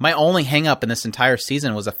only hang-up in this entire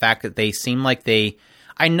season was the fact that they seem like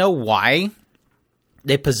I know why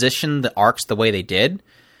they positioned the arcs the way they did,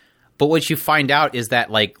 but what you find out is that,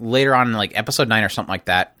 like, later on in, like, episode 9 or something like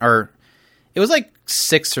that, or it was like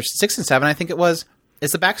 6 and 7, I think it was,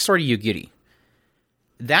 it's the backstory to Yugiri.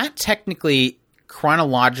 That technically,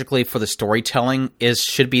 chronologically for the storytelling,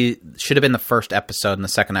 should have been the first episode and the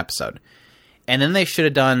second episode. And then they should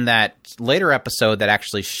have done that later episode that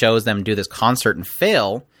actually shows them do this concert and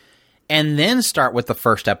fail, and then start with the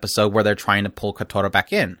first episode where they're trying to pull Kotaro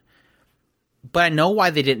back in. But I know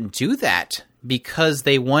why they didn't do that, because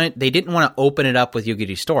they didn't want to open it up with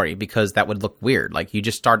Yugiri's story, because that would look weird. Like, you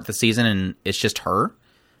just start the season and it's just her.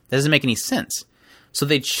 That doesn't make any sense. So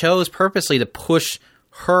they chose purposely to push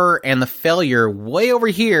her and the failure way over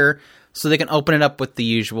here so they can open it up with the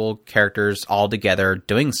usual characters all together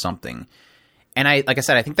doing something. And like I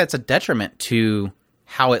said, I think that's a detriment to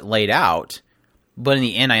how it laid out. But in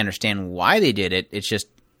the end, I understand why they did it. It's just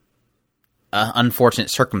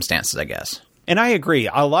unfortunate circumstances, I guess. And I agree.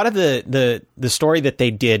 A lot of the story that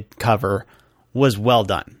they did cover was well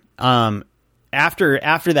done. After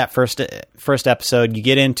that first episode, you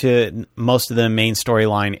get into most of the main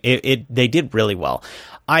storyline. They did really well.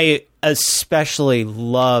 I especially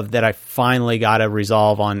love that I finally got a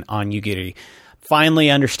resolve on Yugiri. Finally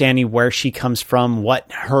understanding where she comes from,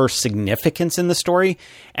 what her significance in the story,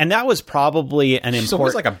 and that was probably an important. She's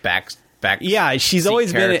always like a back. Yeah, she's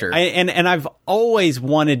always character. Been, and I've always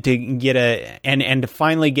wanted to get and to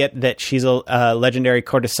finally get that she's a legendary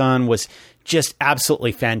courtesan was just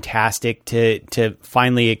absolutely fantastic to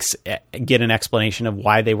finally get an explanation of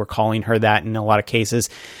why they were calling her that in a lot of cases.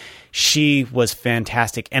 She was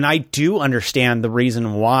fantastic. And I do understand the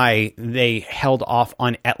reason why they held off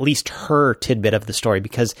on at least her tidbit of the story,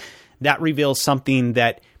 because that reveals something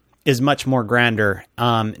that is much more grander.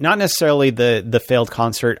 Not necessarily the failed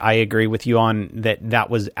concert. I agree with you on that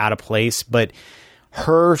was out of place, but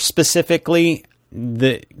her specifically,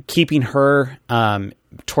 keeping her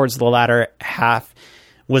towards the latter half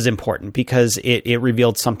was important because it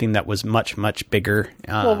revealed something that was much, much bigger.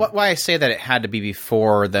 Well, why I say that it had to be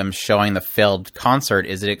before them showing the failed concert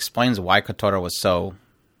is it explains why Kotaro was so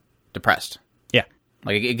depressed. Yeah.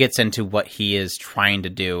 Like, it gets into what he is trying to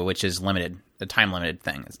do, which is limited, the time-limited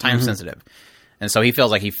thing. It's time-sensitive. And so he feels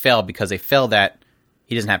like he failed because they failed that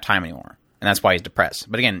he doesn't have time anymore. And that's why he's depressed.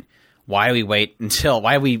 But again, why do we wait until...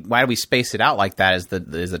 Why do we space it out like that is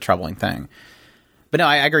the troubling thing. But no,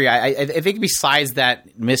 I agree. I think besides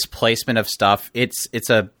that misplacement of stuff, it's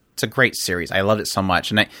a great series. I loved it so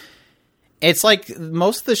much, and it's like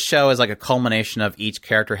most of the show is like a culmination of each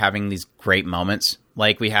character having these great moments.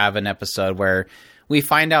 Like we have an episode where we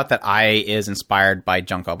find out that Ai is inspired by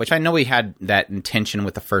Junko, which I know we had that intention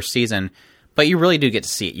with the first season, but you really do get to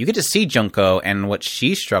see it. You get to see Junko and what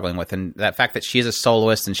she's struggling with, and that fact that she is a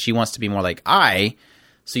soloist and she wants to be more like Ai.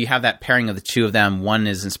 So you have that pairing of the two of them. One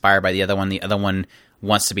is inspired by the other one. The other one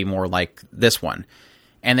wants to be more like this one.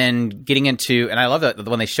 And then getting into... And I love that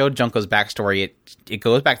when they showed Junko's backstory, it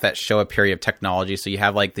goes back to that Showa period of technology. So you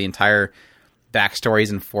have like the entire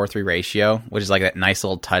backstories in 4:3 ratio, which is like that nice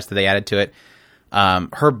little touch that they added to it.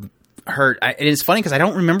 It is funny because I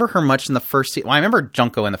don't remember her much in the first season. Well, I remember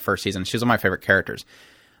Junko in the first season. She was one of my favorite characters.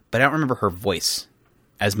 But I don't remember her voice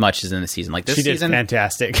as much as in the season. Like this she did season,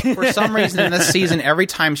 fantastic. For some reason in this season, every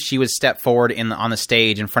time she would step forward on the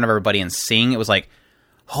stage in front of everybody and sing, it was like,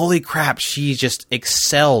 holy crap, she just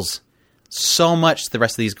excels so much the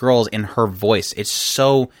rest of these girls in her voice. It's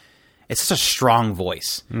such a strong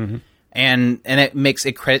voice. Mm-hmm. And it makes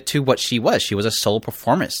it credit to what she was. She was a solo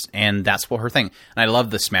performance, and that's what her thing. And I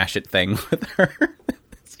love the smash it thing with her.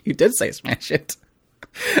 You did say smash it.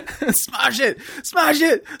 Smash it, smash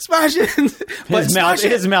it, smash it.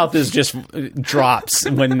 His mouth is just drops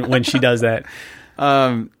when she does that.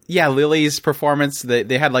 Yeah, Lily's performance.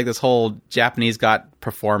 They had like this whole Japanese Got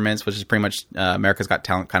performance, which is pretty much America's Got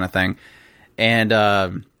Talent kind of thing. And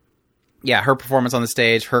yeah, her performance on the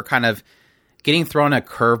stage, her kind of getting thrown a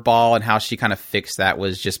curveball and how she kind of fixed that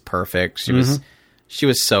was just perfect. She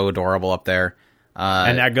was so adorable up there.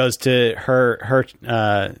 And that goes to her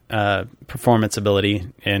performance ability,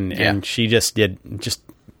 and she just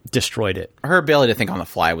destroyed it. Her ability to think on the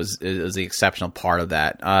fly was the exceptional part of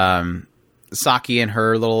that. Saki and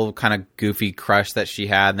her little kind of goofy crush that she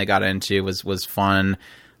had and they got into was fun.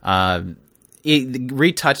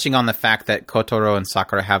 Retouching on the fact that Kotaro and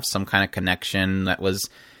Sakura have some kind of connection that was...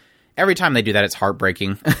 Every time they do that, it's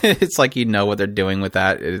heartbreaking. It's like you know what they're doing with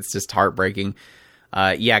that. It's just heartbreaking.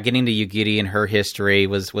 Getting to Yugiri and her history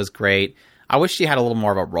was great. I wish she had a little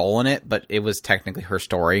more of a role in it, but it was technically her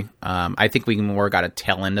story. I think we more got a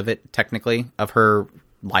tail end of it, technically, of her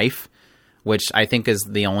life, which I think is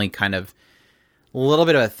the only kind of little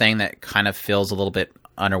bit of a thing that kind of feels a little bit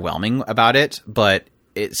underwhelming about it, but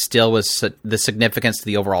it still was... The significance to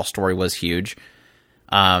the overall story was huge.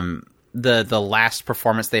 The last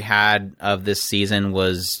performance they had of this season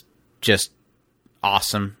was just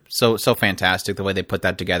awesome. So fantastic the way they put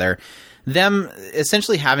that together. Them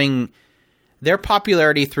essentially having their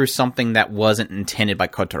popularity through something that wasn't intended by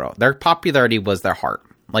Kotaro. Their popularity was their heart.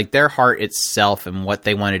 Like their heart itself and what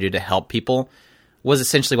they wanted to do to help people was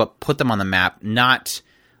essentially what put them on the map. Not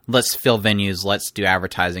let's fill venues, let's do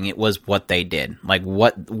advertising. It was what they did. Like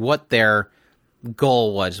what their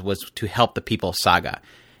goal was to help the people of Saga.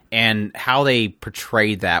 And how they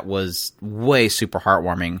portrayed that was way super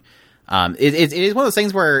heartwarming. It is one of those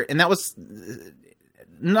things where, and that was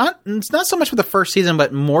not so much with the first season,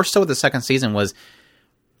 but more so with the second season was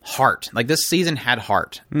heart. Like this season had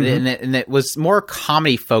heart, and it was more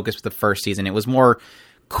comedy focused with the first season. It was more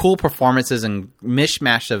cool performances and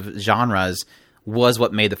mishmash of genres was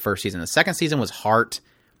what made the first season. The second season was heart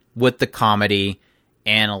with the comedy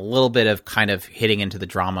and a little bit of kind of hitting into the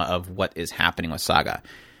drama of what is happening with Saga.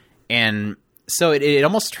 And so it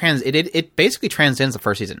almost it basically transcends the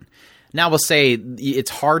first season. Now we'll say it's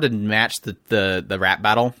hard to match the rap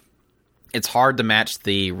battle. It's hard to match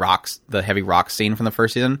the heavy rock scene from the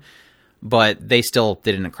first season, but they still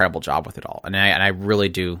did an incredible job with it all. And I really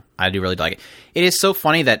do really like it. It is so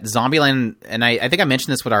funny that Zombieland, and I think I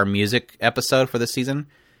mentioned this with our music episode for this season,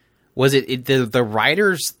 was the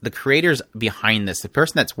writers, the creators behind this, the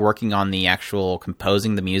person that's working on the actual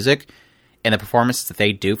composing the music and the performances that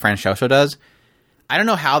they do, Fran Shosho does. I don't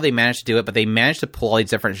know how they managed to do it, but they managed to pull all these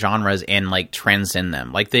different genres and like transcend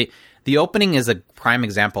them. Like the opening is a prime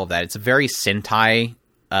example of that. It's a very Sentai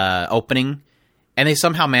opening, and they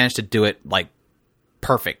somehow managed to do it like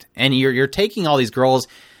perfect. And you're taking all these girls.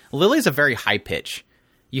 Lily's a very high pitch.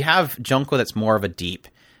 You have Junko that's more of a deep.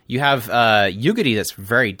 You have Yugiri that's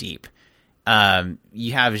very deep.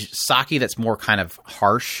 You have Saki that's more kind of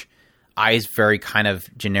harsh. eyes very kind of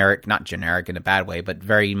generic, not generic in a bad way, but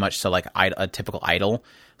very much so like a typical idol.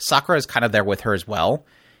 Sakura is kind of there with her as well.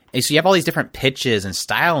 And so you have all these different pitches and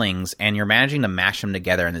stylings, and you're managing to mash them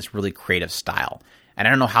together in this really creative style. And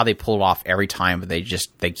I don't know how they pull it off every time, but they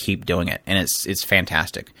keep doing it, and it's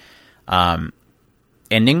fantastic.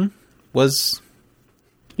 Ending was...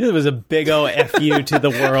 It was a big O FU to the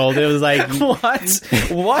world. It was like...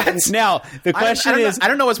 What? Now, the question is... I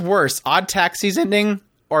don't know what's worse, Odd Taxi's ending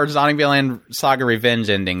or Zombieland Saga Revenge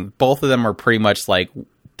ending. Both of them are pretty much like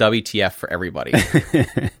WTF for everybody.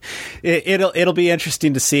 It'll be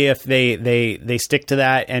interesting to see if they stick to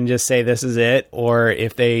that and just say this is it, or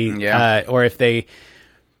if they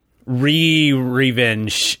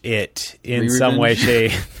revenge it in some way,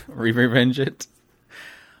 shape. Revenge it.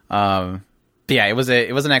 But yeah, it was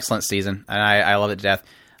an excellent season, and I love it to death.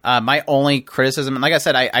 My only criticism, and like I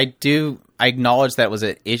said, I acknowledge that it was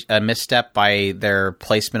a misstep by their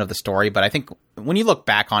placement of the story, but I think when you look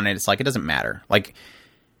back on it, it's like it doesn't matter. Like,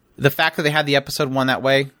 the fact that they had the episode 1 that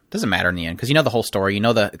way doesn't matter in the end, because you know the whole story, you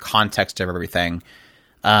know the context of everything.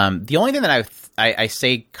 The only thing that I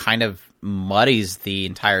say kind of muddies the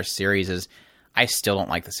entire series is I still don't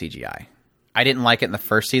like the CGI. I didn't like it in the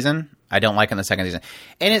first season. I don't like it in the second season.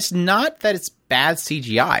 And it's not that it's bad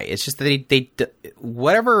CGI. It's just that they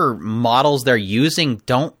whatever models they're using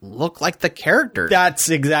don't look like the characters. That's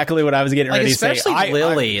exactly what I was getting ready to say. Especially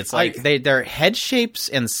Lily. It's like their head shapes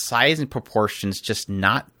and size and proportions just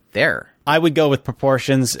not there. I would go with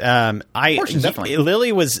proportions. Proportions, definitely.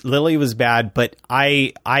 Lily was bad, but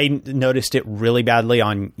I noticed it really badly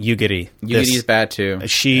on Yugiri. Yugiri is bad too.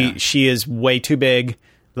 She is way too big.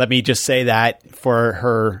 Let me just say that for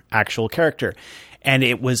her actual character. And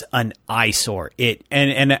it was an eyesore.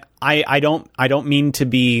 I don't mean to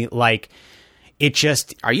be like, it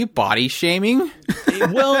just... Are you body shaming?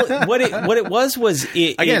 Well, what it was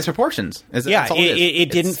it's proportions.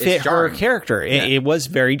 It didn't fit her character. It was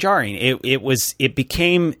very jarring. It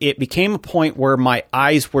became a point where my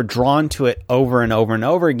eyes were drawn to it over and over and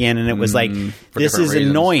over again, and it was like, this is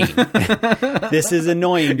annoying. This is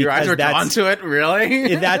annoying because your eyes were drawn to it.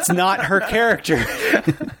 Really? That's not her character.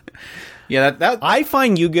 Yeah, that I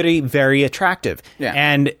find Yugiri very attractive. Yeah.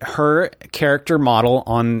 And her character model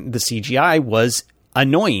on the CGI was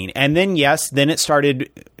annoying. And then, then it started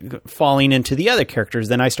falling into the other characters.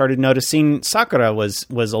 Then I started noticing Sakura was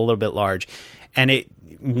a little bit large. And it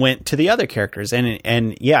went to the other characters. And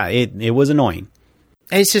it was annoying.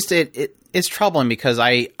 It's just, it's troubling because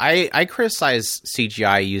I criticize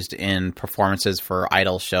CGI used in performances for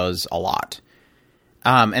idol shows a lot.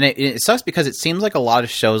 And it sucks because it seems like a lot of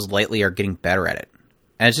shows lately are getting better at it.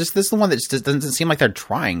 And it's just, this is the one that just doesn't seem like they're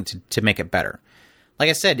trying to make it better. Like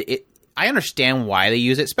I said, I understand why they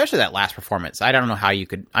use it, especially that last performance. I don't know how you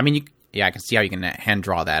could, I mean, I can see how you can hand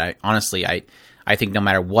draw that. Honestly, I think no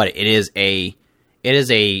matter what, it is a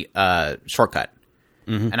shortcut.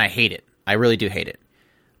 Mm-hmm. And I hate it. I really do hate it.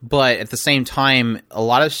 But at the same time, a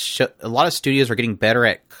lot of studios are getting better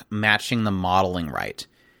at matching the modeling right.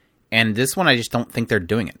 And this one, I just don't think they're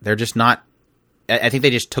doing it. They're just not... I think they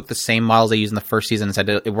just took the same models they used in the first season and said,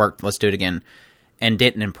 it worked, let's do it again, and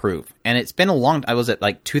didn't improve. And it's been a long... Was it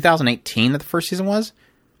like 2018 that the first season was?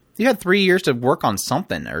 You had 3 years to work on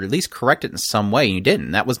something, or at least correct it in some way, and you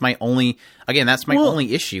didn't. That was my only... Again, that's my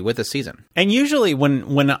only issue with the season. And usually,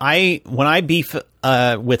 when I beef with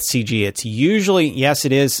CG, it's usually... Yes,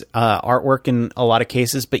 it is artwork in a lot of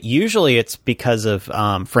cases, but usually it's because of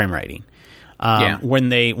frame rating. When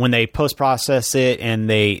they post process it and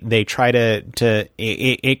they try to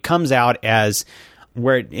it comes out as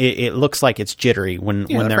where it looks like it's jittery when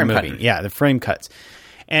they're moving. Cutting. Yeah, the frame cuts.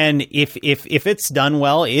 And if it's done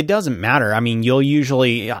well, it doesn't matter. I mean, you'll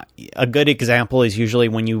usually a good example is usually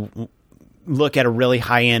when you look at a really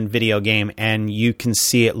high end video game and you can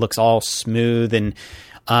see it looks all smooth and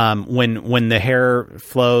when the hair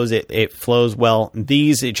flows, it flows well.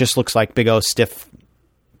 These it just looks like big old stiff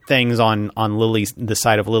things on the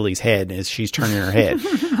side of Lily's head as she's turning her head.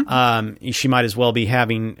 She might as well be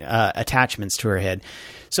having attachments to her head.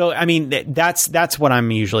 So, I mean, that's what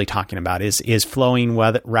I'm usually talking about is flowing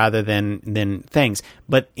rather than things.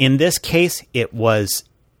 But in this case, it was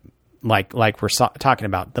like we're talking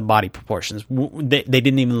about the body proportions. They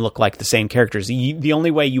didn't even look like the same characters. The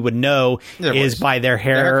only way you would know is by their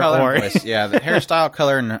hair or voice. Yeah, the hairstyle,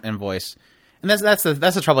 color, and voice. And that's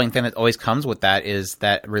the troubling thing that always comes with that is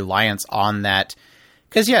that reliance on that.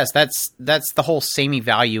 Because yes, that's the whole samey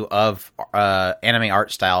value of anime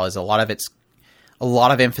art style is a lot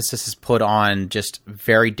of emphasis is put on just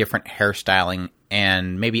very different hairstyling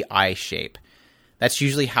and maybe eye shape. that's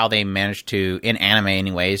usually how they manage to, in anime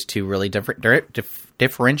anyways, to really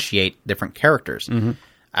differentiate different characters.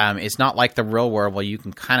 It's not like the real world where you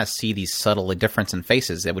can kind of see these subtle difference in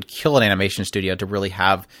faces. It would kill an animation studio to really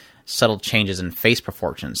have subtle changes in face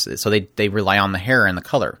proportions. So they rely on the hair and the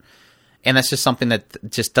color. And that's just something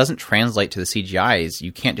that just doesn't translate to the CGIs.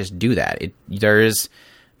 You can't just do that. There is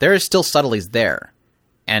still subtleties there.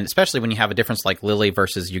 And especially when you have a difference like Lily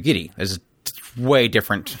versus Yugiri. There's way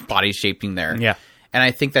different body shaping there. Yeah. And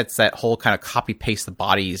I think that's that whole kind of copy-paste the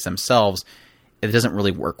bodies themselves. It doesn't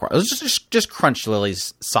really work well. Let's just crunch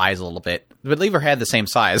Lily's size a little bit. But leave her head the same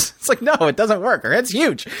size. It's like, no, it doesn't work. Her head's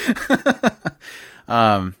huge.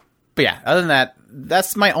 But yeah, other than that,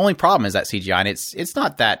 that's my only problem is that CGI. And it's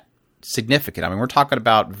not that significant. I mean, we're talking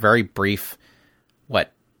about very brief,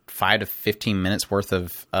 5 to 15 minutes worth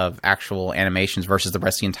of actual animations versus the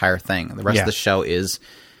rest of the entire thing. The rest of the show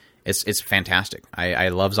it's fantastic. I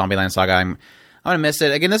love Zombieland Saga. I'm going to miss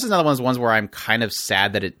it. Again, this is another one of those ones where I'm kind of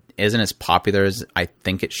sad that it isn't as popular as I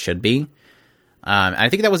think it should be. And I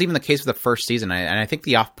think that was even the case with the first season. And I think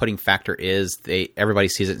the off-putting factor is everybody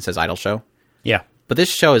sees it and says idol show. Yeah. But this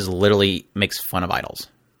show literally makes fun of idols.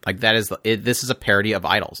 Like this is a parody of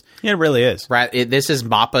idols. Yeah, it really is. Right. This is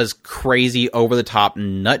Mappa's crazy, over-the-top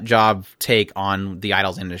nut job take on the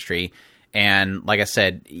idols industry. And like I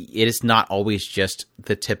said, it is not always just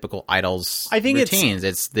the typical idols routines.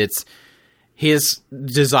 It's his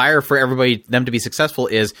desire for them to be successful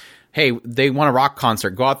is, hey, they want a rock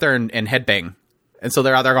concert, go out there and headbang. And so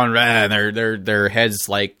they're out there going, and their heads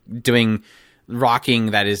like doing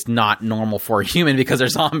rocking that is not normal for a human because they're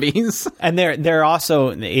zombies. And they're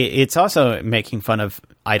also, it's also making fun of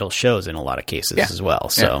idol shows in a lot of cases as well.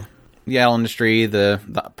 So the idol industry, the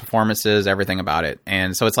performances, everything about it.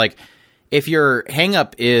 And so it's like, if your hang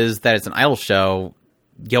up is that it's an idol show,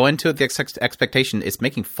 go into it the expectation it's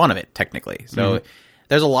making fun of it technically. So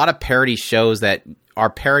there's a lot of parody shows that are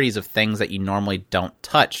parodies of things that you normally don't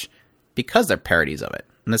touch because they're parodies of it.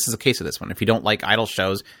 And this is the case of this one. If you don't like idol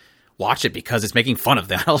shows, watch it because it's making fun of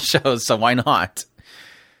the idol shows, so why not?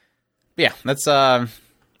 But yeah, that's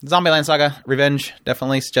Zombieland Saga Revenge.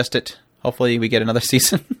 Definitely suggest it. Hopefully we get another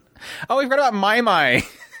season. Oh, we forgot about Mai Mai.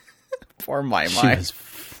 Poor Mai Mai.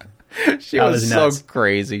 She was so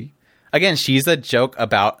crazy. Again, she's a joke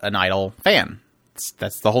about an idol fan.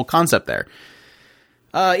 That's the whole concept there.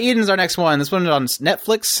 Eden's our next one. This one is on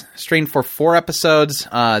Netflix, streamed for 4 episodes.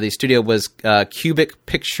 The studio was Cubic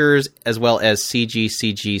Pictures as well as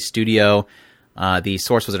CG Studio. The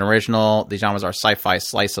source was an original. The genres are sci-fi,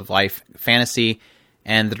 slice of life, fantasy.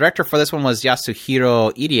 And the director for this one was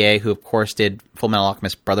Yasuhiro Irie, who of course did Fullmetal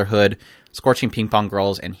Alchemist Brotherhood, Scorching Ping Pong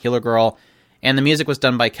Girls, and Healer Girl. And the music was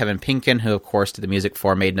done by Kevin Pinkin, who of course did the music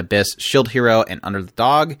for Made in Abyss, Shield Hero, and Under the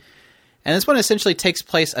Dog. And this one essentially takes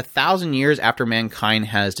place 1,000 years after mankind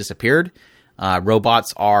has disappeared.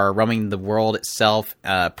 Robots are roaming the world itself,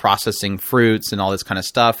 processing fruits and all this kind of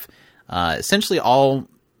stuff. Essentially all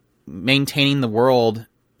maintaining the world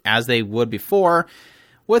as they would before,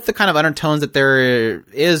 with the kind of undertones that there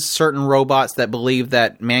is certain robots that believe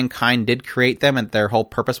that mankind did create them and their whole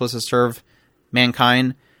purpose was to serve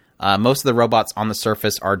mankind. Most of the robots on the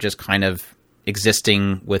surface are just kind of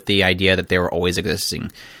existing with the idea that they were always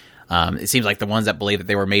existing. It seems like the ones that believe that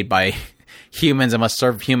they were made by humans and must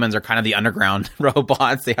serve humans are kind of the underground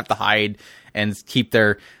robots. They have to hide and keep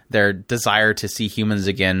their desire to see humans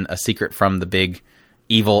again a secret from the big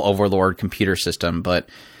evil overlord computer system. But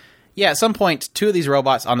yeah, at some point, 2 of these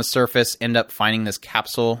robots on the surface end up finding this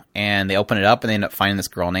capsule, and they open it up, and they end up finding this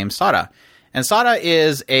girl named Sada. And Sada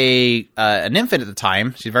is an infant at the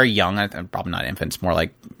time. She's very young. Probably not an infant. It's more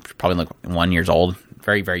like probably 1 year old.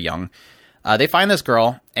 Very, very young. They find this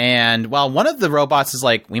girl, and one of the robots is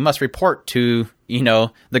like, we must report to,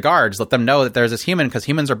 the guards, let them know that there's this human, because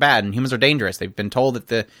humans are bad and humans are dangerous. They've been told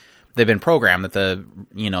that they've been programmed that the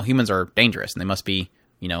humans are dangerous and they must be,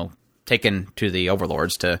 taken to the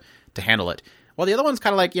overlords to handle it. Well, the other one's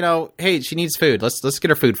kind of like, hey, she needs food. Let's get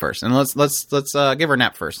her food first, and let's give her a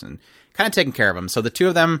nap first, and kind of taking care of them. So the 2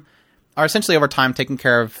 of them are essentially over time taking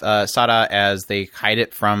care of Sada as they hide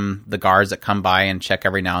it from the guards that come by and check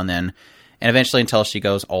every now and then. And eventually until she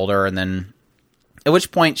goes older, and then at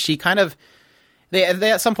which point she kind of, they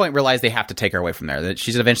at some point realize they have to take her away from there, that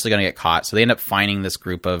she's eventually going to get caught. So they end up finding this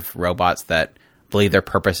group of robots that believe their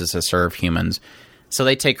purpose is to serve humans. So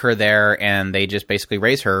they take her there, and they just basically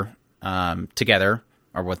raise her together,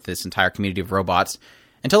 or with this entire community of robots,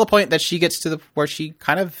 until the point that she gets to where she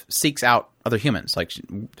kind of seeks out other humans. Like,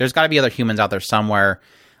 there's got to be other humans out there somewhere.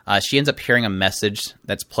 She ends up hearing a message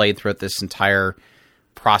that's played throughout this entire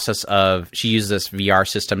process of she uses this VR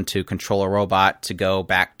system to control a robot to go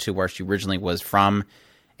back to where she originally was from,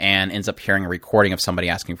 and ends up hearing a recording of somebody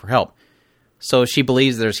asking for help. So she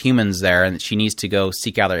believes there's humans there, and she needs to go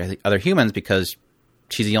seek out other humans because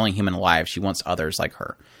she's the only human alive. She wants others like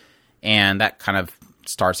her. And that kind of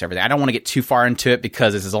starts everything. I don't want to get too far into it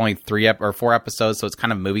because this is only 4 episodes, so it's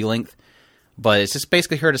kind of movie length. But it's just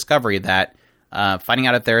basically her discovery that finding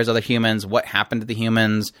out if there is other humans, what happened to the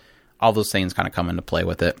humans, all those things kind of come into play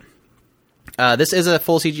with it. This is a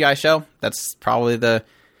full CGI show. That's probably the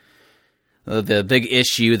big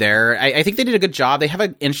issue there. I think they did a good job. They have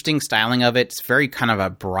an interesting styling of it. It's very kind of a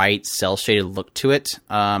bright, cel-shaded look to it.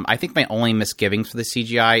 I think my only misgivings for the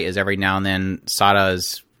CGI is every now and then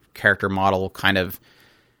Sada's character model kind of...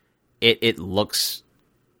 It looks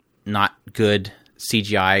not good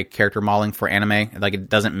CGI character modeling for anime. Like, it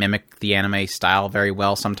doesn't mimic the anime style very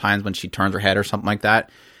well sometimes when she turns her head or something like that.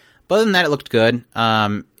 But other than that, it looked good.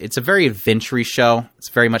 It's a very adventure-y show. It's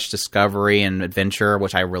very much discovery and adventure,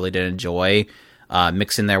 which I really did enjoy.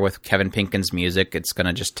 Mix in there with Kevin Pinkin's music. It's going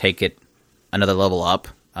to just take it another level up.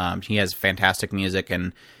 He has fantastic music,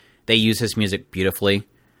 and they use his music beautifully.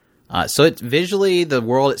 So it's visually, the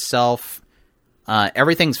world itself,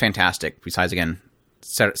 everything's fantastic, besides, again,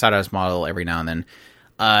 Sada's model every now and then.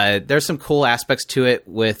 There's some cool aspects to it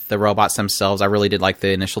with the robots themselves. I really did like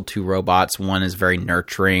the initial 2 robots. One is very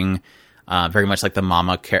nurturing, very much like the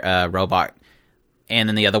mama robot. And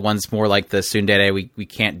then the other one's more like the tsundere, we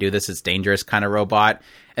can't do this, it's dangerous kind of robot.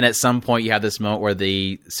 And at some point you have this moment where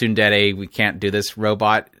the tsundere, we can't do this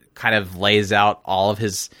robot kind of lays out all of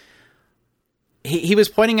his... He was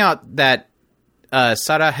pointing out that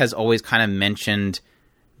Sada has always kind of mentioned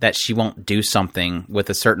that she won't do something with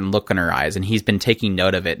a certain look in her eyes, and he's been taking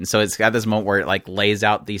note of it. And so it's got this moment where it like lays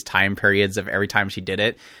out these time periods of every time she did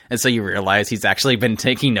it, and so you realize he's actually been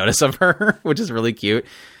taking notice of her, which is really cute.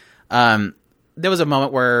 There was a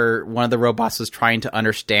moment where one of the robots was trying to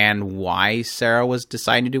understand why Sarah was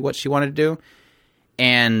deciding to do what she wanted to do,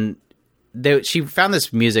 and she found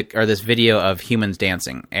this music or this video of humans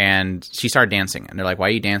dancing, and she started dancing, and they're like, "Why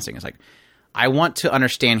are you dancing?" It's like, I want to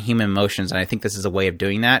understand human emotions, and I think this is a way of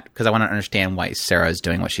doing that, because I want to understand why Sarah is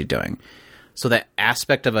doing what she's doing. So that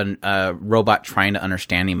aspect of a robot trying to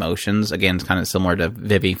understand emotions, again, is kind of similar to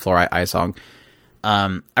Vivy, Fluorite Song.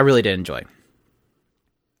 I really did enjoy.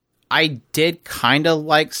 I did kind of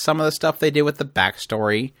like some of the stuff they did with the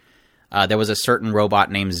backstory. There was a certain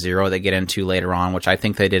robot named Zero they get into later on, which I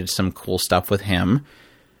think they did some cool stuff with him.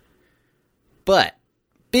 But,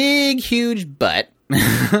 big, huge but,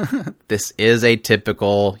 this is a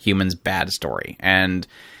typical humans bad story, and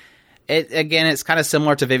it's kind of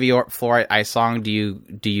similar to Vivy or Fluorite Song. Do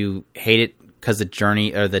you hate it because the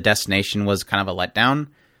journey or the destination was kind of a letdown?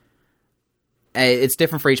 It's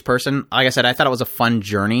different for each person. Like I said, I thought it was a fun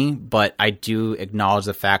journey, but I do acknowledge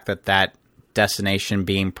the fact that destination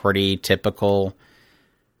being pretty typical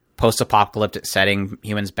post-apocalyptic setting,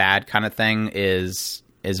 humans bad kind of thing is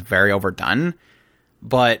very overdone.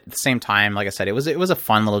 But at the same time, like I said, it was a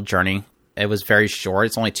fun little journey. It was very short.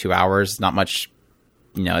 It's only 2 hours. Not much,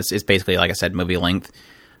 it's basically, like I said, movie length.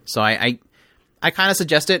 So I kind of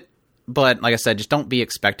suggest it, but like I said, just don't be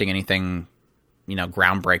expecting anything,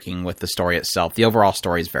 groundbreaking with the story itself. The overall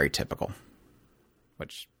story is very typical,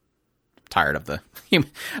 which I'm tired of the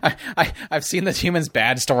I've seen this humans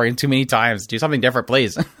bad story too many times. Do something different,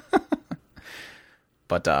 please.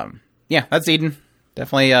 But yeah, that's Eden.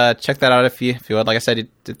 Definitely check that out if you would. Like I said,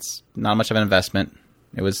 it's not much of an investment.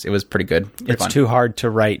 It was pretty good. Pretty it's fun. Too hard to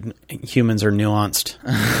write. Humans are nuanced.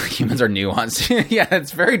 Humans are nuanced. Yeah,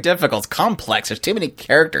 it's very difficult. It's complex. There's too many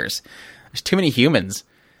characters. There's too many humans.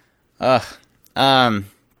 Yeah, Don't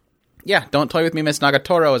Toy With Me, Miss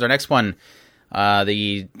Nagatoro is our next one.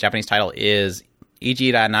 The Japanese title is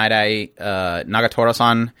Ijira Naidai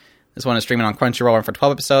Nagatoro-san. This one is streaming on Crunchyroll and for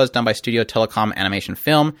 12 episodes, done by Studio Telecom Animation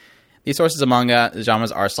Film. The sources of manga, the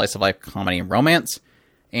genres are slice of life, comedy, and romance.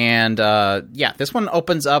 And this one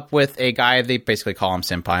opens up with a guy, they basically call him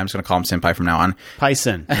Senpai. I'm just going to call him Senpai from now on.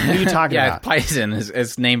 Paisen. What are you talking about? Yeah, Paisen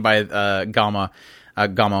is named by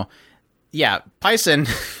Gamo. Yeah, Paisen,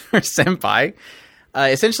 or Senpai.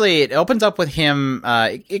 Essentially, it opens up with him.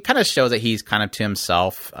 It kind of shows that he's kind of to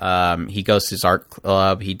himself. He goes to his art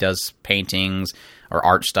club. He does paintings or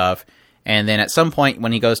art stuff. And then at some point,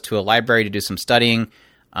 when he goes to a library to do some studying,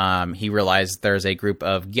 he realized there's a group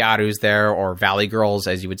of gyarus there, or valley girls,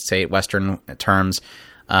 as you would say it Western terms.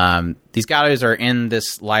 These gyarus are in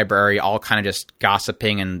this library, all kind of just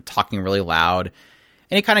gossiping and talking really loud.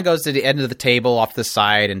 And he kind of goes to the end of the table off to the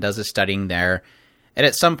side and does his studying there. And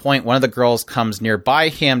at some point, one of the girls comes nearby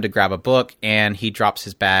him to grab a book, and he drops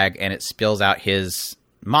his bag, and it spills out his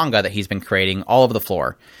manga that he's been creating all over the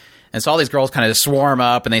floor. And so all these girls kind of just swarm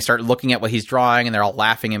up and they start looking at what he's drawing and they're all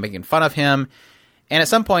laughing and making fun of him. And at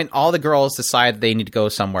some point, all the girls decide they need to go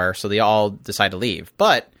somewhere, so they all decide to leave.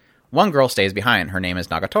 But one girl stays behind. Her name is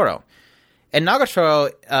Nagatoro. And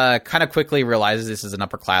Nagatoro kind of quickly realizes this is an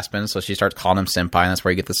upperclassman, so she starts calling him senpai, and that's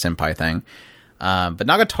where you get the senpai thing. But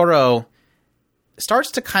Nagatoro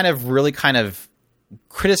starts to kind of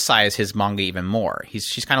criticize his manga even more.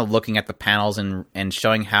 She's kind of looking at the panels and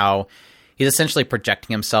showing how he's essentially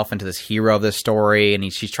projecting himself into this hero of the story,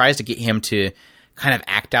 and she tries to get him to kind of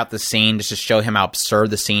act out the scene just to show him how absurd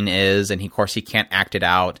the scene is, and of course he can't act it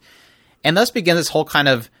out. And thus begins this whole kind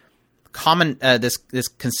of common, this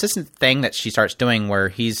consistent thing that she starts doing where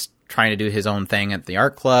he's trying to do his own thing at the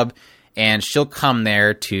art club, and she'll come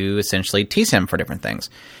there to essentially tease him for different things.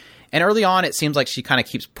 And early on, it seems like she kind of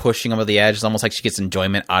keeps pushing him over the edge. It's almost like she gets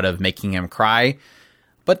enjoyment out of making him cry.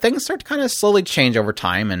 But things start to kind of slowly change over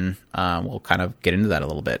time, and we'll kind of get into that a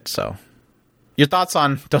little bit. So, your thoughts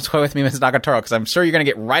on Don't Toy With Me, Ms. Nagatoro? Because I'm sure you're going to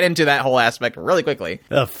get right into that whole aspect really quickly.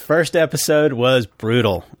 The first episode was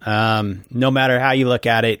brutal. No matter how you look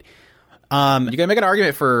at it. You can make an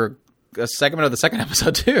argument for a segment of the second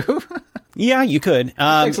episode, too. Yeah, you could. It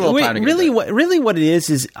takes a little time to get really, into it. what it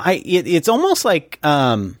is it's almost like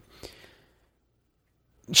and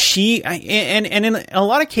in a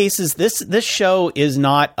lot of cases, this show is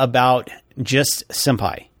not about just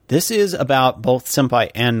senpai. This is about both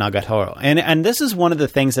senpai and Nagatoro, and this is one of the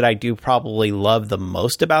things that I do probably love the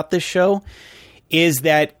most about this show, is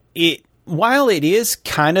that while it is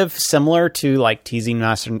kind of similar to like teasing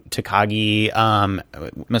Master Takagi,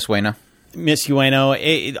 Miss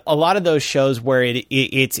Ueno, a lot of those shows where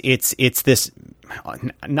it's this,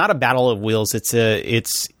 not a battle of wheels.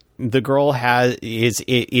 It's the girl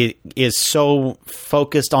is so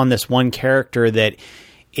focused on this one character that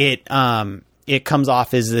it comes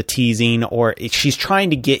off as the teasing, or she's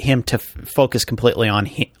trying to get him to focus completely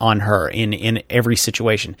on her in every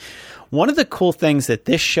situation. One of the cool things that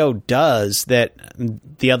this show does that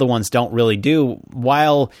the other ones don't really do,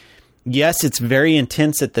 while yes, it's very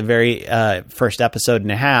intense at the very first episode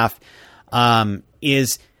and a half,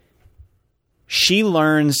 is she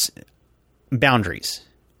learns boundaries.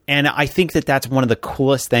 And I think that that's one of the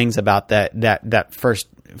coolest things about that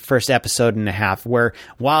first episode and a half, where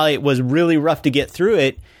while it was really rough to get through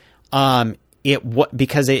it,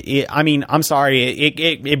 because I mean, I'm sorry,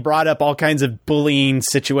 it brought up all kinds of bullying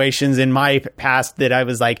situations in my past that I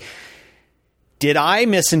was like, did I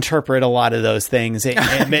misinterpret a lot of those things? You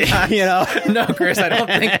know, no, Chris,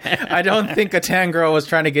 I don't think a tan girl was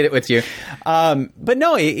trying to get it with you. But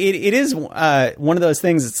no, it is one of those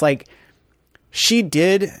things. It's like she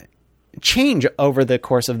did change over the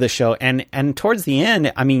course of the show, and towards the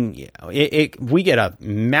end, I mean, we get a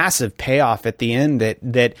massive payoff at the end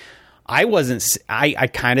that I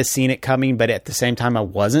kind of seen it coming, but at the same time, I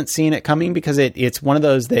wasn't seeing it coming, because it's one of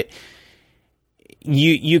those that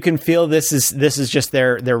you can feel this is just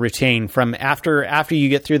their routine from after you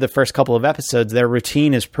get through the first couple of episodes. Their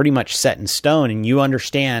routine is pretty much set in stone, and you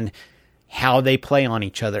understand how they play on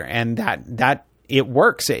each other, and that it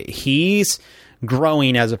works. He's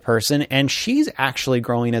growing as a person, and she's actually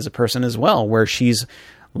growing as a person as well, where she's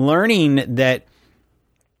learning that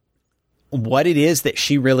what it is that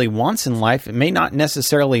she really wants in life, it may not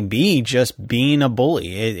necessarily be just being a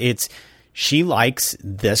bully. She likes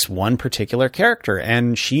this one particular character,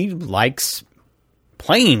 and she likes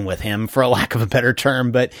playing with him, for a lack of a better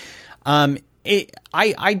term. But I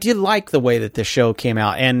did like the way that the show came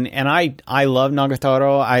out, and I love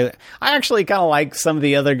Nagatoro. I actually kind of like some of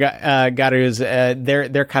the other Garus.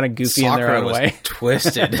 They're kind of goofy in their own way.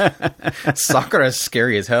 Twisted. Sakura is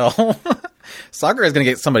scary as hell. Sakura is going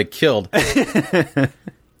to get somebody killed.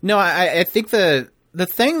 No, I think the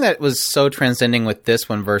thing that was so transcending with this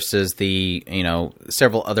one versus the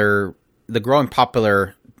several other, the growing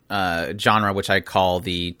popular genre, which I call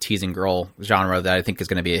the teasing girl genre, that I think is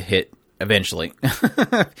going to be a hit eventually.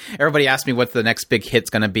 Everybody asks me what the next big hit's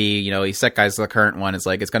going to be. Isekai's the current one. It's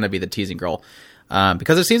like, it's going to be the teasing girl,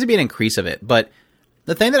 because there seems to be an increase of it. But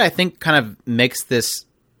the thing that I think kind of makes this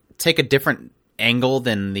take a different angle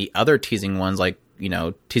than the other teasing ones, like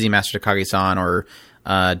teasing Master Takagi-san, or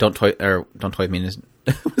don't toy with me.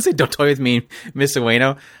 Say don't toy with me, Miss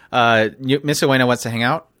Ueno. Miss Ueno wants to hang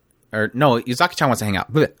out, or no, Yuzaki-chan wants to hang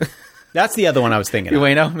out. That's the other one I was thinking.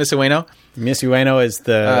 Ueno, Miss Ueno. Miss Ueno is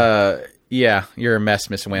the yeah, you're a mess,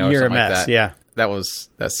 Miss Ueno. You're or a mess. like that. Yeah,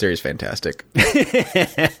 that series fantastic.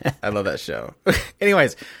 I love that show.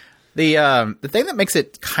 Anyways, the thing that makes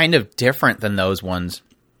it kind of different than those ones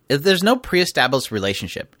is there's no pre-established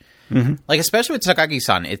relationship. Like, especially with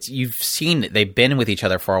Takagi-san, you've seen they've been with each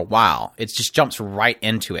other for a while. It just jumps right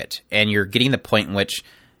into it, and you're getting the point in which,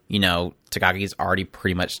 Takagi's already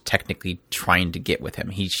pretty much technically trying to get with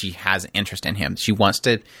him. She has an interest in him. She wants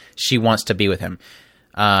to be with him.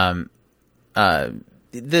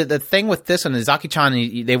 The thing with this one is Zaki-chan,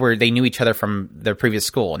 they knew each other from their previous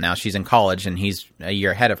school. Now she's in college and he's a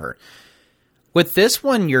year ahead of her. With this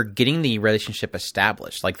one, you're getting the relationship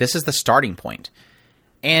established. Like, this is the starting point.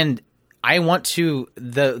 And I want to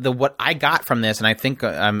what I got from this, and I think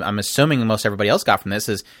I'm assuming most everybody else got from this,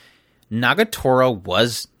 is Nagatoro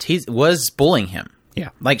was bullying him. Yeah,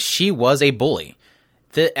 like, she was a bully.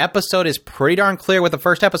 The episode is pretty darn clear with the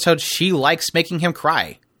first episode. She likes making him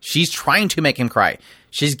cry. She's trying to make him cry.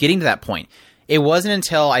 She's getting to that point. It wasn't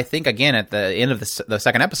until, I think, again, at the end of the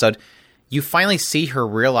second episode, you finally see her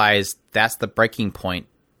realize that's the breaking point.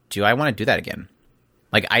 Do I want to do that again?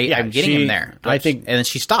 Like, I'm getting him there. I think, and then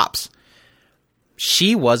she stops.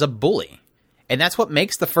 She was a bully. And that's what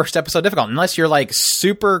makes the first episode difficult. Unless you're, like,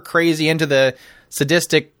 super crazy into the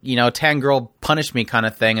sadistic, tangirl punish me kind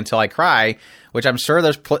of thing until I cry, which I'm sure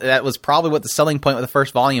that was probably what the selling point with the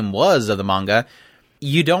first volume was of the manga.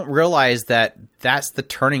 You don't realize that that's the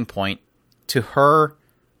turning point to her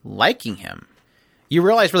liking him. You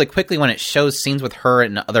realize really quickly when it shows scenes with her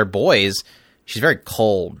and other boys, she's very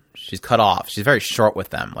cold. She's cut off. She's very short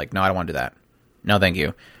with them. Like, no, I don't want to do that. No, thank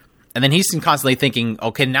you. And then he's constantly thinking,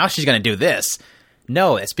 okay, now she's going to do this.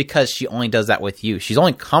 No, it's because she only does that with you. She's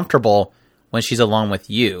only comfortable when she's alone with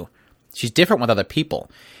you. She's different with other people.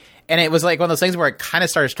 And it was like one of those things where it kind of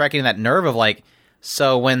started striking that nerve of like,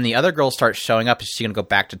 so when the other girl starts showing up, is she going to go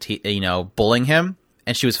back to, bullying him?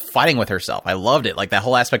 And she was fighting with herself. I loved it. Like, that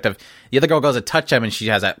whole aspect of the other girl goes to touch him and she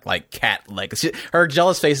has that, like, cat, like, her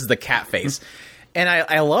jealous face is the cat face. And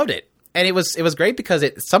I loved it. And it was great because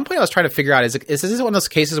at some point I was trying to figure out, is this one of those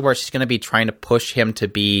cases where she's going to be trying to push him to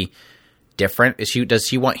be different? Does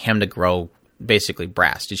she want him to grow basically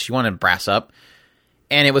brass? Does she want to brass up?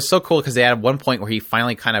 And it was so cool because they had one point where he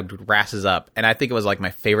finally kind of brasses up. And I think it was like my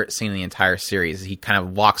favorite scene in the entire series. He kind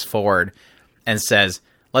of walks forward and says,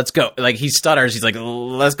 let's go. Like, he stutters. He's like,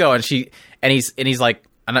 let's go. And he's like,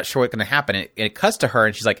 I'm not sure what's going to happen. And it cuts to her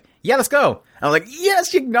and she's like, yeah, let's go. And I was like, yes,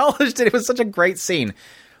 she acknowledged it. It was such a great scene.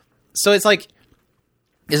 So it's like,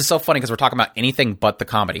 this is so funny because we're talking about anything but the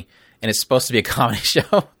comedy, and it's supposed to be a comedy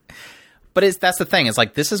show. But that's the thing. It's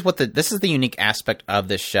like, this is the unique aspect of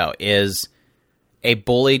this show is a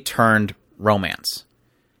bully turned romance.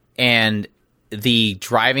 And the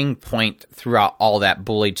driving point throughout all that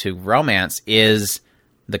bully to romance is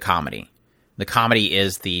the comedy. The comedy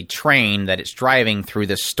is the train that it's driving through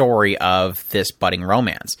the story of this budding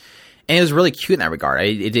romance. And it was really cute in that regard.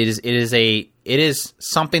 It is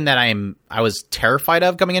something that I was terrified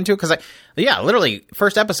of coming into because literally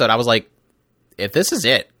first episode I was like, if this is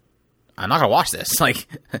it, I'm not gonna watch this. Like,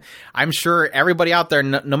 I'm sure everybody out there,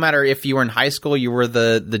 no matter if you were in high school, you were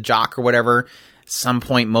the jock or whatever, at some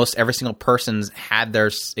point every single person's had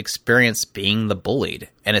their experience being the bullied,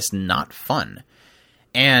 and it's not fun.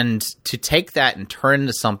 And to take that and turn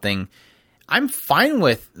into something, I'm fine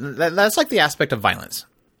with that. That's like the aspect of violence.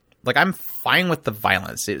 Like, I'm fine with the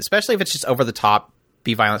violence, especially if it's just over the top,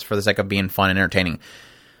 be violence for the sake of being fun and entertaining.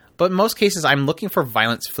 But in most cases, I'm looking for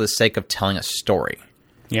violence for the sake of telling a story.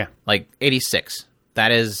 Yeah. Like 86.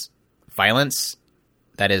 That is violence.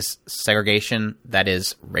 That is segregation. That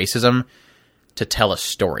is racism to tell a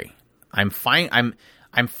story. I'm fine.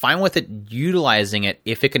 I'm fine with it utilizing it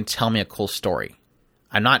if it can tell me a cool story.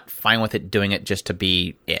 I'm not fine with it doing it just to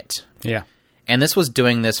be it. Yeah. And this was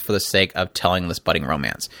doing this for the sake of telling this budding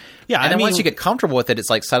romance. Yeah, and then once you get comfortable with it, it's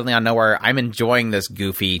like suddenly out of nowhere, I'm enjoying this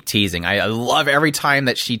goofy teasing. I love every time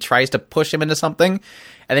that she tries to push him into something,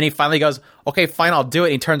 and then he finally goes, okay, fine, I'll do it.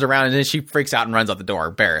 And he turns around, and then she freaks out and runs out the door,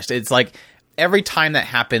 embarrassed. It's like every time that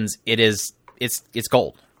happens, it's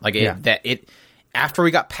gold. Like, after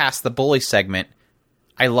we got past the bully segment,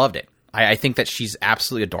 I loved it. I think that she's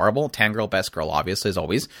absolutely adorable. Tan girl, best girl, obviously, as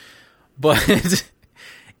always. But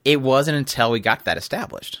it wasn't until we got that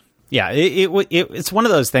established. Yeah, it's one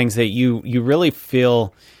of those things that you really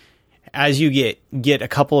feel as you get a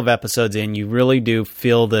couple of episodes in, you really do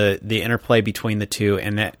feel the interplay between the two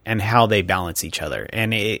and how they balance each other,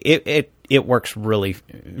 and it works really,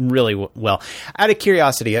 really well. Out of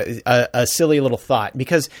curiosity, a silly little thought,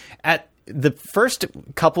 because at the first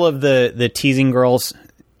couple of the teasing girls,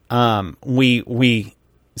 we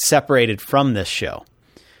separated from this show.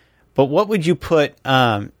 But what would you put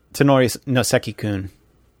Tonori Noseki-kun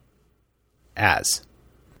as?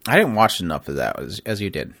 I didn't watch enough of that as you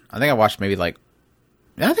did. I think I watched I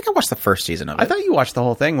watched the first season of it. I thought you watched the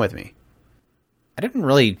whole thing with me. I didn't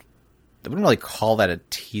really wouldn't really call that a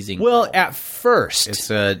teasing. Well, girl. at first, it's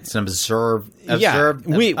an observe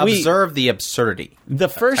the absurdity. The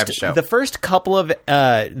first couple of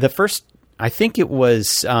I think it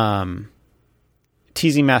was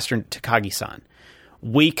Teasing Master Takagi-san.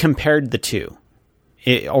 We compared the two,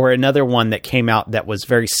 or another one that came out that was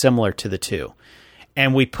very similar to the two,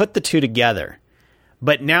 and we put the two together.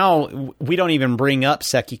 But now we don't even bring up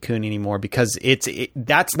Seki-kun anymore because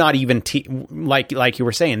that's not even like you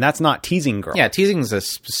were saying, that's not teasing girl. Yeah, teasing is a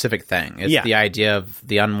specific thing. It's the idea of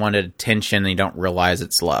the unwanted attention and you don't realize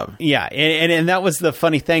it's love. Yeah, and that was the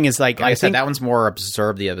funny thing is like I said, that one's more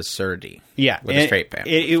observe the absurdity. Yeah, with a straight man.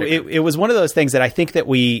 It was one of those things that I think that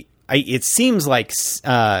it seems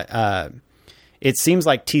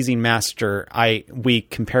like Teasing Master. We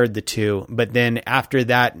compared the two, but then after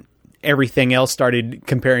that, everything else started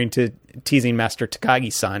comparing to Teasing Master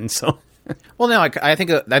Takagi-san. So, well, no, I think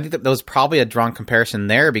that there was probably a drawn comparison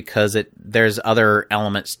there because there's other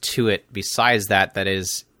elements to it besides that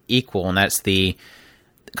is equal, and that's the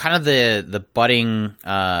kind of the budding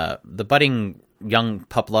young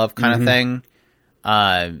pup love kind of thing.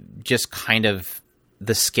 Just kind of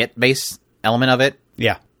the skit based element of it.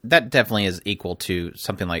 Yeah, that definitely is equal to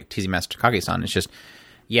something like Teasing Master Takagi-san. It's just.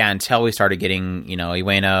 Yeah, until we started getting,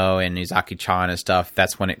 Ueno and Izaki-chan and stuff,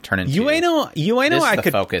 that's when it turned into Ueno.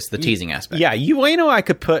 Focus, the teasing aspect. Yeah, Ueno I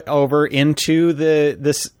could put over into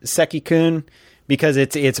this Seki-kun because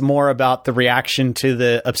it's more about the reaction to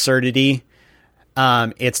the absurdity.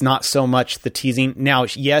 It's not so much the teasing. Now,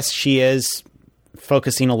 yes, she is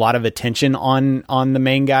focusing a lot of attention on the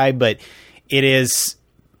main guy, but it is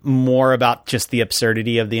more about just the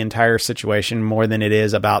absurdity of the entire situation more than it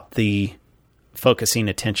is about the focusing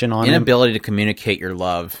attention on inability to communicate your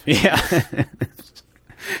love. Yeah.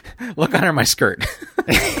 Look under my skirt.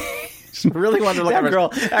 Really want to look at girl.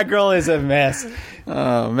 That girl is a mess.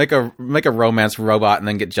 Make a romance robot and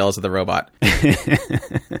then get jealous of the robot.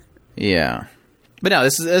 Yeah. But no,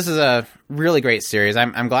 this is a really great series.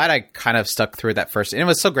 I'm glad I kind of stuck through that first. And it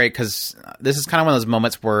was so great because this is kind of one of those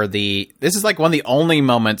moments where this is like one of the only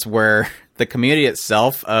moments where the community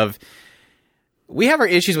itself we have our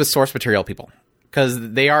issues with source material people. Because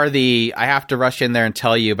they are I have to rush in there and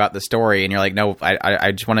tell you about the story, and you're like, no,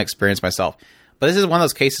 I just want to experience myself. But this is one of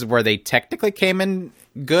those cases where they technically came in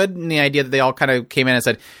good, and the idea that they all kind of came in and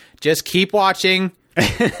said, just keep watching.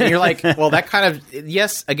 And you're like, well, that kind of,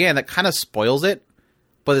 yes, again, that kind of spoils it.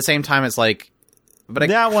 But at the same time, it's like, but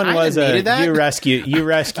that one was you rescued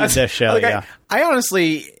the show. Like, yeah. I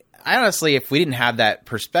honestly, if we didn't have that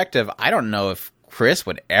perspective, I don't know if Chris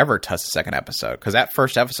would ever touch the second episode, because that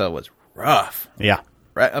first episode was rough. Yeah.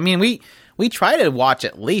 Right. I mean, we try to watch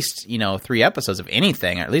at least, 3 episodes of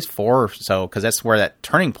anything, or at least 4 or so, because that's where that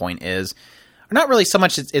turning point is. Or not really so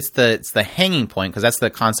much. It's the hanging point, because that's the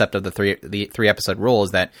concept of the 3 episode rule,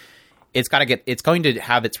 is that it's going to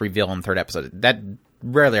have its reveal in the 3rd episode. That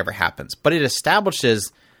rarely ever happens, but it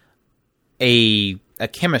establishes a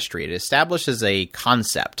chemistry. It establishes a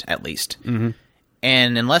concept, at least. Mm-hmm.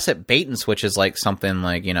 And unless it bait and switches like something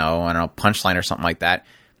like, I don't know, Punchline or something like that,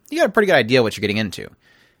 you got a pretty good idea what you're getting into.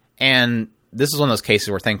 And this is one of those cases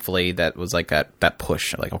where thankfully that was like that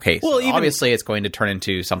push. Like, okay, so obviously it's going to turn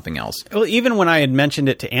into something else. Well, even when I had mentioned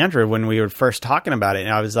it to Andrew when we were first talking about it, and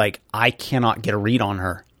I was like, I cannot get a read on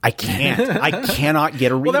her. I cannot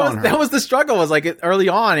get a read on her. That was the struggle. Was like early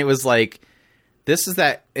on, it was like, this is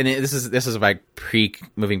that, and this is like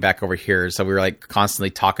moving back over here. So we were like constantly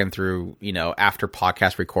talking through, after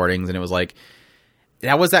podcast recordings, and it was like,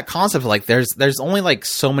 that was that concept of like, there's only like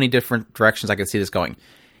so many different directions I could see this going.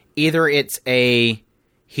 Either it's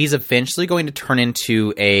he's eventually going to turn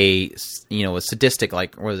into a sadistic,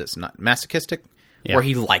 like, what is it? It's not masochistic, where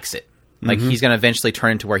he likes it. Like, he's going to eventually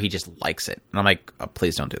turn into where he just likes it. And I'm like, oh,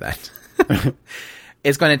 please don't do that.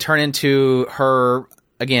 It's going to turn into her,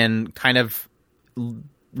 again, kind of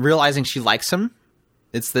realizing she likes him.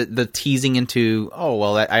 It's the teasing into, oh,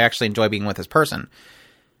 well, I actually enjoy being with this person.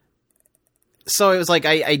 So it was like,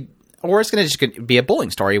 or it's going to just be a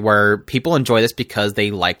bullying story where people enjoy this because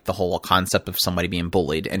they like the whole concept of somebody being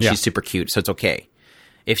bullied, and she's super cute, so it's okay.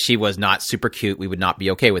 If she was not super cute, we would not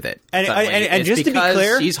be okay with it. And just to be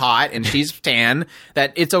clear, she's hot and she's tan,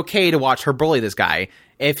 that it's okay to watch her bully this guy.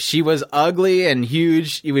 If she was ugly and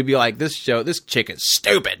huge, you would be like, this chick is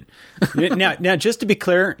stupid. Now, just to be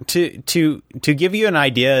clear, to give you an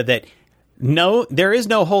idea that no, there is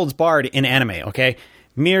no holds barred in anime. Okay,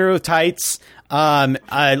 Miru tights.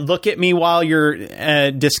 Look at me while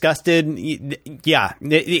you're disgusted. Yeah,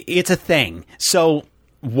 it's a thing. So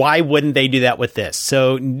why wouldn't they do that with this?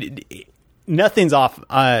 So nothing's off.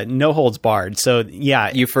 No holds barred. So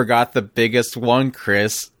yeah, you forgot the biggest one,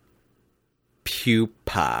 Chris.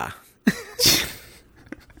 pupa.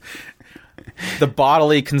 The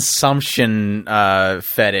bodily consumption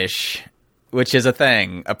fetish, which is a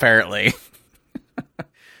thing, apparently.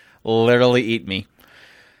 Literally eat me.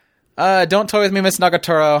 Don't toy with me, Miss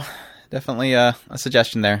Nagatoro. Definitely a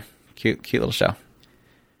suggestion there. Cute little show.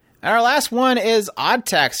 And our last one is Odd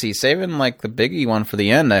Taxi, saving like the biggie one for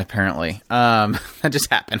the end, apparently. That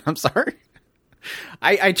just happened. I'm sorry.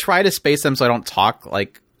 I try to space them so I don't talk.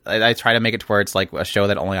 Like I try to make it to where it's like a show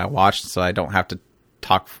that only I watch, so I don't have to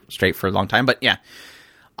talk straight for a long time. But yeah,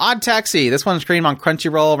 Odd Taxi. This one's streamed on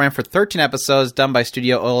Crunchyroll, ran for 13 episodes, done by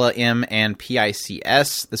Studio Ola M and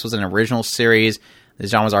PICS. This was an original series. The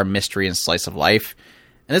genres are mystery and slice of life.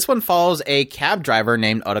 And this one follows a cab driver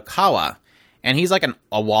named Otakawa. And he's like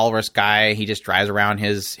a walrus guy. He just drives around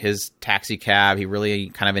his taxi cab. He really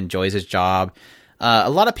kind of enjoys his job. A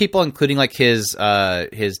lot of people, including like his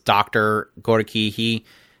doctor, Goriki, he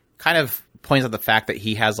kind of points out the fact that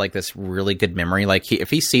he has like this really good memory. Like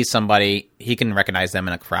if he sees somebody, he can recognize them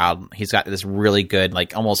in a crowd. He's got this really good,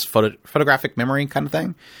 like almost photographic memory kind of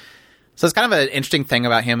thing. So it's kind of an interesting thing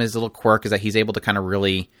about him. His little quirk is that he's able to kind of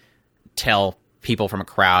really tell people from a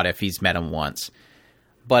crowd if he's met them once.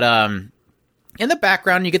 But in the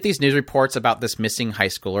background, you get these news reports about this missing high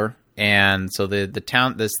schooler. And so the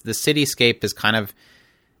town, the cityscape is kind of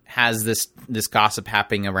has this gossip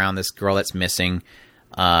happening around this girl that's missing.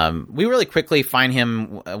 We really quickly find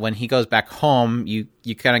him when he goes back home. You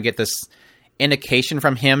kind of get this indication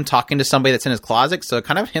from him talking to somebody that's in his closet. So it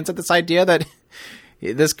kind of hints at this idea that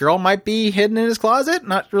this girl might be hidden in his closet.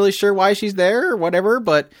 Not really sure why she's there or whatever,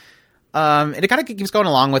 but it kind of keeps going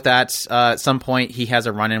along with that. At some point, he has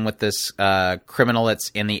a run-in with this criminal that's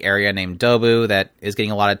in the area named Dobu that is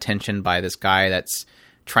getting a lot of attention by this guy that's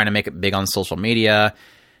trying to make it big on social media.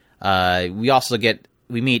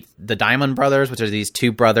 We meet the Diamond Brothers, which are these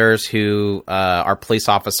two brothers who are police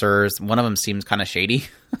officers. One of them seems kind of shady.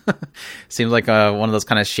 Seems like one of those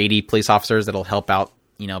kind of shady police officers that'll help out,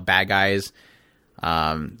 bad guys.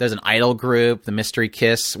 There's an idol group, the Mystery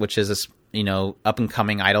Kiss, which is this,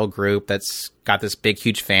 up-and-coming idol group that's got this big,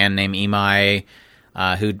 huge fan named Imai,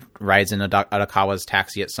 who rides in Otakawa's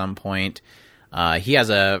taxi at some point. He has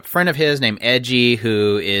a friend of his named Edgy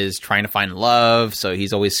who is trying to find love, so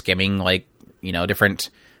he's always skimming, different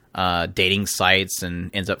dating sites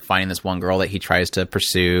and ends up finding this one girl that he tries to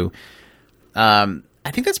pursue. I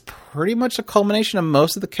think that's pretty much a culmination of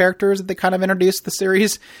most of the characters that they kind of introduced the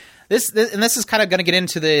series. This is kind of going to get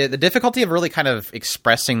into the difficulty of really kind of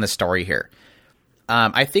expressing the story here.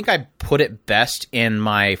 I think I put it best in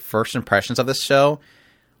my first impressions of this show,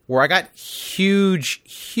 where I got huge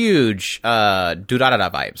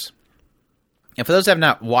Durarara vibes. And for those who have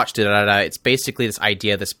not watched Durarara, it's basically this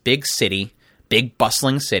idea of this big city, big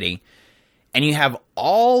bustling city, and you have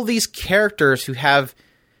all these characters who have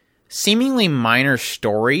seemingly minor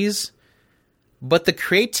stories, but the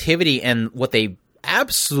creativity and what they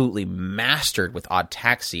absolutely mastered with Odd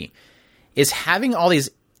Taxi is having all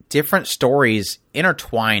these different stories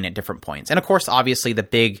intertwine at different points. And of course, obviously, the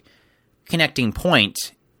big connecting point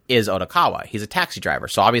is Otakawa. He's a taxi driver,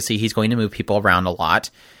 so obviously he's going to move people around a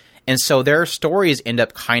lot. And so their stories end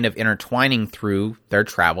up kind of intertwining through their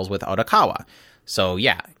travels with Otakawa. So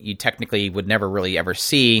yeah, you technically would never really ever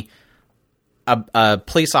see a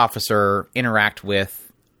police officer interact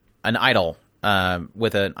with an idol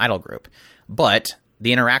group. But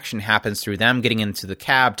the interaction happens through them getting into the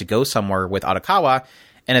cab to go somewhere with Otakawa,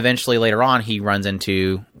 and eventually later on he runs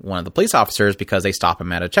into one of the police officers because they stop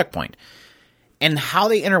him at a checkpoint. And how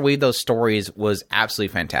they interweave those stories was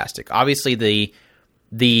absolutely fantastic. Obviously,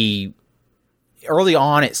 the early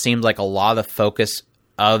on it seemed like a lot of the focus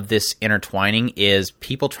of this intertwining is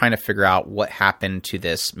people trying to figure out what happened to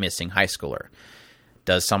this missing high schooler.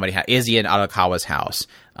 Does somebody is he in Otakawa's house?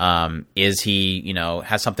 Is he,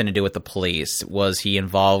 has something to do with the police? Was he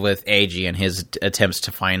involved with Eiji and his attempts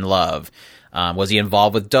to find love? Was he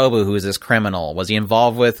involved with Dobu, who is this criminal? Was he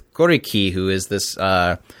involved with Goriki, who is this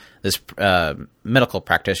medical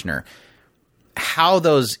practitioner? How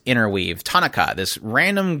those interweave. Tanaka, this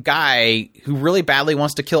random guy who really badly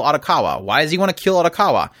wants to kill Otakawa. Why does he want to kill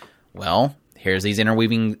Otakawa? Well, here's these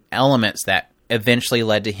interweaving elements that eventually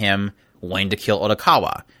led to him wanting to kill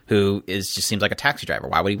Otakawa, who just seems like a taxi driver.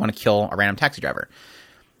 Why would he want to kill a random taxi driver?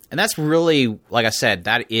 And that's really, like I said,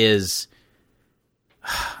 that is...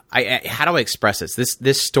 how do I express this?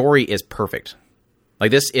 This story is perfect.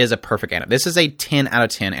 Like, this is a perfect anime. This is a 10 out of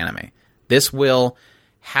 10 anime. This will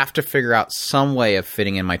have to figure out some way of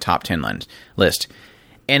fitting in my top 10 list.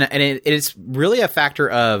 And it's really a factor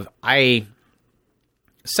of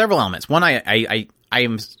several elements. One, I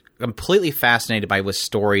am completely fascinated with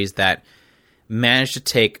stories that managed to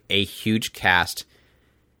take a huge cast,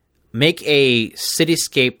 make a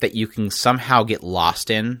cityscape that you can somehow get lost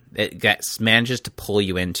in, manages to pull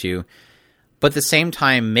you into, but at the same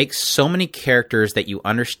time make so many characters that you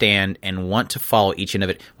understand and want to follow each end of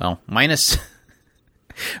it. Well, minus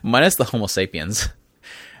the Homo sapiens.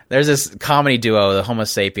 There's this comedy duo, the Homo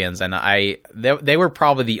sapiens, and they were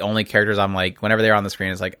probably the only characters I'm like, whenever they're on the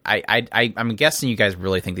screen, it's like, I'm guessing you guys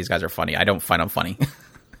really think these guys are funny. I don't find them funny.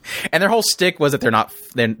 And their whole shtick was that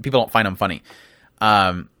people don't find them funny.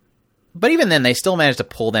 But even then, they still managed to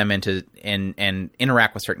pull them into and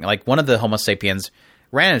interact with certain, like one of the Homo sapiens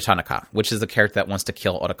ran into Tanaka, which is the character that wants to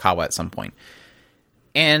kill Otakawa at some point.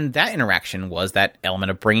 And that interaction was that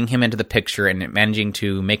element of bringing him into the picture and managing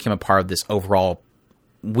to make him a part of this overall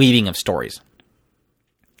weaving of stories.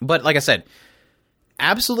 But like I said,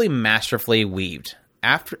 absolutely masterfully weaved,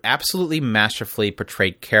 absolutely masterfully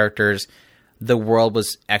portrayed characters. The world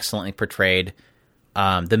was excellently portrayed.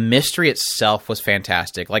 The mystery itself was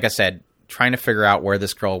fantastic. Like I said, trying to figure out where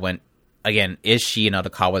this girl went. Again, is she in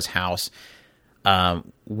Otakawa's house?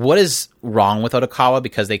 What is wrong with Otakawa?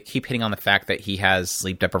 Because they keep hitting on the fact that he has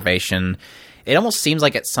sleep deprivation. It almost seems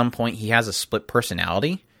like at some point he has a split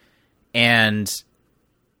personality. And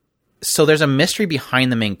so there's a mystery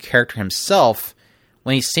behind the main character himself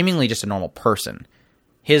when he's seemingly just a normal person.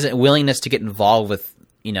 His willingness to get involved with,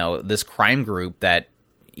 this crime group that,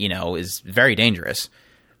 is very dangerous.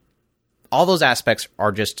 All those aspects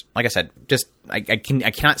are just, like I said, I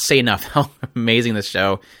cannot say enough how amazing this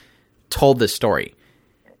show told this story.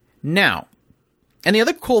 Now, and the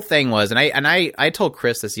other cool thing was, and I told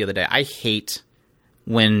Chris this the other day, I hate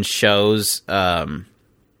when shows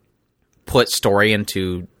put story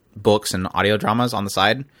into books and audio dramas on the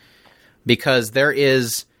side, because there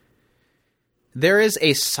is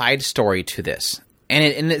a side story to this,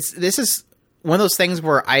 and this is one of those things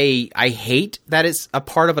where I hate that it's a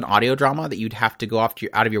part of an audio drama that you'd have to go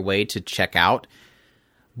out of your way to check out,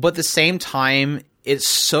 but at the same time, it's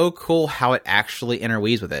so cool how it actually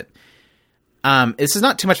interweaves with it. This is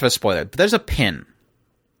not too much of a spoiler, but there's a pin,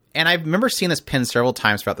 and I remember seeing this pin several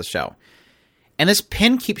times throughout the show. And this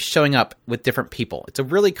pin keeps showing up with different people. It's a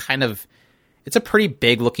really it's a pretty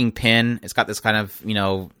big looking pin. It's got this kind of,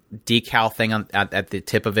 decal thing at the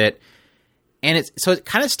tip of it. And so it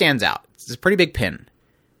kind of stands out. It's a pretty big pin.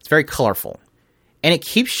 It's very colorful. And it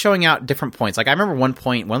keeps showing out at different points. Like I remember one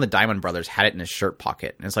point, one of the Diamond Brothers had it in his shirt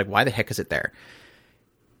pocket. And it's like, why the heck is it there?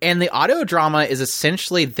 And the audio drama is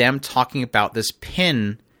essentially them talking about this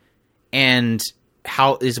pin and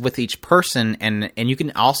how it is with each person, and you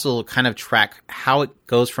can also kind of track how it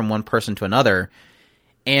goes from one person to another.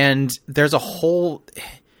 And there's a whole...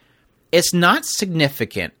 It's not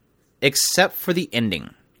significant, except for the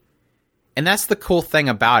ending. And that's the cool thing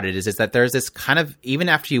about it, is that there's this kind of... Even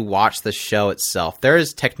after you watch the show itself, there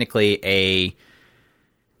is technically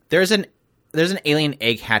there's an alien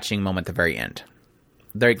egg hatching moment at the very end.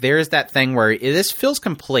 There's that thing where this feels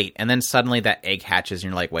complete, and then suddenly that egg hatches,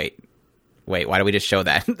 and you're like, wait, why did we just show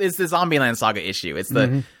that? It's the Zombieland Saga issue. It's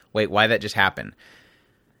the, wait, why did that just happen?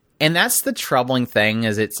 And that's the troubling thing,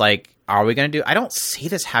 is it's like, are we going to do... I don't see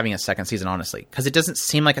this having a second season, honestly, because it doesn't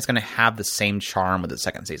seem like it's going to have the same charm with the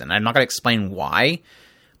second season. I'm not going to explain why,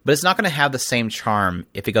 but it's not going to have the same charm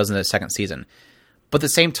if it goes into the second season. But at the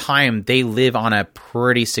same time, they live on a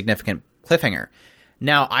pretty significant cliffhanger.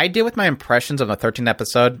 Now, I did with my impressions of the 13th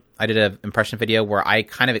episode, I did an impression video where I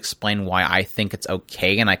kind of explained why I think it's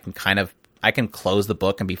okay, and I can close the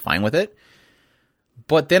book and be fine with it.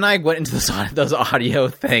 But then I went into those audio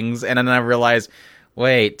things, and then I realized,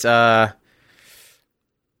 wait, I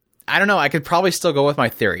don't know, I could probably still go with my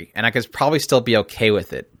theory, and I could probably still be okay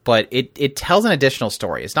with it. But it tells an additional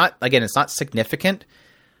story. It's not significant,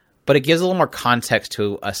 but it gives a little more context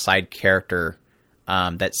to a side character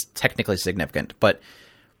that's technically significant. But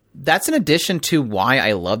that's in addition to why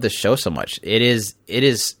I love this show so much. It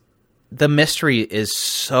is the mystery is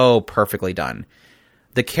so perfectly done.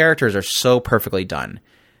 The characters are so perfectly done.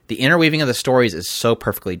 The interweaving of the stories is so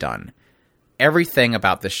perfectly done. Everything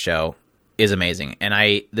about this show is amazing. And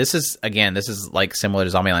this is like similar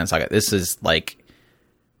to Zombieland Saga. This is like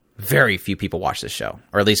very few people watch this show,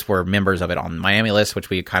 or at least we're members of it on Miami List, which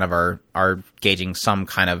we kind of are gauging some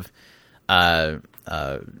kind of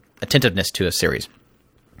attentiveness to a series.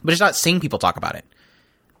 But it's not seeing people talk about it.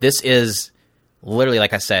 This is literally,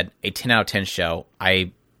 like I said, a 10 out of 10 show.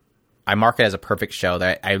 I mark it as a perfect show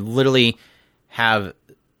that I literally have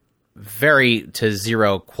very to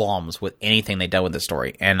zero qualms with anything they done with the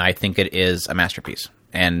story. And I think it is a masterpiece,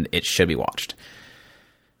 and it should be watched.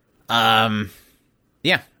 Yeah.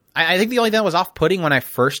 I think the only thing that was off-putting when I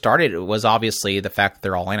first started was obviously the fact that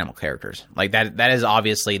they're all animal characters. Like that is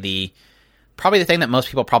obviously probably the thing that most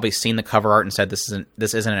people probably seen the cover art and said this isn't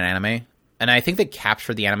an anime. And I think they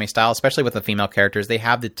captured the anime style, especially with the female characters. They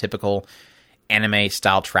have the typical anime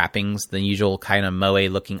style trappings, the usual kind of moe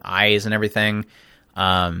looking eyes and everything.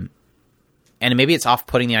 And maybe it's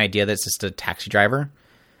off-putting the idea that it's just a taxi driver.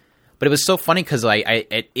 But it was so funny because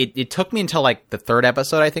it took me until like the third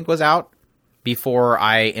episode I think was out before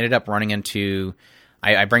I ended up running into.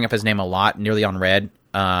 I bring up his name a lot, Nearly on Red.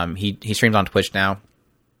 He streams on Twitch now.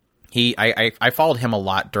 I followed him a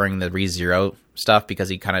lot during the ReZero stuff because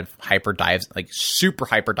he kind of hyper dives, like super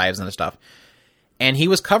hyper dives into stuff. And he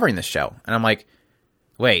was covering this show. And I'm like,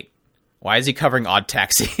 wait, why is he covering Odd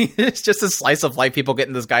Taxi? It's just a slice of life. People get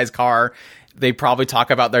in this guy's car. They probably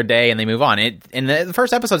talk about their day and they move on. And the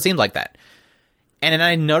first episode seemed like that. And then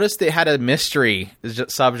I noticed it had a mystery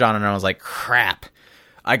subgenre. And I was like, crap,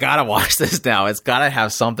 I got to watch this now. It's got to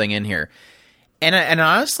have something in here. And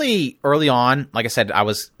honestly, early on, like I said, I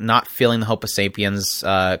was not feeling the Hope of Sapiens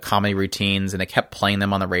comedy routines, and they kept playing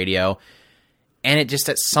them on the radio. And it just,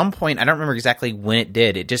 at some point, I don't remember exactly when it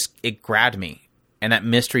did, it grabbed me. And that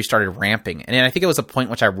mystery started ramping. And then I think it was a point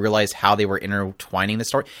in which I realized how they were intertwining the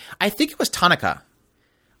story. I think it was Tanaka.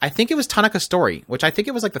 I think it was Tanaka's story, which I think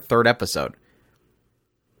it was like the third episode.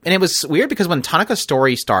 And it was weird because when Tanaka's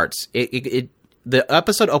story starts, the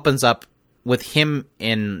episode opens up with him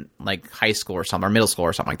in like high school or something, or middle school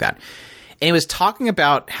or something like that. And it was talking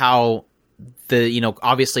about how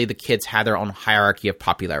obviously the kids had their own hierarchy of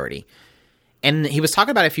popularity. And he was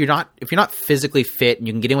talking about if you're not physically fit and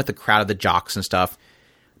you can get in with the crowd of the jocks and stuff,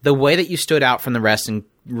 the way that you stood out from the rest and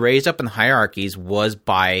raised up in the hierarchies was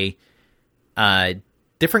by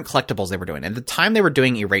different collectibles they were doing. At the time, they were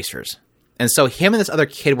doing erasers. And so him and this other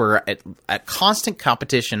kid were at constant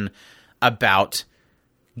competition about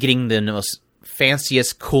getting the most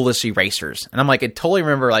fanciest, coolest erasers. And I'm like, I totally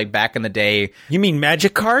remember like back in the day. You mean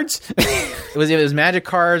magic cards? It was magic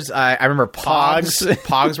cards. I remember Pogs.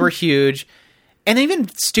 Pogs were huge. And even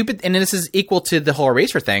stupid, and this is equal to the whole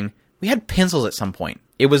eraser thing, we had pencils at some point.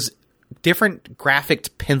 It was different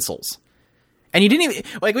graphic pencils. And you didn't even,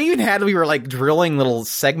 like, we were like drilling little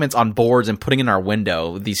segments on boards and putting in our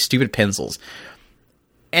window, these stupid pencils.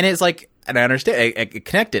 And it's like, and I understand, I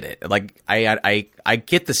connected it. Like, I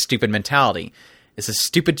get the stupid mentality. It's a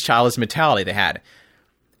stupid childish mentality they had.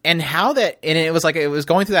 And how that, and it was like, it was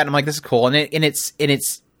going through that, and I'm like, this is cool. And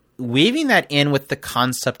it's weaving that in with the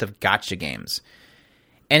concept of gacha games.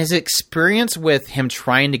 And his experience with him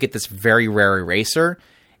trying to get this very rare eraser,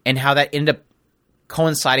 and how that ended up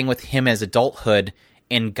coinciding with him as adulthood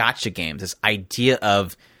in gacha games. This idea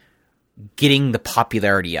of getting the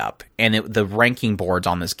popularity up and the ranking boards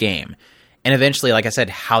on this game. And eventually, like I said,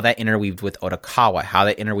 how that interweaved with Otakawa, how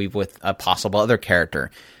that interweaved with a possible other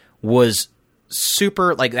character was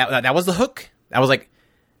super, like, that was the hook. I was like,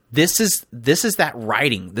 this is that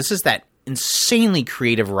writing. This is that insanely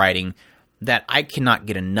creative writing that I cannot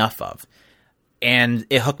get enough of. And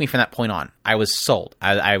it hooked me from that point on. I was sold.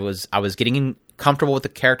 I was getting comfortable with the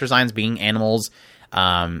character designs being animals.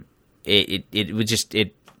 It was just,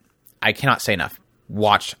 I cannot say enough.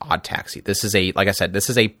 Watch Odd Taxi. This is like I said, this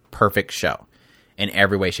is a perfect show in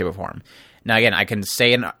every way, shape, or form. Now, again, I can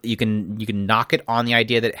say, and you can knock it on the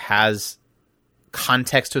idea that it has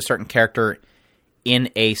context to a certain character in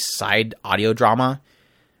a side audio drama,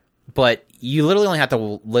 but you literally only have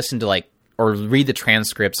to listen to or read the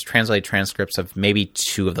translated transcripts of maybe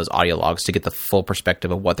 2 of those audio logs to get the full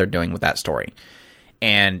perspective of what they're doing with that story.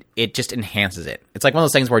 And it just enhances it. It's like one of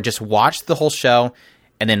those things where just watch the whole show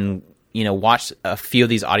and then, watch a few of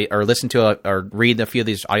these audio, or listen to or read a few of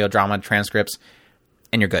these audio drama transcripts,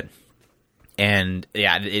 and you're good. And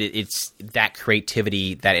yeah, it's that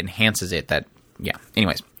creativity that enhances it.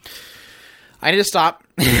 Anyways, I need to stop.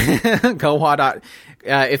 Go watch.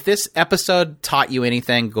 If this episode taught you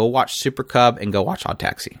anything, go watch Super Cub and go watch Odd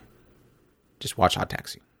Taxi. Just watch Odd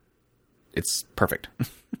Taxi. It's perfect.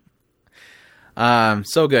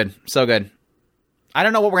 So good. I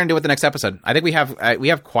don't know what we're gonna do with the next episode. I think we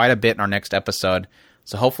have quite a bit in our next episode.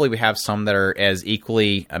 So hopefully we have some that are as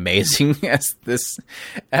equally amazing as this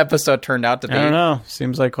episode turned out to be. I don't know.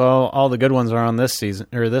 Seems like all the good ones are on this season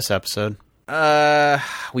or this episode.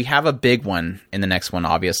 We have a big one in the next one,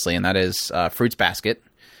 obviously, and that is Fruits Basket.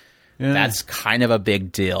 Yeah. That's kind of a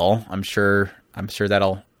big deal. I'm sure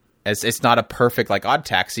that'll. It's not a perfect like Odd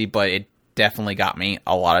Taxi, but it definitely got me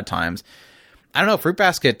a lot of times. I don't know, Fruit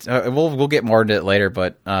Basket. We'll get more into it later,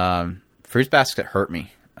 but Fruit Basket hurt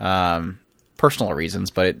me. Personal reasons,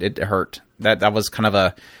 but it hurt. That was kind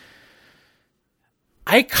of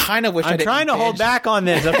I kind of wish I'm trying to hold back on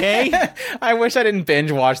this, okay? I wish I didn't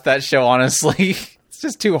binge watch that show, honestly. It's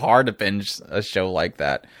just too hard to binge a show like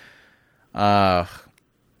that.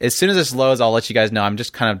 As soon as this loads, I'll let you guys know. I'm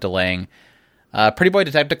just kind of delaying. Pretty Boy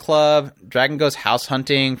Detective Club, Dragon Goes House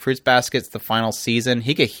Hunting, Fruits Basket's the final season,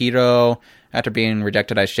 Higehiro, after being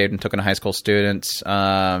rejected, I shaved and took in a high school student.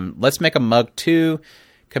 Let's Make a Mug 2,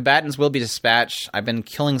 Combatants Will Be Dispatched. I've been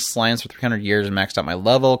killing slimes for 300 years and maxed out my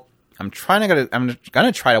level. I'm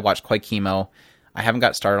gonna try to watch Koi Chemo. I haven't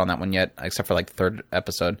got started on that one yet, except for like the third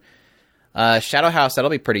episode. Shadow House, that'll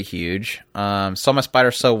be pretty huge. Soma Spider,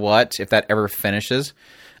 So What, if that ever finishes.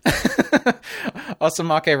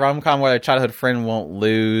 Osamake Rom-Com Where a Childhood Friend Won't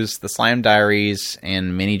Lose, The Slime Diaries,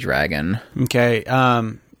 and Mini Dragon. Okay,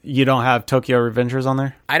 you don't have Tokyo Revengers on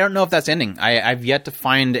there? I don't know if that's ending. I've yet to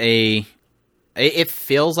find a... It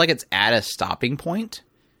feels like it's at a stopping point.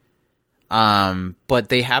 But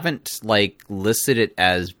they haven't, like, listed it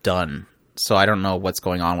as done. So I don't know what's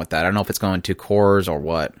going on with that. I don't know if it's going to cores or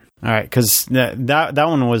what. All right, because that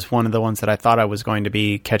one was one of the ones that I thought I was going to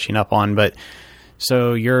be catching up on. But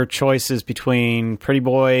so your choice is between Pretty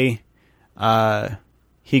Boy,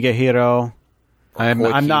 Higehiro.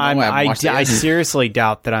 I seriously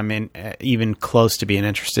doubt that I'm even close to being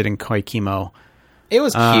interested in Koi Chemo. It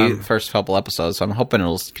was cute first couple episodes, so I'm hoping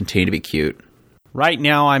it'll continue to be cute. Right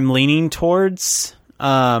now, I'm leaning towards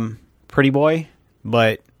Pretty Boy,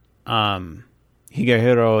 but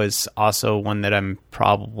Higehiro is also one that I'm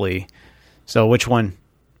probably... So which one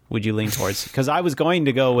would you lean towards? Because I was going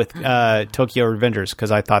to go with Tokyo Revengers,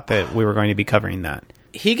 because I thought that we were going to be covering that.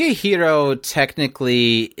 Higehiro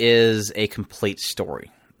technically is a complete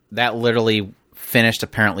story. That literally finished,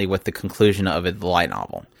 apparently, with the conclusion of the light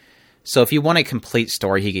novel. So if you want a complete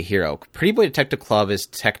story, Higehiro. Pretty Boy Detective Club is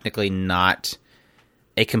technically not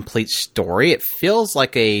a complete story. It feels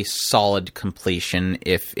like a solid completion.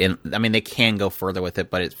 They can go further with it,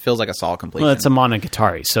 but it feels like a solid completion. Well, it's a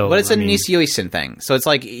Monogatari, so... But it's a Nisio-Isen thing. So it's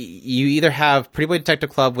like, you either have Pretty Boy Detective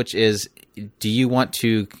Club, which is, do you want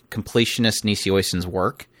to completionist Nisio-Isen's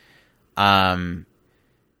work?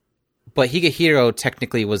 But Higehiro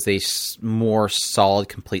technically was a more solid,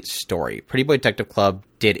 complete story. Pretty Boy Detective Club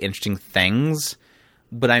did interesting things,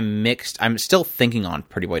 but I'm still thinking on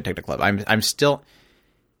Pretty Boy Detective Club. I'm still...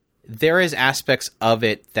 There is aspects of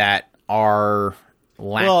it that are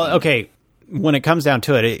lacking. Well, okay, when it comes down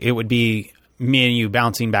to it, it would be me and you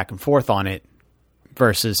bouncing back and forth on it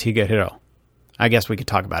versus Higehiro. I guess we could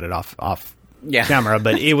talk about it off camera,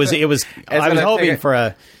 but it was. I was hoping for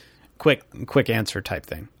a quick answer type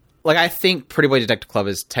thing. Like, I think Pretty Boy Detective Club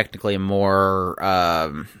is technically more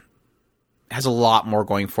has a lot more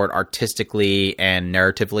going for it artistically and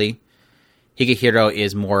narratively. Higehiro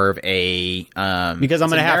is more of a because I'm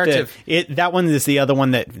going to have to. That one is the other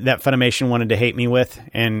one that Funimation wanted to hate me with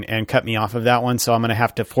and cut me off of that one. So I'm going to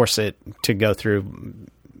have to force it to go through.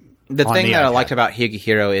 The thing that I liked about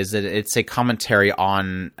Higehiro is that it's a commentary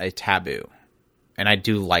on a taboo, and I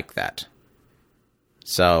do like that.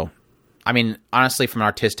 So, I mean, honestly, from an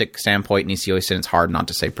artistic standpoint, Nisio-Isen, it's hard not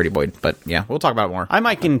to say Pretty Boy, but yeah, we'll talk about it more. I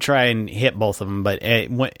might can try and hit both of them, but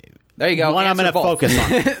there you go. One I'm going to focus on.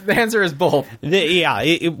 The answer is both.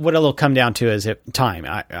 What it'll come down to is time.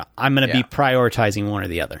 I'm going to be prioritizing one or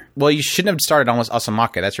the other. Well, you shouldn't have started on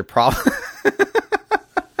Osamake. That's your problem.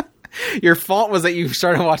 Your fault was that you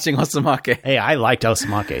started watching Osamake. Hey, I liked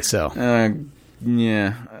Osamake, so.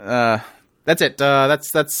 That's it.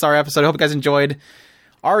 That's our episode. I hope you guys enjoyed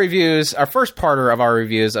our reviews, our first parter of our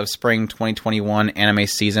reviews of spring 2021 anime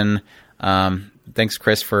season. Thanks,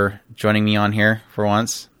 Chris, for joining me on here for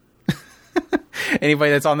once.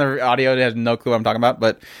 Anybody that's on the audio has no clue what I'm talking about,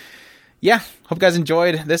 but yeah, hope you guys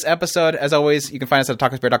enjoyed this episode. As always, you can find us at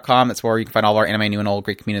otakuspirit.com. That's where you can find all of our anime, new and old,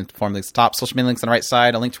 great community form links at the top. Social media links on the right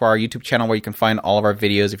side. A link to our YouTube channel where you can find all of our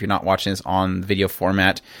videos if you're not watching this on video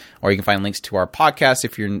format. Or you can find links to our podcast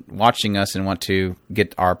if you're watching us and want to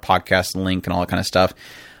get our podcast link and all that kind of stuff.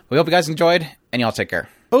 We hope you guys enjoyed, and y'all take care.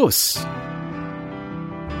 Oos!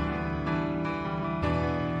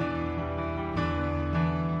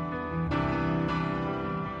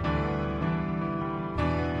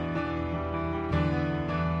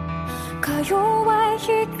 か弱い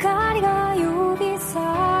光が指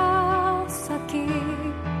さ先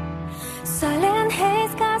Silent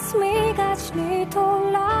haze 霞がちに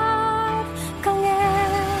捉え